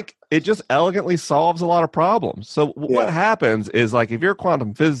 and it just elegantly solves a lot of problems. So what happens is, like, if you're a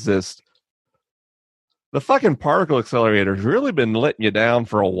quantum physicist, the fucking particle accelerator's really been letting you down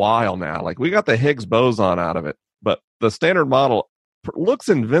for a while now. Like, we got the Higgs boson out of it, but the standard model looks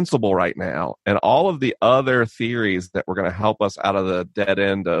invincible right now, and all of the other theories that were going to help us out of the dead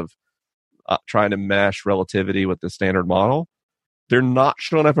end of trying to mesh relativity with the standard model, they're not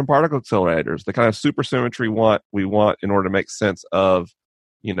showing up in particle accelerators. The kind of supersymmetry we want in order to make sense of,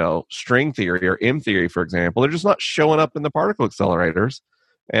 string theory or M theory, for example, they're just not showing up in the particle accelerators.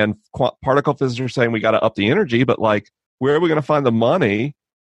 And particle physicists are saying we got to up the energy, but where are we going to find the money?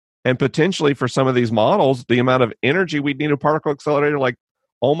 And potentially for some of these models, the amount of energy we'd need a particle accelerator,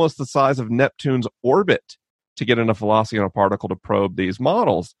 almost the size of Neptune's orbit, to get enough velocity on a particle to probe these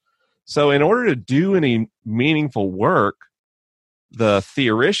models. So in order to do any meaningful work, the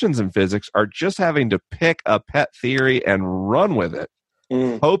theoreticians in physics are just having to pick a pet theory and run with it,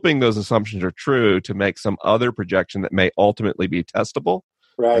 hoping those assumptions are true to make some other projection that may ultimately be testable.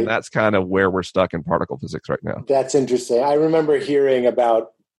 Right. And that's kind of where we're stuck in particle physics right now. That's interesting. I remember hearing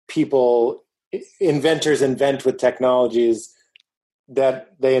about inventors invent with technologies that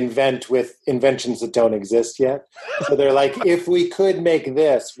they invent with inventions that don't exist yet. So they're like, if we could make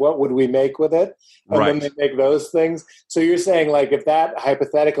this, what would we make with it? And then they make those things. So you're saying, if that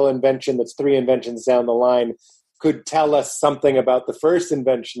hypothetical invention that's 3 inventions down the line could tell us something about the first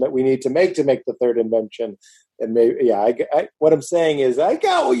invention that we need to make the third invention. And maybe, what I'm saying is, I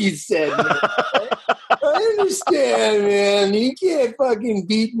got what you said, man. I understand, man. You can't fucking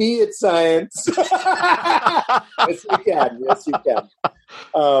beat me at science. Yes, you can. Yes, you can.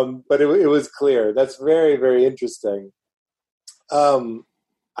 But it was clear. That's very, very interesting.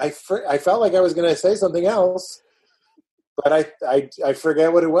 I felt like I was going to say something else, but I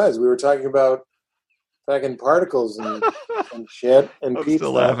forget what it was. We were talking about fucking particles and shit and I'm pizza.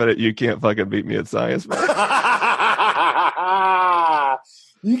 still laughing at you. Can't fucking beat me at science, man.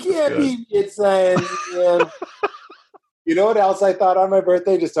 You can't beat me at science, man. You know what else I thought on my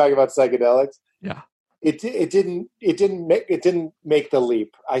birthday? Just talking about psychedelics. Yeah. It didn't make the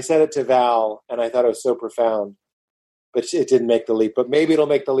leap. I said it to Val, and I thought it was so profound, but it didn't make the leap. But maybe it'll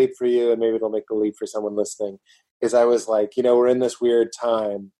make the leap for you, and maybe it'll make the leap for someone listening. Because I was like, we're in this weird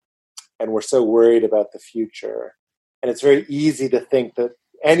time, and we're so worried about the future, and it's very easy to think that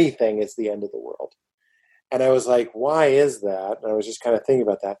anything is the end of the world. And I was like, why is that? And I was just kind of thinking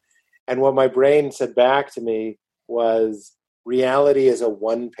about that. And what my brain said back to me was, reality is a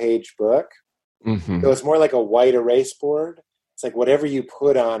 1-page book. Mm-hmm. So it's more like a white erase board. It's like whatever you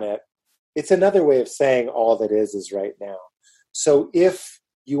put on it, it's another way of saying all that is right now. So if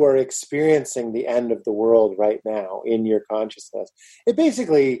you are experiencing the end of the world right now in your consciousness, it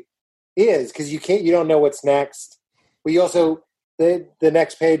basically is, because you don't know what's next. But you also, the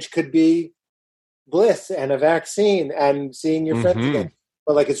next page could be bliss and a vaccine and seeing your friends again.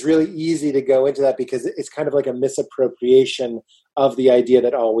 But like, it's really easy to go into that because it's kind of like a misappropriation of the idea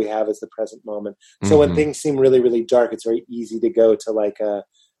that all we have is the present moment. So when things seem really, really dark, it's very easy to go to like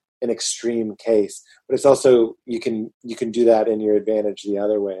an extreme case. But it's also, you can do that in your advantage the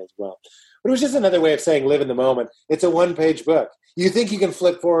other way as well. But it was just another way of saying live in the moment. It's a one-page book. You think you can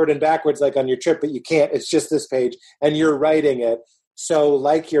flip forward and backwards like on your trip, but you can't. It's just this page, and you're writing it. So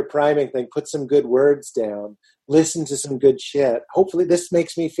like your priming thing, put some good words down, listen to some good shit. Hopefully this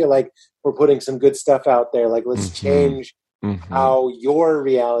makes me feel like we're putting some good stuff out there. Like, let's change how your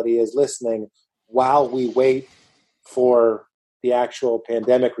reality is listening while we wait for the actual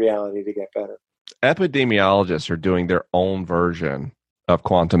pandemic reality to get better. Epidemiologists are doing their own version of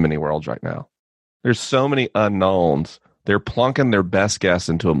quantum mini worlds right now. There's so many unknowns. They're plunking their best guess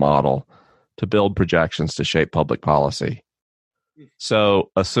into a model to build projections to shape public policy.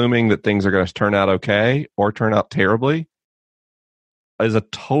 So assuming that things are going to turn out okay or turn out terribly is a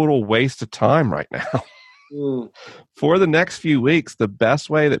total waste of time right now. For the next few weeks, the best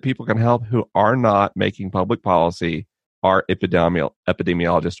way that people can help who are not making public policy, are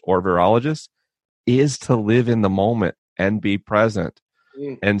epidemiologists or virologists, is to live in the moment and be present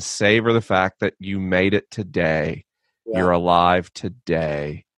and savor the fact that you made it today. Yeah. You're alive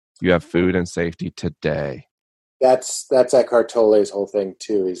today. You have food and safety today. That's Eckhart Tolle's whole thing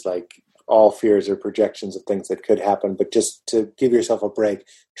too. He's like, all fears are projections of things that could happen, but just to give yourself a break,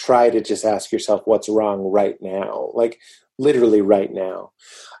 try to just ask yourself what's wrong right now, like literally right now.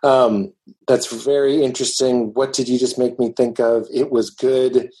 That's very interesting. What did you just make me think of? It was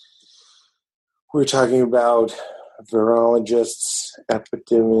good. We were talking about virologists,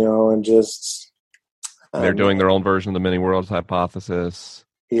 epidemiologists. They're doing their own version of the many worlds hypothesis.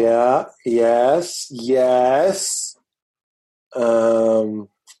 Yeah. Yes. Oh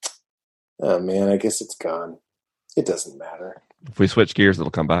man, I guess it's gone. It doesn't matter. If we switch gears,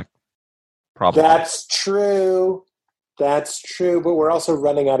 it'll come back. Probably. That's true. But we're also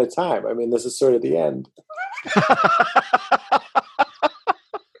running out of time. I mean, this is sort of the end.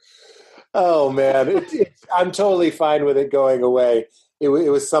 Oh man, I'm totally fine with it going away. It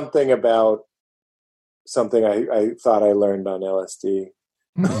was something about something I thought I learned on LSD.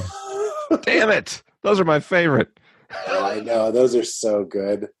 Damn it. Those are my favorite. Oh, I know. Those are so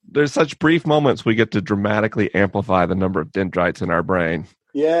good. There's such brief moments we get to dramatically amplify the number of dendrites in our brain.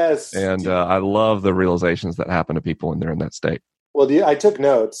 Yes. And I love the realizations that happen to people when they're in that state. Well, I took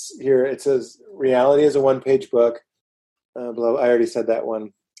notes here. It says reality is a one-page book. I already said that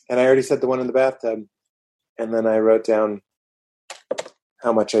one. And I already said the one in the bathtub. And then I wrote down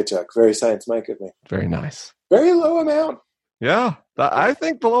how much I took. Very Science Mike of me. Very nice. Very low amount. Yeah. I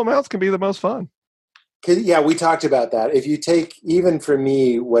think the low amounts can be the most fun. Yeah, we talked about that. If you take, even for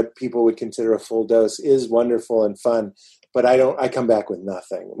me, what people would consider a full dose is wonderful and fun, but I come back with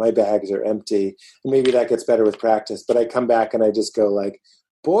nothing. My bags are empty. Maybe that gets better with practice, but I come back and I just go like,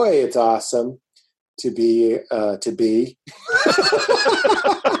 boy, it's awesome to be.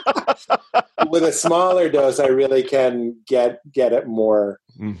 With a smaller dose, I really can get at more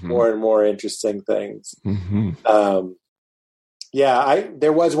and more interesting things. Yeah,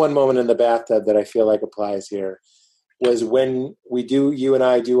 there was one moment in the bathtub that I feel like applies here, was when you and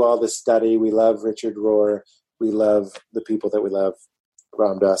I do all this study. We love Richard Rohr. We love the people that we love,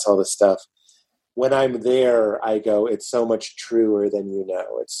 Ram Dass, all this stuff. When I'm there, I go, it's so much truer than you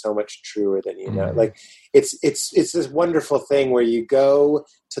know. It's so much truer than you know. Like it's this wonderful thing where you go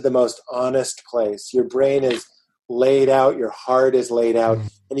to the most honest place. Your brain is laid out, your heart is laid out,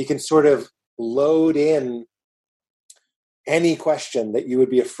 and you can sort of load in any question that you would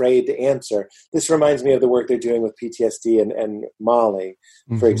be afraid to answer. This reminds me of the work they're doing with PTSD and Molly,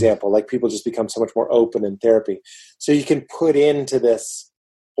 for example. Like, people just become so much more open in therapy. So you can put into this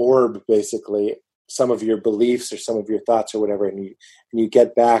orb, basically, some of your beliefs or some of your thoughts or whatever, and you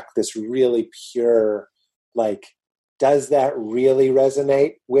get back this really pure, like, does that really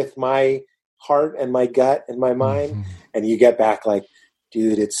resonate with my heart and my gut and my mind? And you get back like,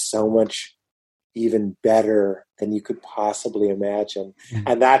 dude, it's so much even better than you could possibly imagine.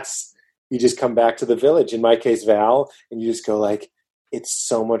 And that's, you just come back to the village, in my case, Val, and you just go like, it's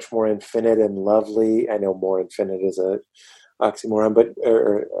so much more infinite and lovely. I know more infinite is a oxymoron,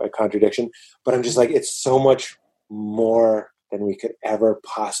 or a contradiction, but I'm just like, it's so much more than we could ever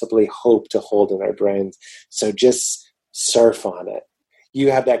possibly hope to hold in our brains. So just surf on it. You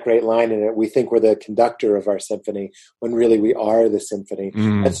have that great line in it. We think we're the conductor of our symphony when really we are the symphony.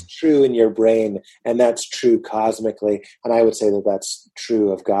 That's true in your brain, and that's true cosmically. And I would say that that's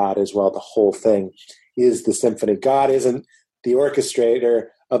true of God as well. The whole thing is the symphony. God isn't the orchestrator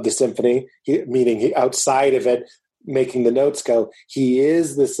of the symphony, meaning outside of it, making the notes go. He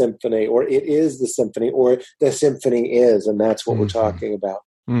is the symphony, or it is the symphony, or the symphony is, and that's what we're talking about.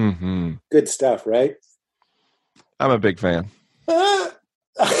 Good stuff, right? I'm a big fan.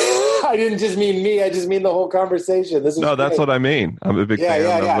 I didn't just mean me. I just mean the whole conversation. This is no, that's great. what I mean. I'm a big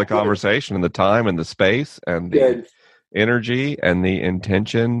fan of the conversation and the time and the space and the energy and the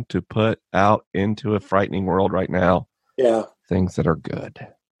intention to put out into a frightening world right now. Yeah. Things that are good.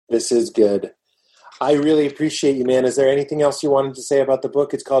 This is good. I really appreciate you, man. Is there anything else you wanted to say about the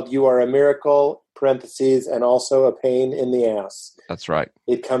book? It's called You Are a Miracle, parentheses, and also a pain in the ass. That's right.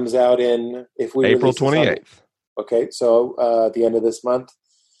 It comes out in, if we April 28th. Okay, so the end of this month.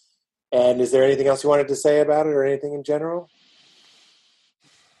 And is there anything else you wanted to say about it, or anything in general?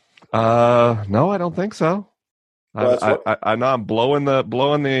 No, I don't think so. Well, I know I'm blowing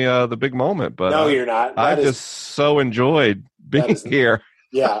the big moment, but no, you're not. I just so enjoyed being here.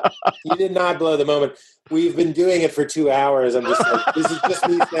 Yeah, you did not blow the moment. We've been doing it for 2 hours. I'm just like, this is just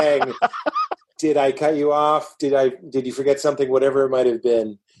me saying, did I cut you off? Did you forget something? Whatever it might have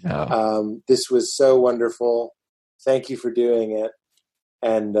been. No. This was so wonderful. Thank you for doing it.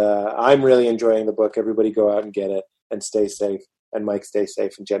 And I'm really enjoying the book. Everybody go out and get it and stay safe. And Mike, stay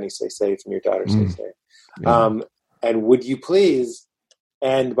safe. And Jenny, stay safe. And your daughter, stay safe. Yeah. And would you please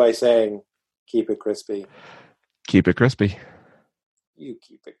end by saying, keep it crispy. Keep it crispy. You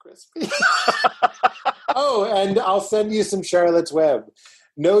keep it crispy. Oh, and I'll send you some Charlotte's Web.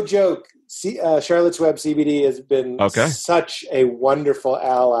 No joke. Charlotte's Web CBD has been such a wonderful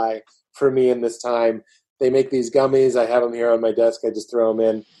ally for me in this time. They make these gummies. I have them here on my desk. I just throw them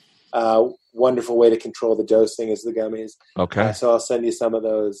in. Wonderful way to control the dosing is the gummies. Okay. So I'll send you some of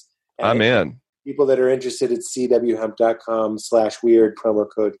those. And I'm in. People that are interested at cwhump.com/weird, promo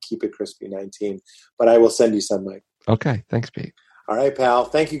code KeepItCrispy19. But I will send you some, Mike. Okay. Thanks, Pete. All right, pal.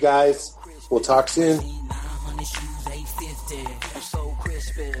 Thank you, guys. We'll talk soon. I'm so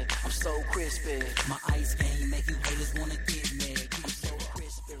crispy. My ice game make you haters wanna